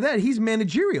 Well, not only that, he's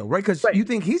managerial, right? Because you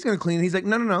think he's going to clean. He's like,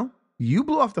 no. You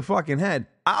blew off the fucking head.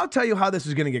 I'll tell you how this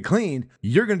is going to get cleaned.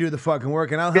 You're going to do the fucking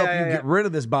work, and I'll help you get rid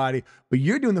of this body. But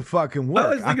you're doing the fucking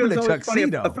work. I'm in a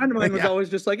tuxedo. A friend of mine was always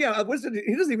just like, yeah,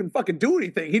 he doesn't even fucking do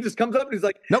anything. He just comes up and he's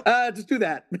like, nope, just do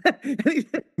that.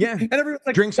 And everyone's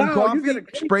like, drink some coffee,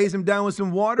 sprays him down with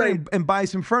some water, and buy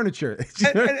some furniture.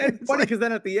 and funny because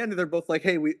then at the end they're both like,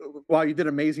 hey, wow, you did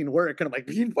amazing work. And I'm like,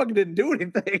 you fucking didn't do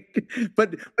anything.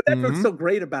 but that's what's so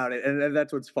great about it, and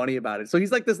that's what's funny about it. So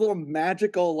he's like this little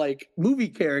magical like movie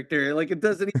character. Like, it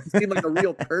doesn't even seem like a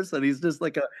real person. He's just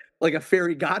like a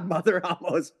fairy godmother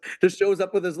almost. Just shows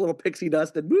up with his little pixie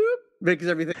dust and whoop, makes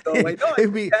everything go away. No,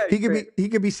 he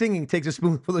could be singing, takes a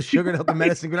spoonful of sugar to help the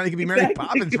medicine go down. He could be Mary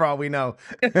Poppins for all we know.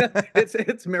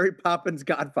 it's Mary Poppins'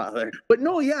 godfather. But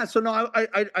no, yeah. So no,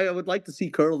 I would like to see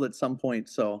Curdled at some point.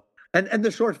 So. And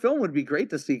the short film would be great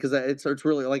to see because it's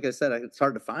really, like I said, it's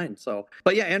hard to find. So,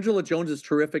 but yeah, Angela Jones is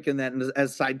terrific in that, and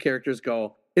as side characters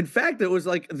go. In fact, it was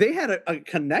like they had a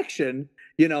connection,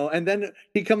 you know, and then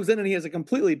he comes in and he has a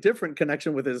completely different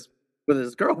connection with his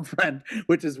girlfriend,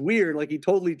 which is weird. Like, he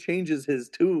totally changes his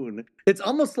tune. It's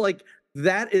almost like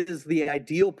that is the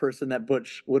ideal person that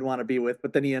Butch would want to be with,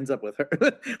 but then he ends up with her,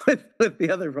 with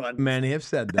the other one. Many have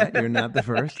said that. You're not the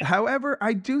first. However,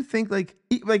 I do think like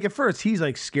at first he's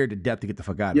like scared to death to get the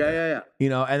fuck out of there. Yeah. You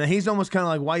know, and then he's almost kind of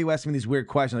like, why are you asking me these weird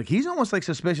questions? Like, he's almost like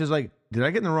suspicious, like, did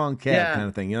I get in the wrong cab kind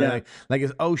of thing? You know, like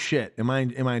it's, oh shit, am I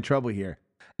in trouble here?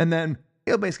 And then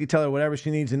he'll basically tell her whatever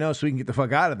she needs to know so he can get the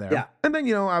fuck out of there. Yeah. And then,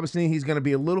 you know, obviously he's going to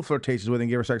be a little flirtatious with her and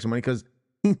give her sex money because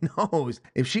he knows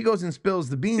if she goes and spills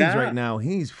the beans right now,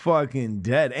 he's fucking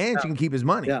dead. And she can keep his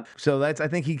money. Yeah. So I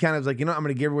think he kind of is like, you know, I'm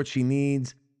going to give her what she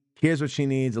needs. Here's what she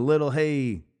needs. A little,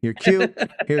 hey, you're cute.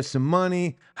 Here's some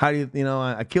money. How do you know,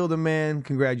 I killed a man.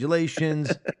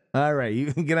 Congratulations. All right,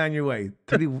 you can get on your way.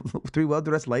 Three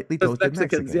well-dressed, lightly toasted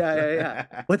Mexicans. Yeah.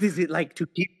 What is it like to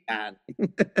keep on?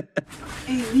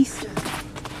 Hey, mister.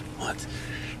 What?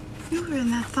 You were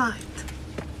in that fight.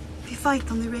 The fight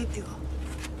on the radio.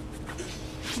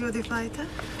 You're the fighter?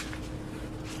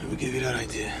 Who gave you that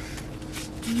idea?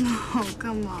 No,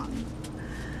 come on.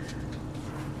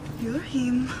 You're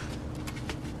him.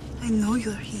 I know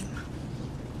you're him.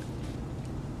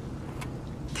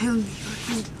 Tell me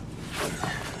you're him.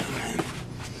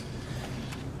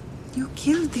 You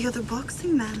killed the other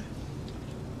boxing man.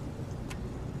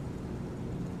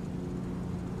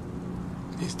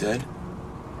 He's dead?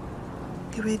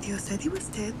 The radio said he was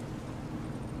dead.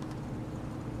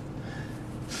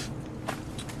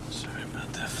 Sorry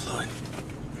about that, Floyd.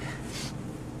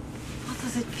 What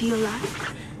does it feel like?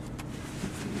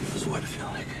 What's what feel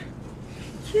like?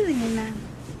 Killing a man.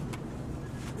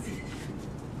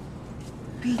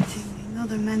 Beating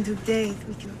another man to death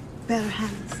with your bare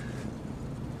hands.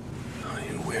 Oh,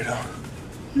 you weirdo.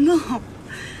 No.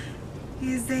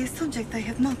 He is a subject I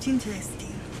have much interest in.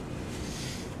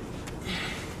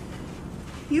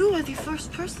 You are the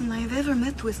first person I have ever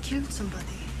met who has killed somebody.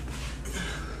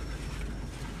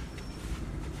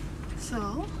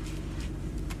 So,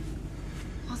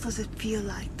 what does it feel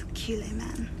like to kill a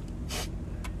man?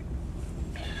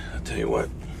 I'll tell you what.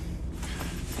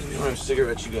 Give me one of them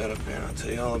cigarettes you got up there, and I'll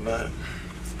tell you all about it.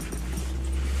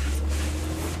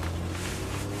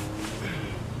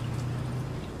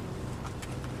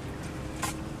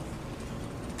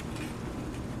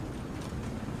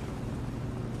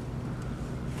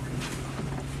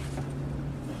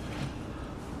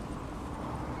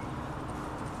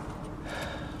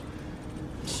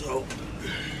 So,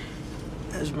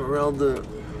 Esmeralda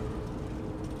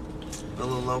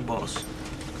Villalobos.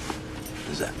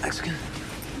 Is that Mexican?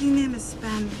 The name is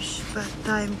Spanish, but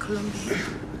I am Colombian.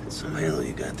 It's some halo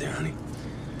you got there, honey.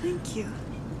 Thank you.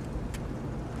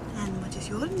 And what is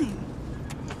your name?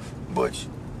 Butch.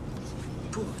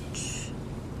 Butch.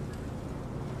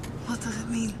 What does it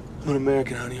mean? I'm an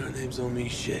American, honey. Our names don't mean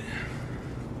shit.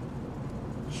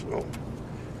 So,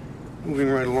 moving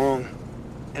right along.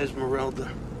 Esmeralda,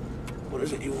 what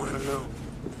is it you want to know?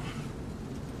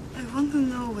 I want to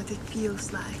know what it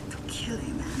feels like to kill a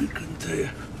man. I couldn't tell you.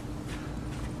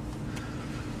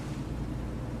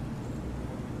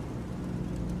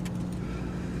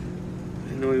 I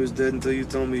didn't know he was dead until you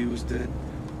told me he was dead.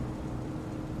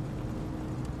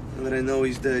 Now that I know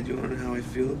he's dead, you want to know how I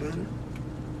feel about it?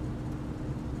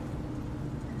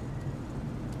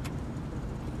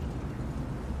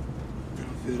 I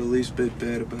don't feel the least bit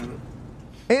bad about it.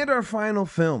 And our final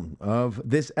film of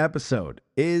this episode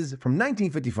is from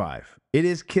 1955. It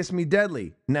is Kiss Me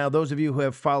Deadly. Now, those of you who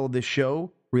have followed this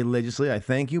show religiously, I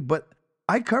thank you, but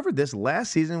I covered this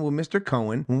last season with Mr.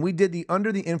 Cohen when we did the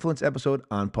Under the Influence episode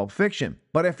on Pulp Fiction.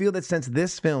 But I feel that since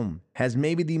this film has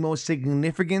maybe the most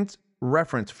significant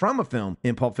reference from a film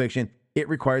in Pulp Fiction, it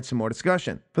required some more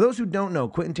discussion. For those who don't know,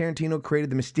 Quentin Tarantino created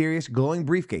the mysterious glowing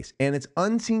briefcase and its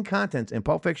unseen contents in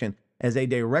Pulp Fiction as a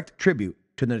direct tribute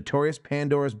to the notorious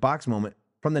Pandora's box moment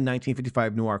from the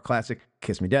 1955 noir classic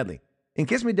Kiss Me Deadly. In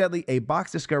Kiss Me Deadly, a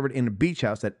box discovered in a beach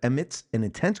house that emits an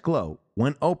intense glow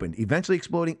when opened, eventually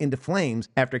exploding into flames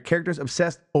after characters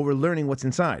obsessed over learning what's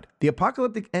inside. The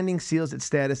apocalyptic ending seals its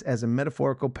status as a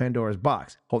metaphorical Pandora's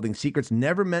box, holding secrets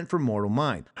never meant for mortal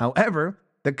mind. However,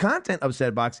 the content of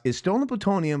said box is stolen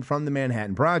plutonium from the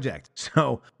Manhattan Project.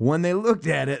 So when they looked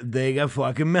at it, they got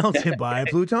fucking melted by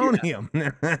plutonium.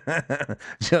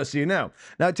 Just so you know.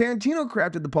 Now, Tarantino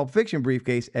crafted the Pulp Fiction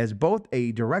briefcase as both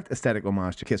a direct aesthetic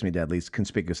homage to Kiss Me Deadly's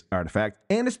conspicuous artifact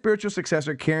and a spiritual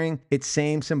successor carrying its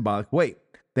same symbolic weight.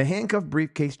 The handcuffed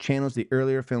briefcase channels the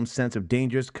earlier film's sense of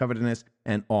dangers, covetousness,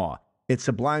 and awe. Its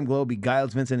sublime glow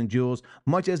beguiles Vincent and Jules,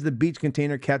 much as the beach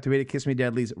container captivated Kiss Me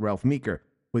Deadly's Ralph Meeker,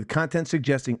 with content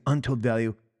suggesting untold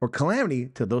value or calamity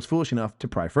to those foolish enough to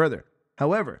pry further.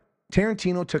 However,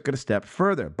 Tarantino took it a step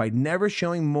further by never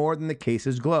showing more than the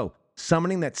case's glow,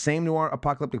 summoning that same noir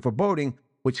apocalyptic foreboding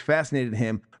which fascinated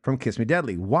him from Kiss Me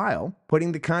Deadly, while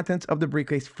putting the contents of the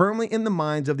briefcase firmly in the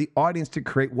minds of the audience to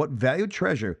create what valued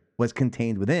treasure was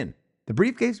contained within. The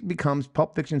briefcase becomes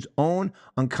Pulp Fiction's own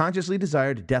unconsciously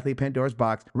desired deathly Pandora's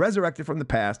box, resurrected from the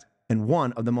past, and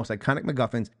one of the most iconic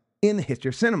MacGuffins in the history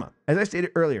of cinema. As I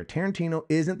stated earlier, Tarantino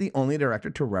isn't the only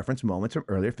director to reference moments from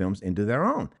earlier films into their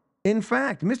own. In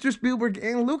fact, Mr. Spielberg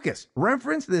and Lucas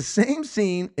referenced this same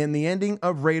scene in the ending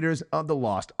of Raiders of the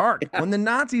Lost Ark, when the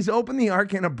Nazis open the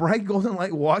Ark and a bright golden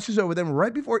light washes over them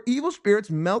right before evil spirits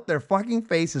melt their fucking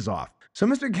faces off. So,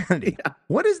 Mr. Kennedy,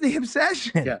 what is the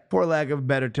obsession, for lack of a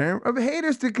better term, of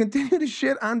haters to continue to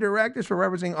shit on directors for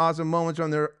referencing awesome moments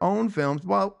from their own films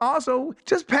while also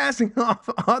just passing off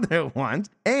other ones?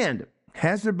 And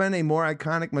has there been a more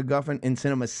iconic MacGuffin in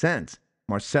cinema since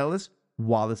Marcellus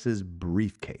Wallace's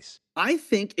briefcase? I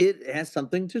think it has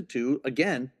something to do,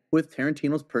 again, with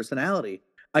Tarantino's personality.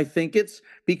 I think it's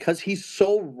because he's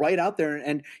so right out there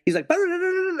and he's like,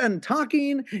 and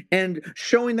talking and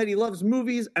showing that he loves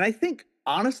movies. And I think,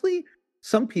 honestly,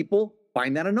 some people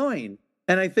find that annoying.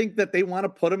 And I think that they want to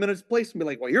put him in his place and be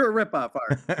like, well, you're a ripoff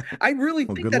art. I really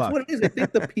Well, think good that's luck. what it is. I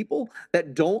think the people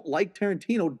that don't like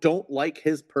Tarantino don't like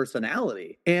his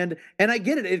personality. And I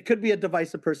get it. It could be a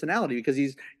divisive personality because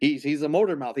he's a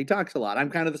motor mouth. He talks a lot. I'm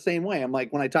kind of the same way. I'm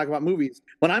like, when I talk about movies,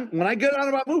 when I get on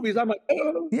about movies, I'm like,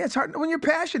 oh. Yeah, it's hard when you're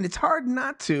passionate. It's hard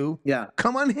not to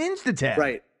come unhinged a tad.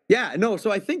 Right. Yeah, no,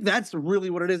 so I think that's really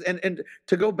what it is. And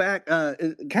to go back,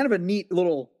 kind of a neat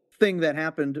little thing that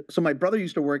happened. So my brother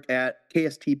used to work at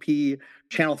KSTP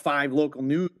Channel 5 local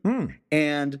news.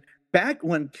 And back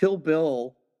when Kill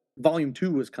Bill Volume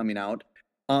 2 was coming out,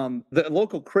 the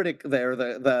local critic there,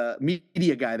 the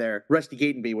media guy there, Rusty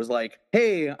Gatenby, was like,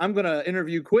 hey, I'm going to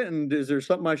interview Quentin. Is there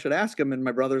something I should ask him? And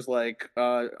my brother's like,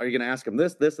 are you going to ask him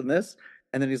this, this, and this?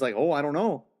 And then he's like, oh, I don't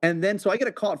know. And then, so I get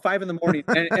a call at 5 a.m.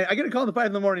 and I get a call at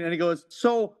 5 a.m. and he goes,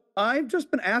 so I've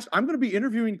just been asked, I'm going to be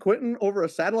interviewing Quentin over a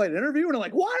satellite interview. And I'm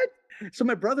like, what? So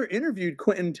my brother interviewed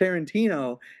Quentin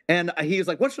Tarantino and he was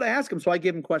like, what should I ask him? So I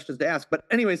gave him questions to ask. But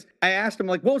anyways, I asked him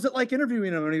like, what was it like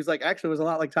interviewing him? And he was like, actually, it was a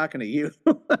lot like talking to you.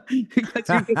 Because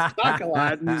you just talk a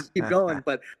lot and you just keep going.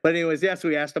 But anyways, yeah, so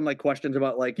we asked him like questions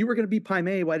about like, you were going to be Pai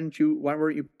Mei. Why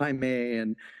weren't you Pai Mei?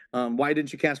 And why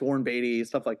didn't you cast Warren Beatty?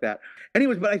 Stuff like that.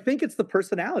 Anyways, but I think it's the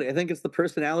personality. I think it's the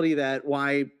personality that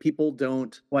why people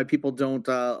don't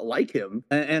like him,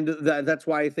 and that's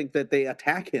why I think that they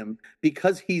attack him,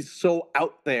 because he's so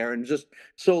out there and just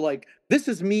so like, this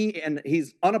is me, and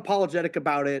he's unapologetic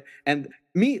about it, and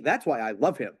me. That's why I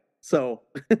love him. So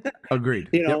agreed.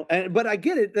 You know, but I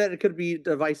get it that it could be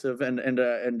divisive, and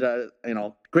you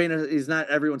know, granted, he's not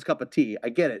everyone's cup of tea. I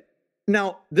get it.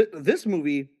 Now, this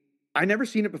movie, I never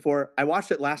seen it before. I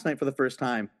watched it last night for the first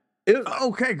time. It was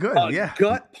okay, good. A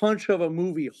gut punch of a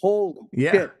movie. Holy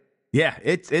shit. Yeah,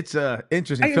 it's a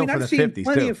interesting film for the 50s too. I've seen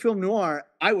plenty of film noir.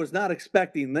 I was not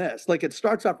expecting this. Like, it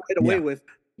starts off right away with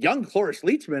young Cloris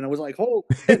Leachman. I was like, holy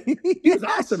shit, he was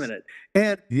awesome in it.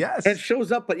 And and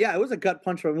shows up, but yeah, it was a gut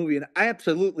punch of a movie. And I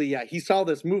absolutely, he saw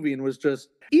this movie and was just,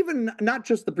 even not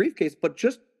just the briefcase, but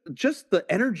just the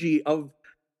energy of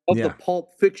the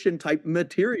Pulp Fiction type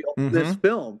material. This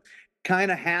film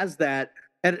kind of has that,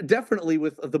 and definitely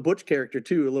with the Butch character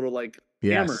too, a little like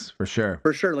Hammer, for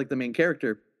sure, like the main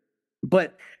character.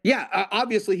 But yeah,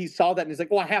 obviously he saw that and he's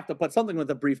like, well, I have to put something with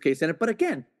a briefcase in it. But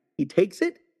again, he takes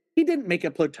it. He didn't make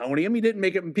it plutonium. He didn't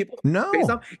make it people. No,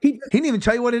 he didn't even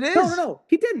tell you what it is. No,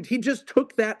 he didn't. He just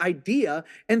took that idea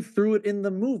and threw it in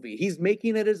the movie. He's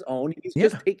making it his own. He's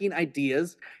just taking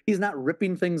ideas. He's not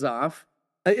ripping things off.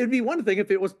 It'd be one thing if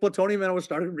it was plutonium and it was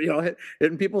started,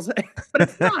 hitting people's head, but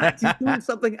it's not. He's doing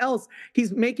something else.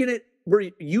 He's making it where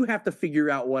you have to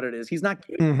figure out what it is. He's not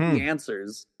giving the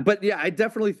answers. But yeah, I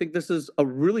definitely think this is a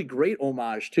really great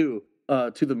homage to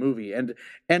the movie. And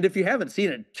if you haven't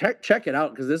seen it, check it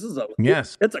out, because this is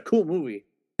it's a cool movie.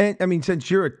 And I mean,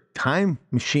 since you're a time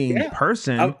machine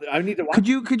person, I need to watch.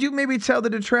 Could you maybe tell the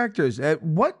detractors at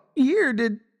what year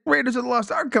did Raiders of the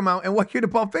Lost Ark come out, and what year did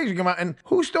Pulp Fiction come out, and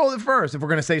who stole it first? If we're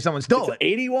going to say someone stole it,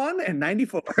 81 and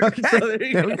 94. Okay, so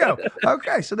there we go.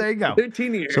 Okay, so there you go.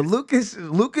 13 years. So Lucas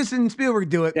and Spielberg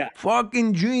do it.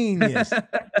 Fucking genius.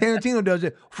 Tarantino does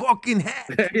it. Fucking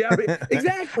hack. Yeah,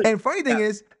 exactly. And funny thing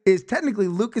is technically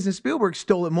Lucas and Spielberg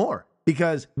stole it more.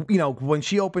 Because, when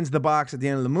she opens the box at the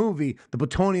end of the movie, the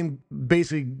plutonium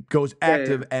basically goes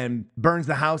active and burns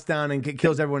the house down and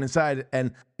kills everyone inside.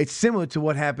 And it's similar to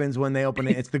what happens when they open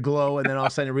it. It's the glow, and then all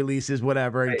of a sudden it releases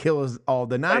whatever and kills all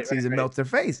the Nazis and melts their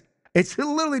face. It's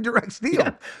literally direct steal.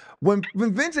 Yeah. When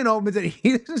Vincent opens it,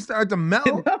 he doesn't start to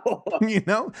melt.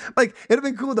 Like, it'd have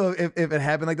been cool though if it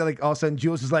happened like that. Like, all of a sudden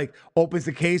Jules is like opens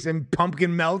the case and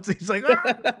pumpkin melts. He's like,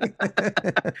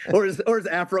 ah! or his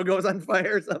afro goes on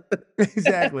fire or something.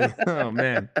 Exactly. Oh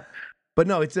man. But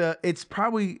no, it's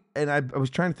probably. And I was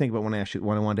trying to think about when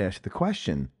I wanted to ask you the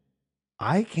question.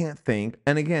 I can't think,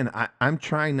 and again, I'm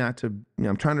trying not to,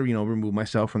 I'm trying to, remove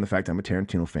myself from the fact I'm a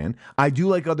Tarantino fan. I do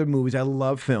like other movies. I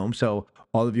love film. So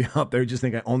all of you out there just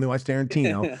think I only watch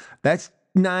Tarantino. That's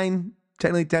 9,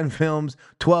 technically 10 films,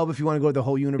 12 if you want to go to the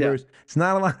whole universe. Yeah. It's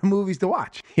not a lot of movies to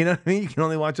watch. You know what I mean? You can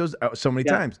only watch those so many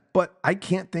times. But I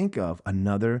can't think of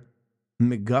another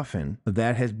MacGuffin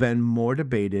that has been more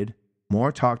debated,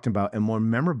 more talked about, and more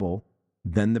memorable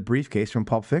than the briefcase from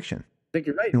Pulp Fiction. I think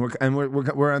you're right. And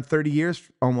we're on 30 years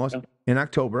almost. In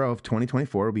October of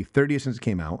 2024. It'll be 30 years since it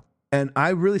came out. And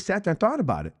I really sat there and thought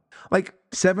about it. Like,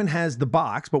 7 has the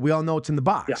box, but we all know it's in the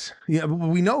box. Yeah,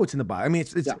 we know it's in the box. I mean,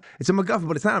 it's a MacGuffin,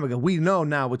 but it's not a MacGuffin. We know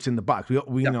now what's in the box.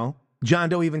 We know. John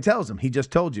Doe even tells him. He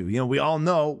just told you. We all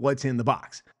know what's in the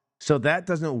box. So that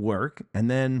doesn't work.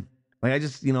 And then, like, I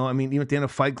just, even at the end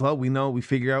of Fight Club, we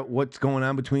figure out what's going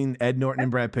on between Ed Norton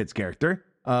and Brad Pitt's character.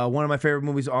 One of my favorite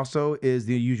movies also is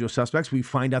The Usual Suspects. We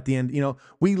find out the end.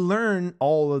 We learn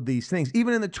all of these things.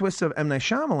 Even in the twists of M. Night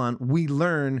Shyamalan, we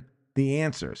learn the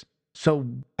answers. So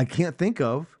I can't think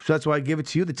of. So that's why I give it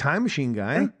to you, The Time Machine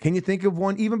Guy. Yeah. Can you think of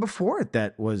one even before it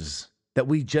that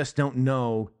we just don't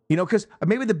know? Because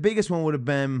maybe the biggest one would have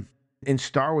been in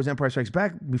Star Wars Empire Strikes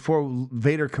Back, before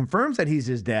Vader confirms that he's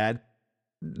his dad.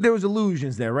 There was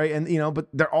illusions there, right? And, but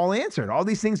they're all answered. All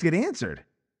these things get answered.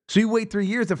 So you wait 3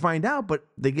 years to find out, but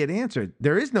they get answered.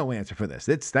 There is no answer for this.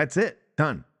 That's it.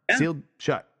 Done. Yeah. Sealed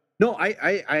shut. No,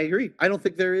 I agree. I don't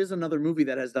think there is another movie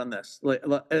that has done this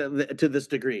to this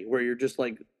degree, where you're just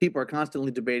like, people are constantly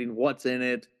debating what's in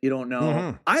it. You don't know.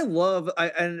 Mm-hmm. I love,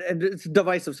 and it's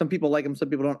divisive. Some people like them,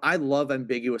 some people don't. I love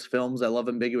ambiguous films. I love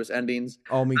ambiguous endings.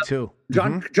 Oh, me too.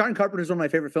 John Carpenter is one of my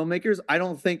favorite filmmakers. I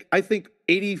think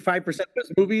 85% of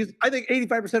his movies. I think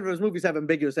 85% of his movies have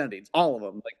ambiguous endings. All of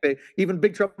them. Like even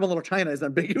Big Trouble in Little China is an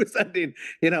ambiguous ending.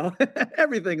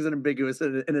 Everything's an ambiguous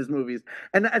in his movies,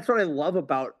 and that's what I love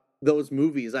about those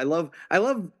movies. I love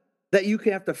that you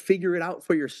have to figure it out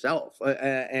for yourself,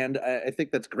 and I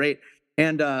think that's great.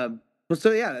 And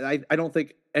so yeah, I don't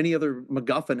think any other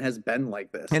MacGuffin has been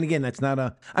like this. And again, that's not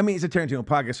it's a Tarantino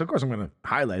podcast, so of course I'm going to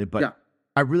highlight it. But yeah.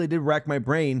 I really did rack my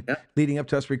brain leading up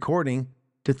to us recording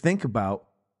to think about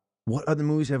what other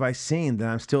movies have I seen that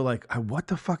I'm still like, what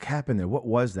the fuck happened there? What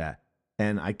was that?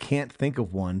 And I can't think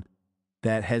of one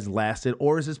that has lasted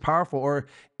or is as powerful or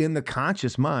in the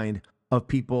conscious mind of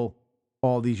people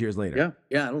all these years later.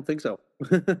 Yeah, I don't think so.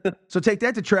 So take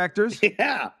that, detractors.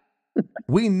 Yeah.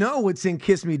 We know what's in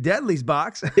Kiss Me Deadly's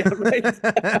box. Yeah,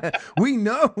 right. We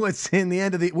know what's in the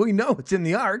end of we know what's in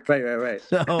the arc. Right.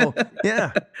 So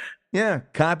yeah,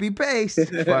 copy paste.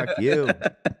 Fuck you.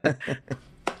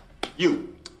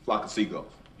 You, flock of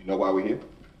seagulls. You know why we're here?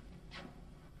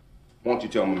 Why don't you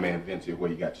tell my man Vince here where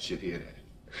you got your shit hid at?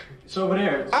 It's over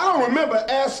there. I don't remember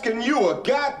asking you a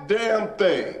goddamn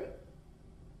thing.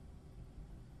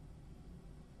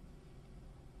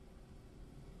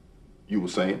 You were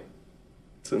saying?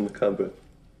 It's in the cupboard.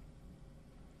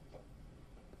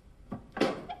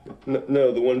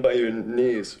 No, the one by your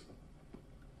knees.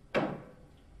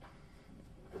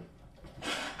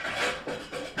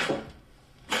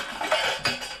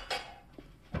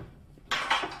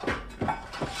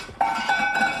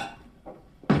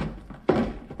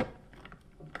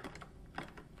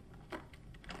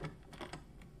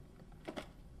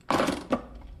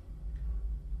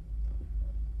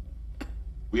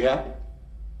 We happy?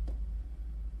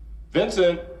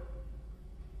 Vincent!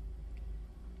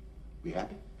 We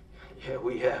happy? Yeah,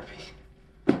 we happy.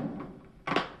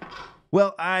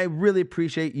 Well, I really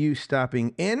appreciate you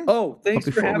stopping in. Oh, thanks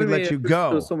for having me. Before we let you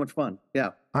go, it was so much fun. Yeah.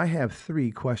 I have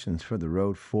 3 questions for the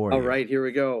road for you. All right, here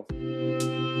we go.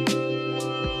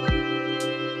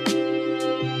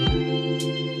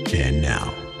 And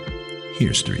now,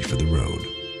 here's 3 for the road.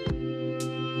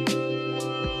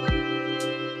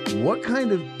 What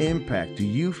kind of impact do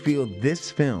you feel this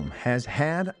film has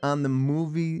had on the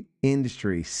movie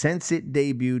industry since it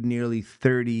debuted nearly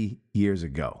 30 years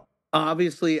ago?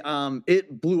 Obviously,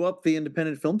 it blew up the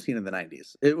independent film scene in the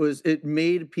 90s. It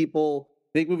made people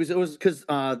make movies. It was because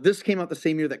this came out the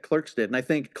same year that Clerks did. And I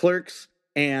think Clerks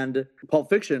and Pulp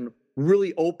Fiction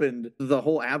really opened the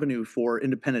whole avenue for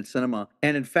independent cinema.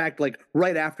 And in fact, like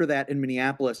right after that in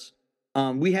Minneapolis,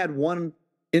 we had one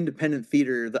independent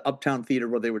theater, the Uptown Theater,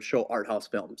 where they would show art house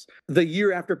films. The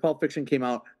year after Pulp Fiction came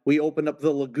out, we opened up the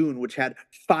Lagoon, which had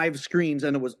 5 screens,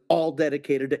 and it was all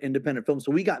dedicated to independent films.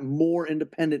 So we got more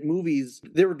independent movies.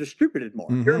 They were distributed more.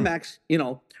 Mm-hmm. Miramax,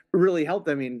 really helped.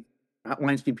 I mean,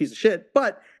 Weinstein piece of shit,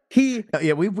 but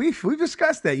we've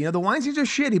discussed that. The Weinsteins are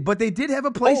shitty, but they did have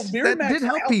a place that did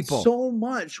help people so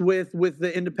much with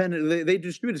the independent. They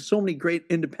distributed so many great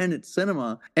independent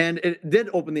cinema, and it did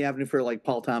open the avenue for like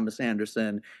Paul Thomas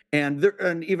Anderson and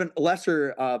even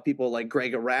lesser people like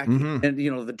Greg Araki and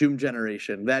the Doom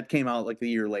Generation that came out like the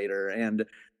year later. And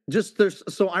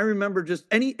so I remember just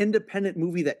any independent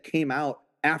movie that came out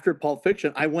after Pulp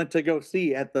Fiction, I went to go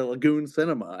see at the Lagoon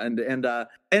Cinema,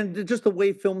 and just the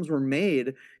way films were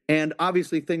made, and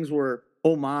obviously things were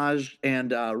homaged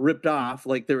and ripped off.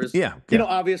 Like there was,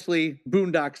 obviously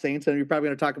Boondock Saints, and you're probably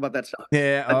going to talk about that stuff.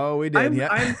 Yeah, we did.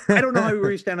 I don't know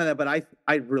where you stand on that, but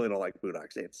I really don't like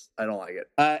Boondock Saints. I don't like it.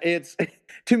 It's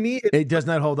to me, it does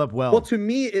not hold up well. Well, to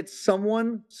me, it's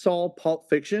someone saw Pulp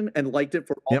Fiction and liked it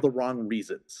for all the wrong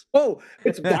reasons. Oh,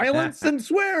 it's violence and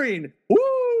swearing. Woo!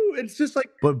 It's just like.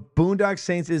 But Boondock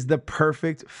Saints is the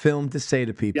perfect film to say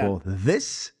to people,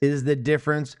 this is the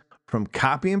difference from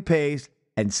copy and paste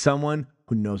and someone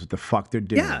who knows what the fuck they're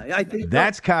doing. Yeah, I think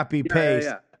that's copy paste.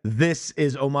 this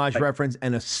is homage reference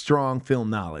and a strong film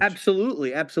knowledge.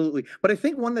 Absolutely, absolutely. But I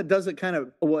think one that does it kind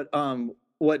of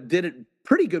what did it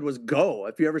pretty good was Go.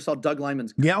 If you ever saw Doug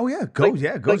Liman's Yeah, oh yeah, Go.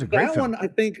 Go's a great that film. one I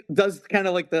think does kind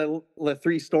of like the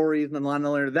three stories and the line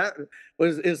and that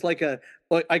is like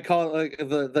I call it like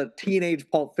the teenage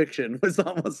Pulp Fiction was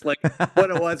almost like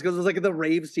what it was, because it was like the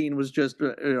rave scene was just in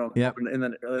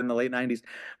the late 90s.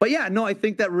 But yeah, no, I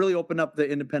think that really opened up the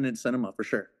independent cinema for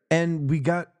sure. And we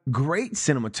got great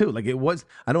cinema too. Like it was,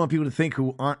 I don't want people to think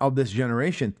who aren't of this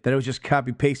generation that it was just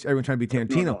copy paste, everyone trying to be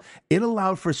Tarantino. No. It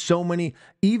allowed for so many,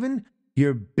 even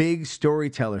your big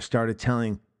storytellers started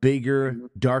telling bigger,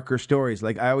 darker stories.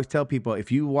 Like I always tell people,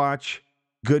 if you watch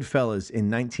Goodfellas in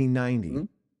 1990,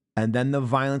 and then the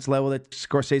violence level that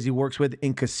Scorsese works with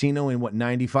in Casino in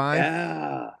 95?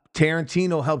 Yeah.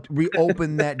 Tarantino helped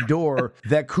reopen that door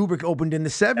that Kubrick opened in the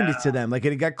 70s to them. Like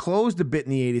it got closed a bit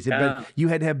in the 80s. You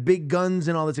had to have big guns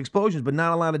and all this explosions, but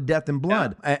not a lot of death and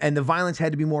blood. And the violence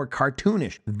had to be more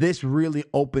cartoonish. This really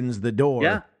opens the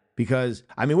door because,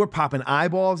 I mean, we're popping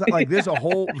eyeballs. Like there's a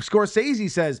whole, Scorsese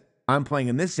says, I'm playing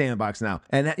in this sandbox now.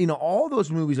 And, you know, all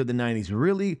those movies of the 90s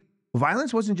really,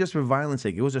 violence wasn't just for violence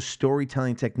sake. It was a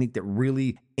storytelling technique that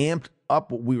really amped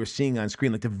up what we were seeing on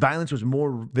screen. Like the violence was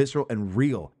more visceral and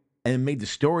real. And it made the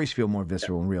stories feel more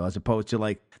visceral and real, as opposed to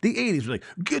like the 80s were like,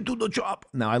 get to the chop.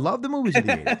 Now, I love the movies of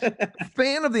the 80s.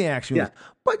 Fan of the action movies.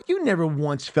 But you never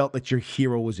once felt that your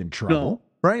hero was in trouble. No.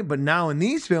 Right? But now in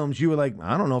these films, you were like,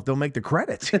 I don't know if they'll make the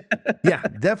credits. Yeah,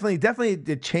 definitely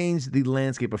it changed the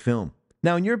landscape of film.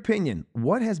 Now, in your opinion,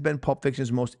 what has been Pulp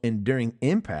Fiction's most enduring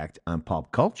impact on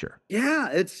pop culture?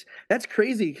 Yeah, that's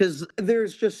crazy because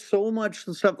there's just so much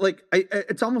stuff. Like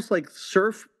it's almost like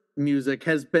surf music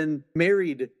has been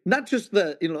married, not just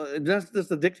the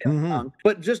Dick Dale song,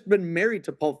 but just been married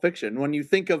to Pulp Fiction. When you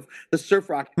think of the surf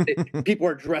rock, people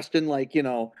are dressed in like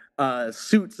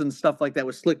suits and stuff like that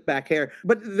with slick back hair.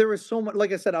 But there was so much.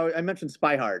 Like I said, I mentioned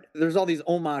Spy Hard. There's all these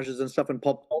homages and stuff in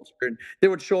pulp culture, and they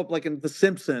would show up like in The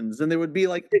Simpsons, and they would be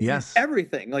like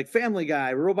everything, like Family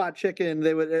Guy, Robot Chicken.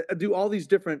 They would do all these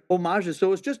different homages, so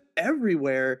it was just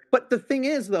everywhere. But the thing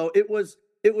is, though, it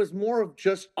was more of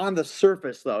just on the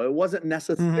surface, though. It wasn't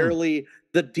necessarily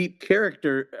the deep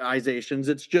characterizations.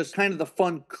 It's just kind of the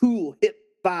fun, cool, hip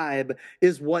vibe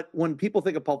is what, when people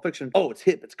think of Pulp Fiction, oh, it's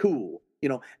hip, it's cool. You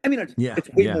know, I mean, it's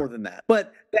way more than that.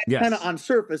 But that kind of on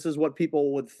surface is what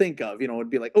people would think of. You know,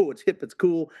 it'd be like, oh, it's hip, it's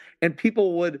cool. And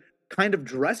people would kind of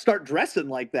start dressing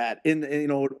like that wear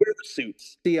the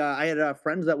suits. See, I had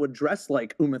friends that would dress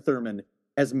like Uma Thurman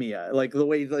as Mia, like the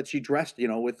way that she dressed,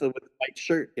 with the white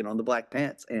shirt, and the black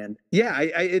pants. And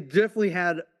it definitely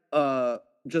had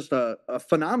just a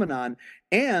phenomenon.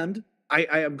 And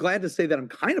I am glad to say that I'm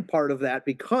kind of part of that,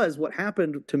 because what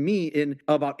happened to me in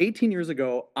about 18 years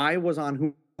ago, I was on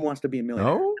Who Wants to Be a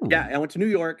Millionaire. Oh. Yeah, I went to New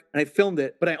York and I filmed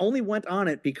it, but I only went on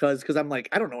it because I'm like,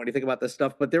 I don't know anything about this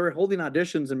stuff, but they were holding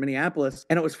auditions in Minneapolis,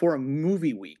 and it was for a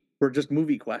movie week, for just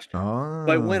movie questions. Oh.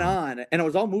 So I went on, and it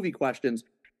was all movie questions,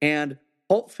 and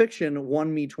Pulp Fiction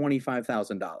won me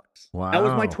 $25,000. Wow. That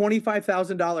was my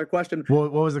 $25,000 question.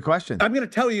 What was the question? I'm going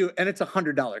to tell you, and it's a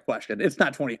 $100 question. It's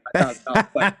not $25,000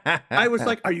 question. I was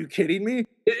like, are you kidding me?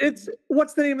 It's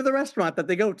what's the name of the restaurant that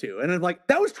they go to? And I'm like,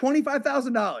 that was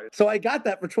 $25,000. So I got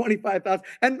that for $25,000.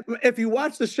 And if you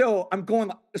watch the show, I'm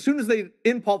going, as soon as they,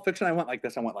 in Pulp Fiction, I went like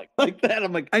this. I went like that.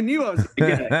 I'm like, I knew I was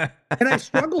going to get it. And I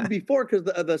struggled before because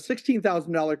the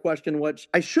 $16,000 question, which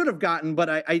I should have gotten, but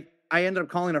I ended up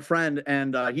calling a friend,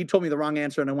 and he told me the wrong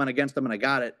answer, and I went against him, and I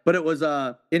got it. But it was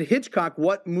in Hitchcock.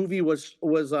 What movie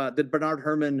did Bernard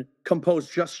Herrmann compose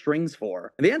just strings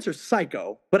for? And the answer is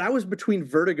Psycho. But I was between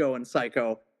Vertigo and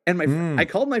Psycho, and I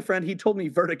called my friend. He told me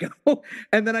Vertigo,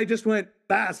 and then I just went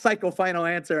Psycho, final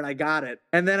answer, and I got it.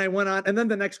 And then I went on, and then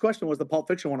the next question was the Pulp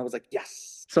Fiction one. I was like, yes.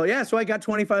 So so I got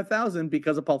 $25,000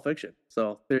 because of Pulp Fiction.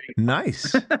 So there you go.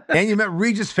 Nice. And you met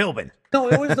Regis Philbin. No,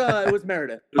 it was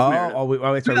Meredith. That's right. We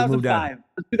moved on.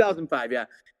 2005, yeah.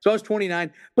 So I was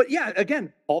 29. But yeah,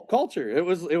 again, pulp culture. It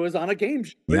was on a game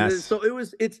show. Yes. So it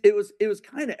was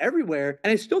kind of everywhere,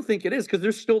 and I still think it is, because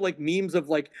there's still like memes of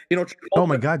like Travolta, oh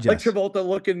my God, yes. like Travolta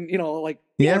looking like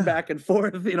going back and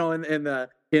forth in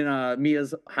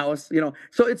Mia's house.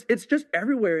 So it's just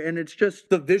everywhere, and it's just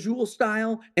the visual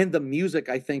style and the music,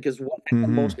 I think, is what had the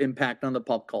most impact on the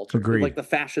pulp culture. Agreed. Like the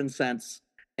fashion sense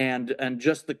and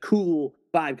just the cool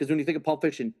vibe, because when you think of Pulp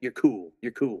Fiction, you're cool.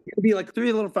 You're cool. You'd be like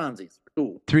Three Little Fonzies.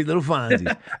 Cool. Three Little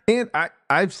Fonzies. And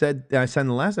I said in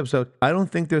the last episode, I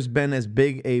don't think there's been as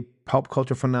big a pulp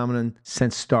culture phenomenon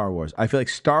since Star Wars. I feel like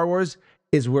Star Wars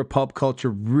is where pulp culture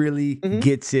really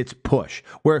gets its push,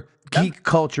 where geek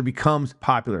culture becomes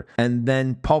popular. And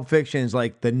then Pulp Fiction is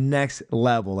like the next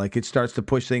level. Like it starts to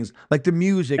push things like the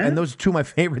music. And those are two of my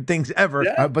favorite things ever,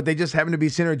 but they just happen to be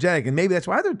synergetic. And maybe that's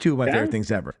why they're two of my favorite things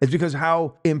ever. It's because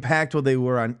how impactful they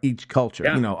were on each culture,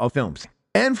 of films.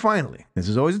 And finally, this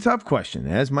is always a tough question.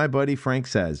 As my buddy Frank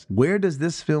says, where does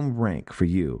this film rank for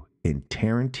you in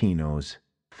Tarantino's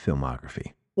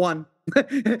filmography? 1.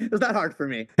 It's not hard for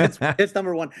me. It's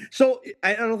number 1. So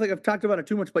I don't think I've talked about it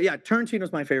too much, but yeah,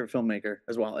 Tarantino's my favorite filmmaker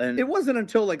as well. And it wasn't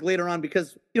until like later on,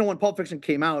 because when Pulp Fiction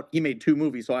came out, he made 2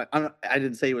 movies. So I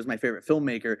didn't say he was my favorite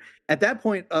filmmaker. At that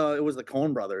point, it was the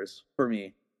Coen brothers for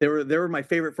me. They were my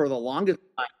favorite for the longest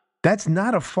time. That's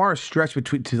not a far stretch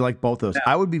between to like both those.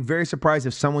 I would be very surprised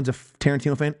if someone's a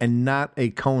Tarantino fan and not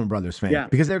a Coen brothers fan,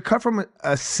 because they're cut from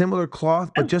a similar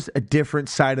cloth, but just a different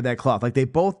side of that cloth. Like they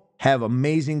both have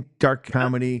amazing dark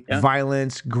comedy,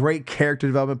 violence, great character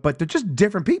development, but they're just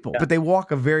different people. But they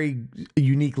walk a very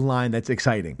unique line that's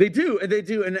exciting. They do.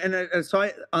 And so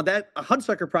that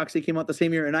Hudsucker Proxy came out the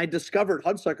same year, and I discovered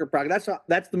Hudsucker Proxy.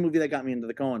 That's the movie that got me into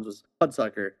the Coens, was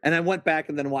Hudsucker. And I went back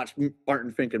and then watched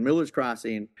Barton Fink and Miller's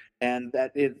Crossing, and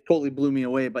that it totally blew me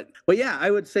away. But yeah,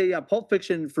 I would say Pulp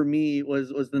Fiction for me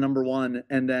was the number 1,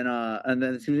 and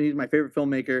then he's my favorite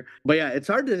filmmaker. But yeah, it's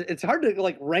hard to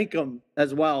like rank them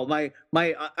as well. I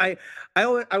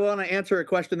want to answer a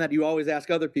question that you always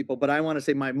ask other people, but I want to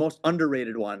say my most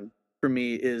underrated one for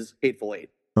me is Hateful Eight.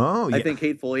 Oh, yeah. I think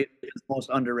Hateful Eight is most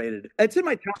underrated. It's in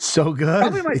my top. So good.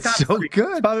 Probably my top 3.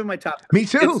 Good. It's probably my top 3. Me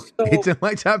too. It's in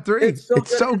my top 3. It's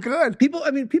so good.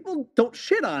 People don't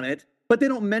shit on it, but they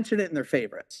don't mention it in their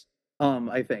favorites.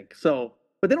 I think so.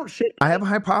 But they don't shit. I have a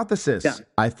hypothesis. Yeah.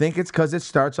 I think it's because it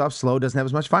starts off slow, doesn't have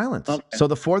as much violence. Okay. So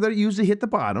the 4 that usually hit the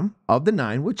bottom of the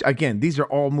 9, which again, these are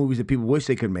all movies that people wish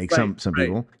they could make. Some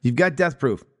people. You've got Death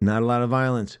Proof, not a lot of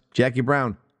violence. Jackie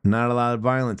Brown, not a lot of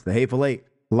violence. The Hateful Eight,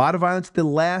 a lot of violence the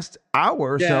last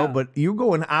hour or so, but you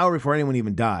go an hour before anyone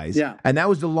even dies. Yeah. And that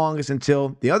was the longest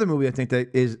until the other movie I think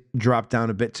that is dropped down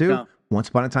a bit too. Yeah. Once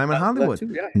Upon a Time in Hollywood.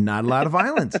 Too, not a lot of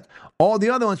violence. All the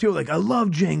other ones, people are like, I love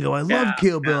Django. I love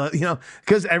Kill Bill.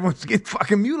 Because everyone's getting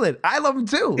fucking mutilated. I love them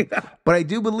too. But I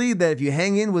do believe that if you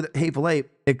hang in with Hateful Eight,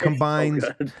 it combines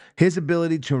his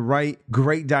ability to write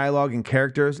great dialogue and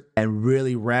characters and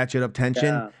really ratchet up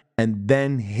tension and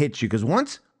then hit you. Because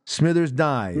once Smithers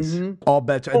dies, all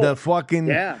bets are the fucking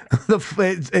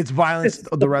it's violence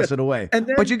the rest of the way.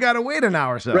 But you gotta wait an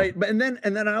hour or so. Right. But and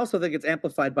then I also think it's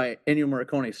amplified by Ennio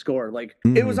Morricone's score. Like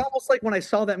it was almost like when I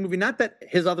saw that movie, not that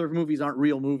his other movies aren't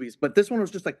real movies, but this one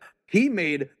was just like he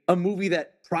made a movie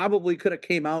that probably could have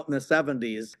came out in the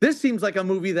 70s. This seems like a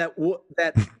movie that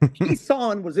he saw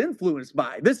and was influenced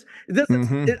by. This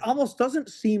it almost doesn't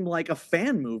seem like a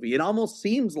fan movie. It almost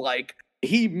seems like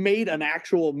he made an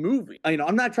actual movie.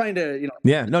 I'm not trying to,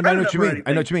 Yeah, no, I know what you mean.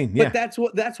 I know what you mean. Yeah.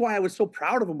 But that's why I was so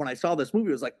proud of him when I saw this movie.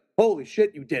 It was like, holy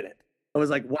shit, you did it. I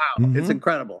was like, wow, it's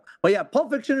incredible. But yeah,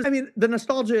 Pulp Fiction, the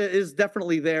nostalgia is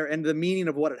definitely there and the meaning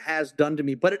of what it has done to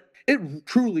me, but it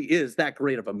truly is that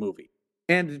great of a movie.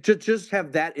 And to just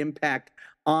have that impact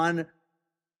on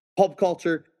pulp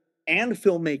culture and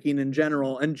filmmaking in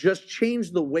general and just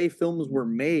change the way films were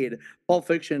made, Pulp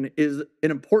Fiction is an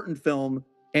important film.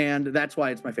 And that's why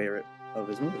it's my favorite of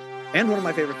his movies. And one of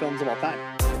my favorite films of all time.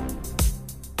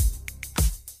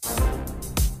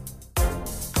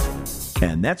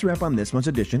 And that's a wrap on this month's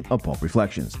edition of Pulp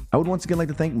Reflections. I would once again like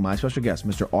to thank my special guest,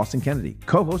 Mr. Austin Kennedy,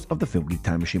 co-host of the Film Geek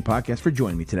Time Machine podcast, for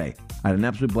joining me today. I had an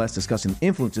absolute blast discussing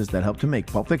influences that helped to make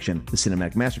Pulp Fiction the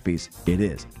cinematic masterpiece it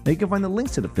is. Now you can find the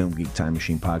links to the Film Geek Time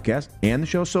Machine podcast and the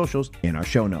show's socials in our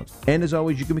show notes. And as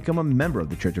always, you can become a member of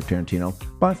the Church of Tarantino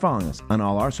by following us on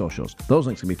all our socials. Those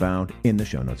links can be found in the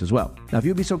show notes as well. Now, if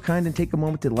you'll be so kind and take a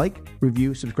moment to like,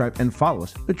 review, subscribe, and follow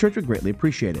us, the Church would greatly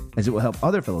appreciate it, as it will help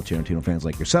other fellow Tarantino fans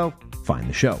like yourself find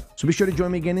the show. So be sure to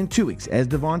join me again in 2 weeks as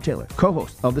Devon Taylor,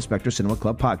 co-host of the Spectre Cinema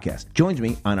Club podcast, joins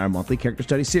me on our monthly character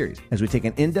study series as we take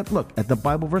an in-depth look at the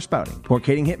Bible verse spouting,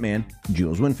 pork-hating hitman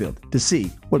Jules Winfield to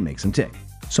see what makes him tick.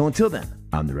 So until then,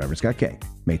 I'm the Reverend Scott K.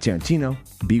 May Tarantino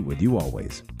be with you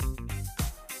always.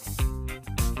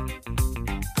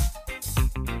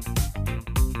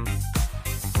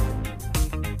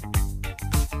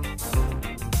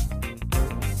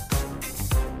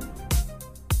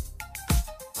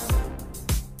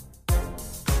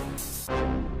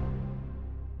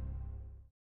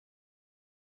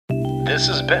 This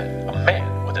has been a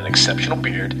Man with an Exceptional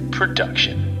Beard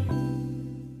production.